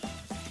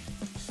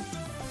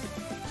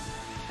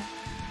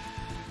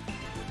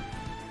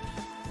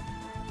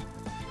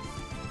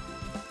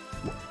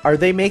 Are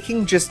they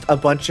making just a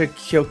bunch of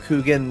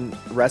Kyokugen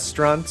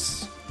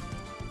restaurants?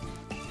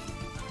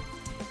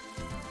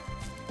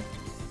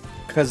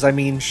 Because, I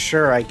mean,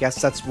 sure, I guess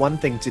that's one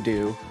thing to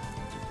do.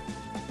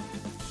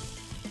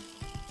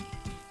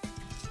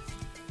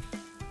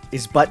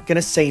 Is Butt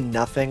gonna say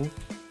nothing?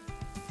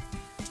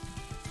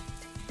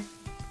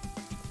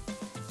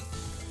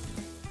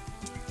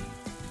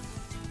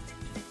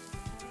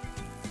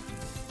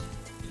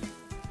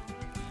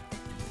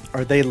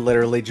 Are they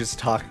literally just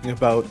talking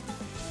about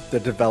the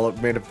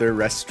development of their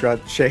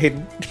restaurant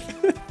chain?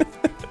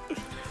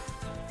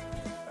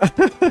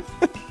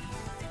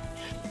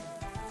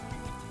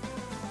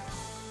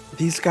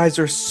 These guys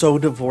are so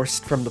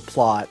divorced from the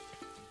plot.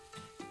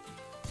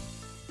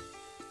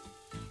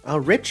 Oh,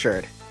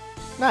 Richard.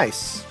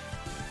 Nice.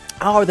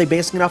 Oh, are they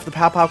basing it off the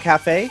Pow Pow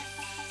Cafe?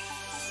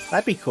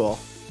 That'd be cool.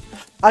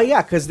 Oh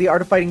yeah, because the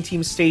Art of Fighting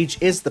Team stage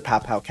is the Pow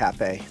Pow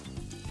Cafe.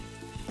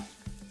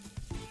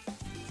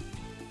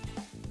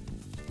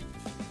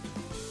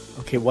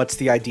 Okay, what's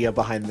the idea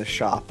behind the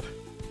shop?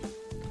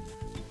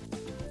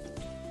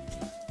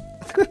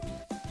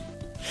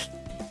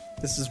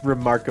 This is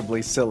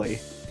remarkably silly.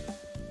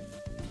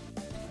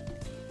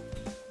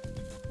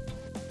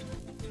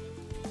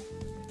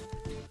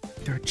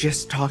 They're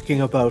just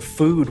talking about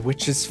food,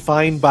 which is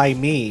fine by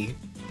me.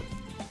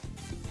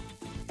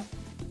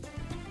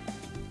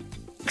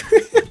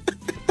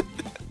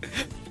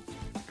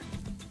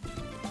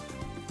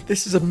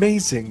 This is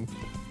amazing.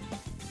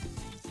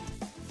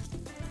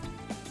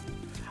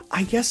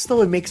 I guess,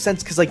 though, it makes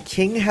sense, because, like,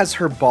 King has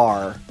her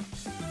bar.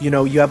 You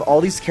know, you have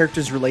all these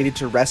characters related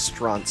to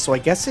restaurants, so I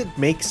guess it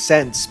makes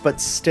sense,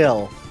 but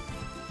still.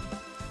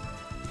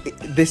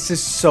 This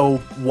is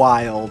so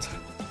wild.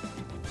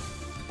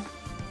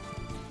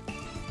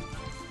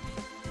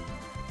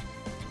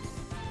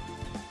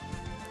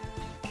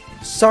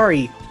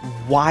 Sorry,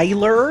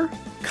 Weiler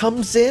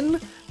comes in?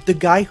 The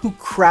guy who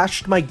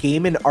crashed my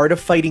game in Art of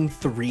Fighting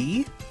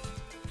 3?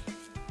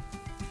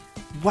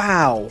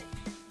 Wow.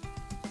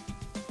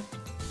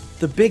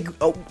 The big...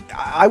 Oh,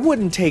 I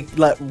wouldn't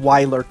let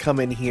Weiler come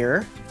in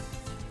here.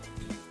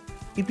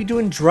 He'd be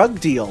doing drug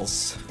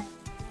deals.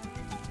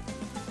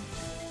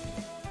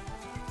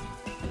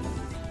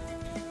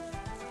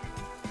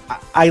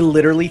 I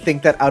literally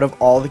think that out of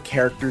all the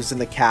characters in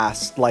the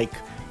cast, like,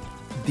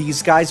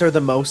 these guys are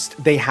the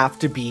most... They have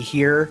to be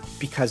here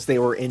because they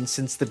were in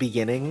since the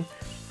beginning.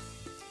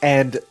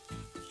 And,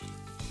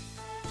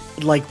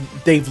 like,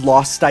 they've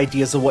lost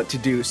ideas of what to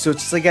do. So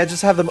it's just like, I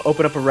just have them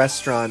open up a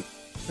restaurant.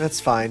 That's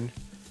fine.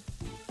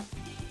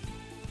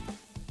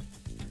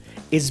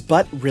 Is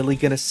Butt really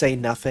gonna say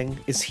nothing?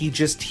 Is he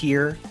just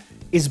here?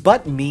 Is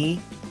Butt me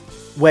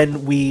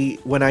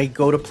when I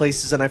go to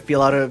places and I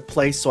feel out of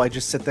place, so I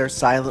just sit there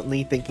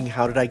silently thinking,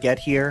 how did I get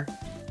here?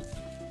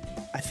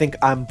 I think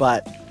I'm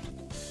Butt.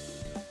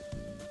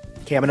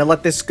 Okay, I'm gonna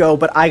let this go,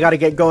 but I gotta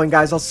get going,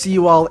 guys. I'll see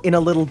you all in a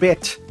little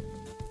bit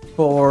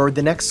for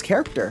the next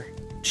character.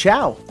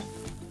 Ciao!